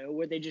Bingo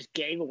where they just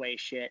gave away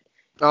shit.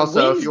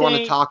 Also, Wednesday, if you want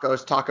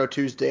tacos, Taco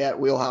Tuesday at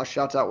Wheelhouse.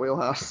 Shouts out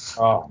Wheelhouse.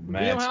 Oh,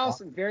 man. Wheelhouse,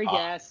 very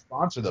gas.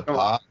 Sponsor the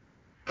pod.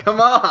 Come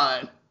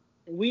on.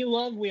 We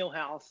love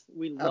Wheelhouse.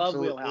 We love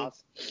Absolutely.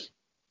 Wheelhouse.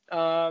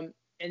 And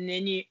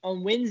then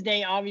on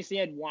Wednesday, obviously,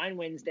 you had Wine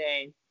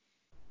Wednesday.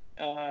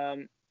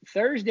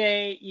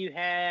 Thursday, you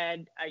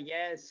had, I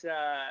guess,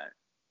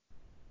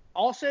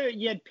 Also,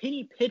 you had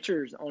penny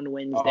pitchers on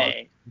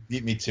Wednesday.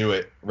 Beat me to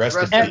it. Rest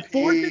in At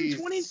peace.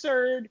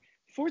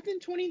 4th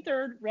and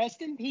 23rd,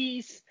 rest in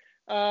peace.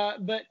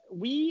 But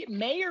we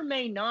may or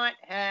may not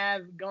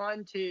have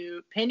gone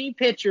to penny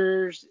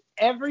pitchers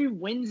every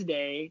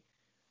Wednesday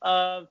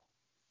of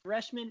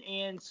freshman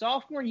and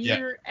sophomore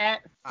year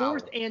at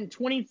 4th and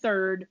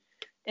 23rd.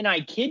 And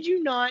I kid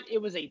you not,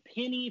 it was a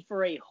penny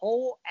for a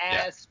whole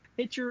ass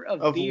pitcher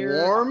of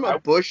beer. Warm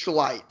Bush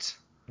Light.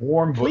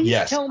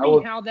 Please tell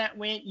me how that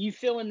went. You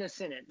fill in the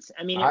sentence.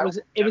 I mean,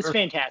 it was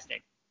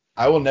fantastic.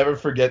 I will never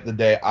forget the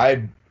day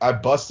I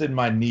busted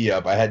my knee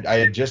up. I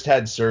had just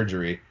had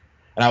surgery,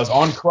 and I was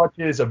on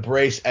crutches, a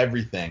brace,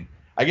 everything.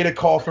 I get a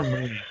call from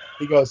Mooney.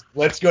 He goes,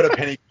 "Let's go to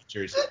Penny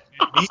Features."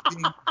 Me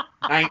being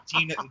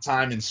 19 at the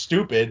time and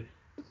stupid.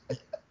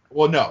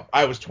 Well, no,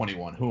 I was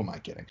 21. Who am I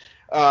kidding?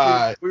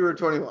 We were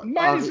 21.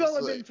 Might as well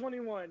have been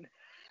 21.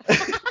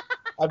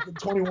 I've been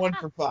 21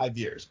 for 5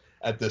 years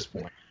at this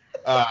point.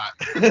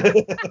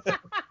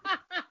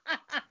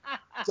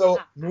 So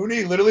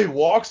Mooney literally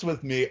walks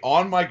with me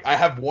I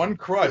have one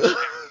crutch,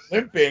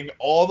 limping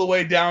all the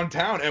way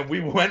downtown, and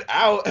we went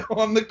out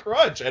on the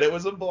crutch, and it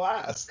was a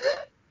blast.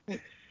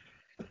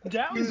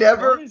 That was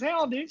fun as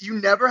hell, dude.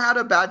 You never had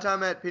a bad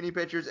time at Penny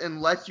Pitchers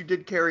unless you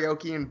did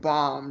karaoke and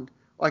bombed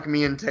like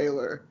me and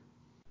Taylor.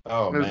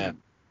 Oh, man.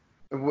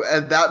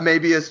 And that may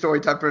be a story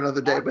time for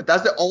another day, but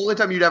that's the only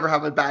time you'd ever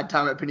have a bad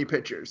time at Penny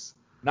Pitchers.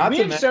 We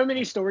have so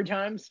many story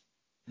times.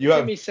 It's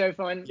going to be so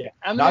fun. Yeah,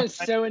 I'm going to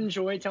so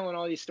enjoy telling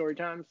all these story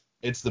times.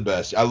 It's the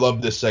best. I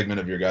love this segment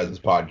of your guys'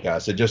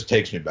 podcast. It just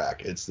takes me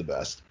back. It's the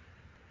best.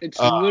 It's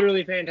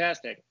literally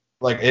fantastic.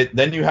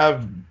 Then you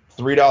have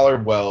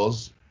 $3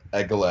 wells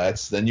at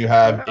Galette's. Then you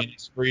have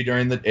Innis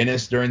during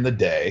the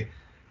day.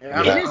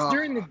 Yeah.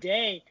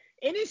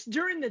 Innis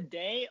during the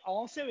day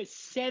also is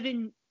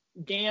 7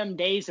 damn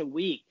days a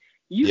week.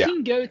 You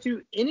can go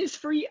to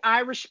Innisfree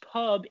Irish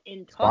Pub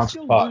in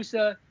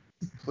Tuscaloosa.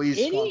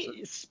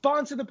 Please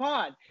sponsor the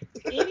pod.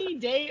 Any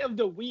day of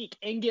the week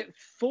and get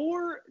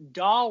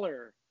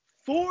 $4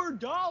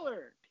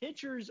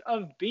 pitchers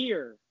of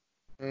beer.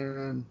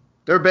 And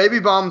their baby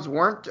bombs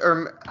weren't,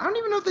 or I don't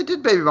even know if they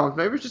did baby bombs.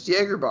 Maybe it was just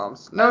Jaeger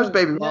bombs. No, it was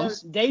baby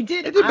bombs. They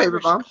did Irish baby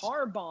bombs.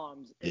 Car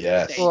bombs.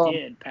 Yes, they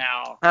did,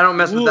 pal. I don't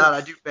mess with that.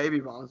 I do baby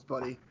bombs,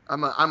 buddy.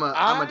 I'm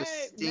a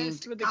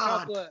distinct. With a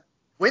couple of.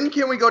 When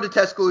can we go to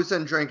Tuscaloosa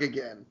and drink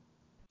again?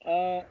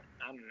 I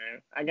don't know.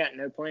 I got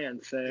no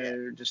plans,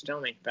 so just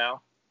tell me,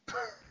 pal.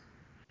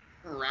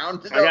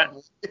 Round it up.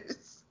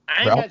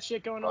 I ain't got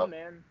shit going on,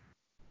 man.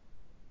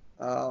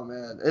 Oh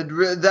man,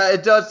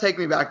 it does take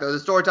me back though. The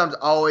story times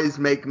always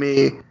make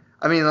me.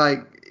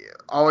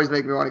 Always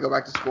make me want to go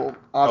back to school.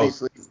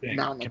 Obviously,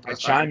 now. Can I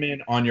chime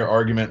in on your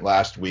argument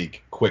last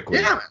week quickly?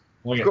 Yeah,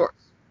 man. Of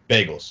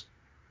course.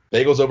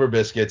 Bagels over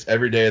biscuits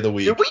every day of the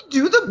week. Did we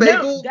do the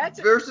bagel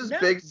versus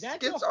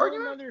biscuits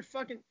argument?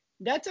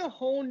 That's a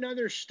whole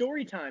nother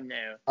story time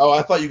now. Oh,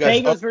 I thought you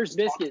guys bagels versus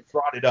biscuits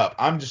brought it up.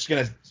 I'm just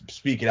gonna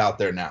speak it out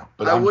there now.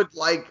 But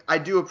I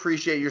do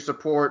appreciate your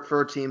support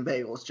for Team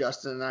Bagels,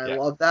 Justin. And I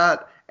love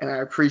that, and I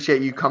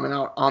appreciate you coming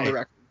out on the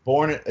record.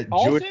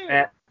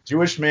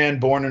 Jewish man,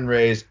 born and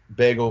raised,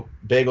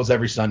 bagels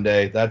every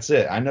Sunday. That's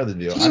it. I know the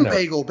deal. Team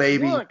Bagel,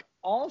 baby. Look,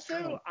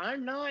 also,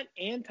 I'm not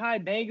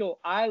anti-bagel.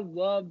 I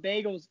love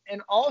bagels.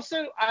 And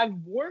also, I've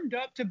warmed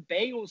up to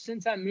bagels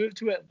since I moved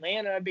to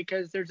Atlanta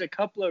because there's a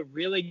couple of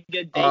really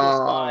good bagel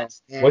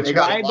spots. Man, they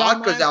got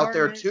latkes out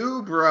there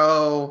too,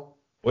 bro.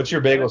 What's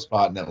your bagel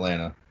spot in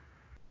Atlanta?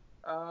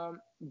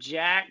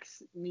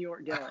 Jack's New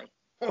York Deli.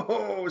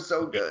 Oh,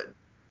 so good.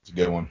 It's a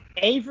good one.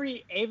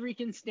 Avery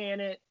can stand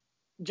it.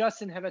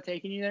 Justin, have I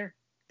taken you there?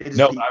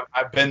 No,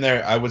 I've been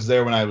there. I was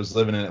there when I was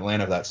living in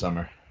Atlanta that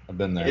summer. I've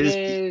been there.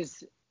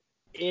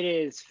 It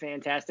is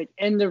fantastic.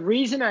 And the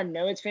reason I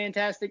know it's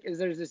fantastic is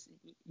there's this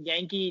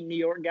Yankee New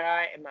York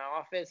guy in my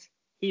office.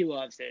 He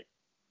loves it.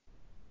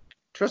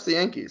 Trust the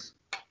Yankees.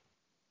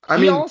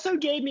 He also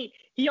gave me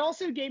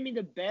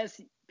the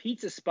best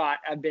pizza spot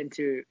I've been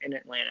to in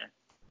Atlanta.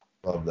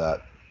 Love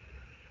that.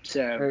 So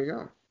there you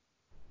go.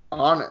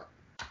 On it.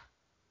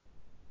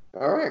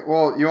 All right.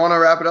 Well, you want to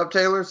wrap it up,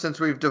 Taylor, since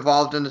we've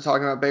devolved into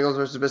talking about bagels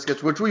versus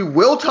biscuits, which we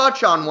will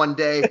touch on one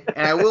day,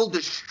 and I will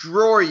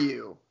destroy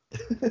you.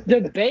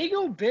 The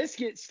bagel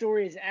biscuit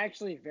story is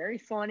actually very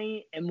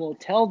funny, and we'll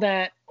tell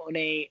that on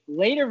a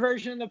later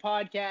version of the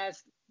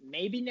podcast,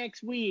 maybe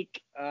next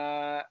week.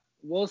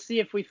 We'll see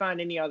if we find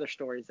any other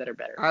stories that are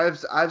better. I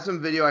have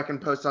some video I can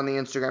post on the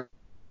Instagram.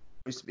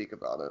 We speak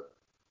about it.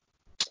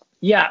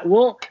 Yeah,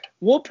 we'll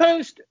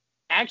post.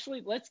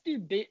 Actually, let's do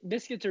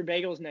biscuits or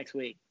bagels next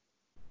week.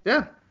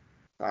 Yeah,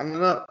 sign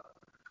it up.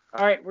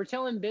 All right, we're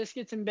telling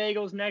biscuits and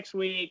bagels next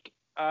week.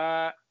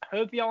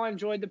 Hope y'all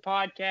enjoyed the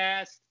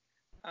podcast.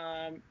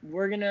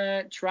 We're going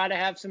to try to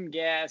have some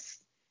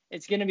guests.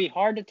 It's going to be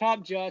hard to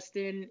top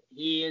Justin.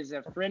 He is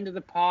a friend of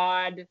the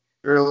pod.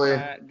 Really?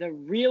 The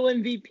real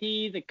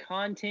MVP, the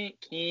content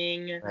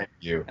king. Thank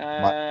you.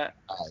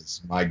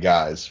 My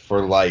guys,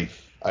 for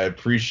life. I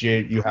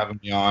appreciate you having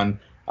me on.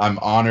 I'm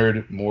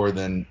honored more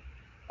than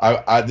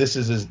This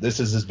is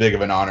as big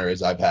of an honor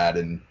as I've had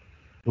in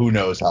who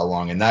knows how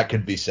long, and that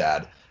could be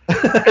sad.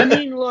 I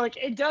mean, look,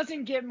 it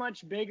doesn't get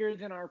much bigger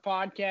than our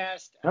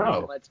podcast. I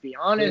mean, let's be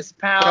honest,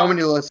 pal. So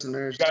many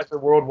listeners. You guys are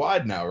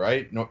worldwide now,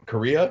 right? North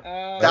Korea?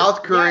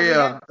 South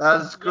Korea.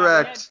 That is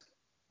correct.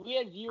 We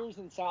had viewers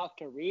in South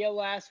Korea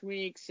last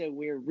week, so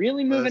we're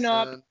really moving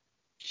up.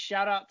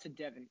 Shout out to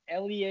Devin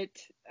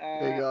Elliott,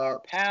 our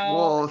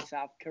pal in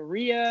South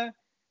Korea,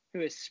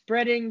 who is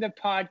spreading the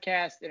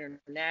podcast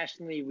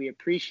internationally. We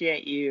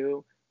appreciate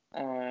you.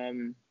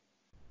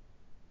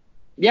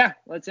 Yeah,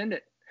 let's end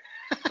it.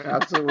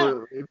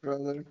 Absolutely,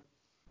 brother.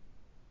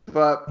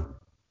 But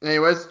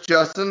anyways,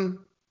 Justin,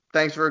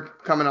 thanks for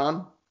coming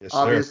on. Yes,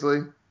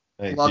 obviously.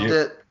 Thank Loved you.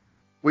 it.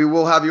 We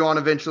will have you on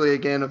eventually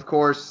again, of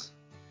course,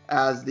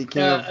 as the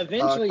king of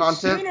eventually,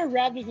 content. sooner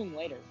rather than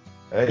later.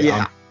 Hey,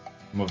 yeah.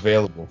 I'm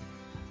available.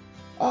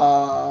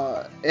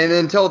 And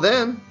until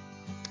then,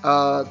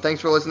 thanks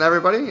for listening,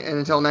 everybody. And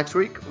until next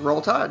week, roll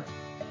Tide.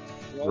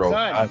 Roll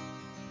Tide.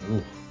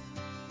 Ooh.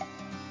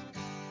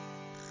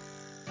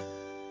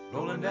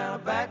 Rolling down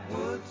a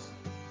backwoods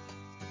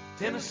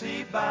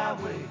Tennessee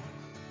byway,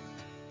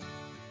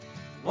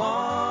 one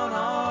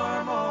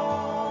arm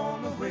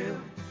on the wheel,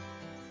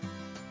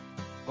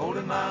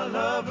 holding my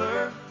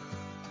lover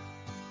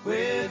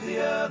with the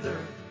other,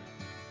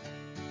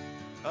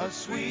 a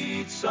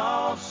sweet,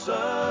 soft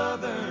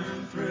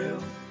southern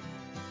thrill.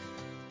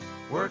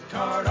 Worked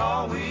hard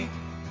all week,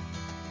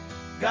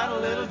 got a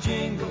little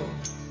jingle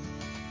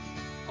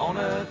on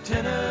a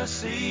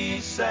Tennessee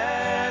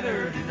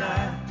Saturday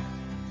night.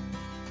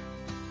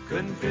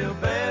 Couldn't feel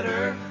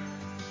better,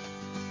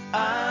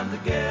 I'm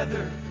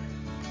together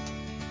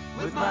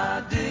with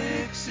my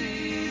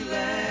Dixieland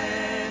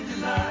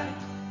tonight.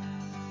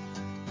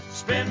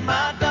 Spend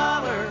my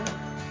dollar,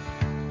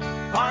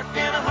 park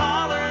in a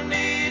holler,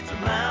 neath the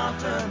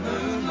mountain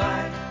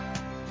moonlight.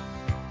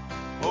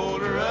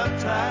 Hold her up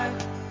tight,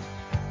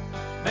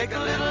 make a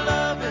little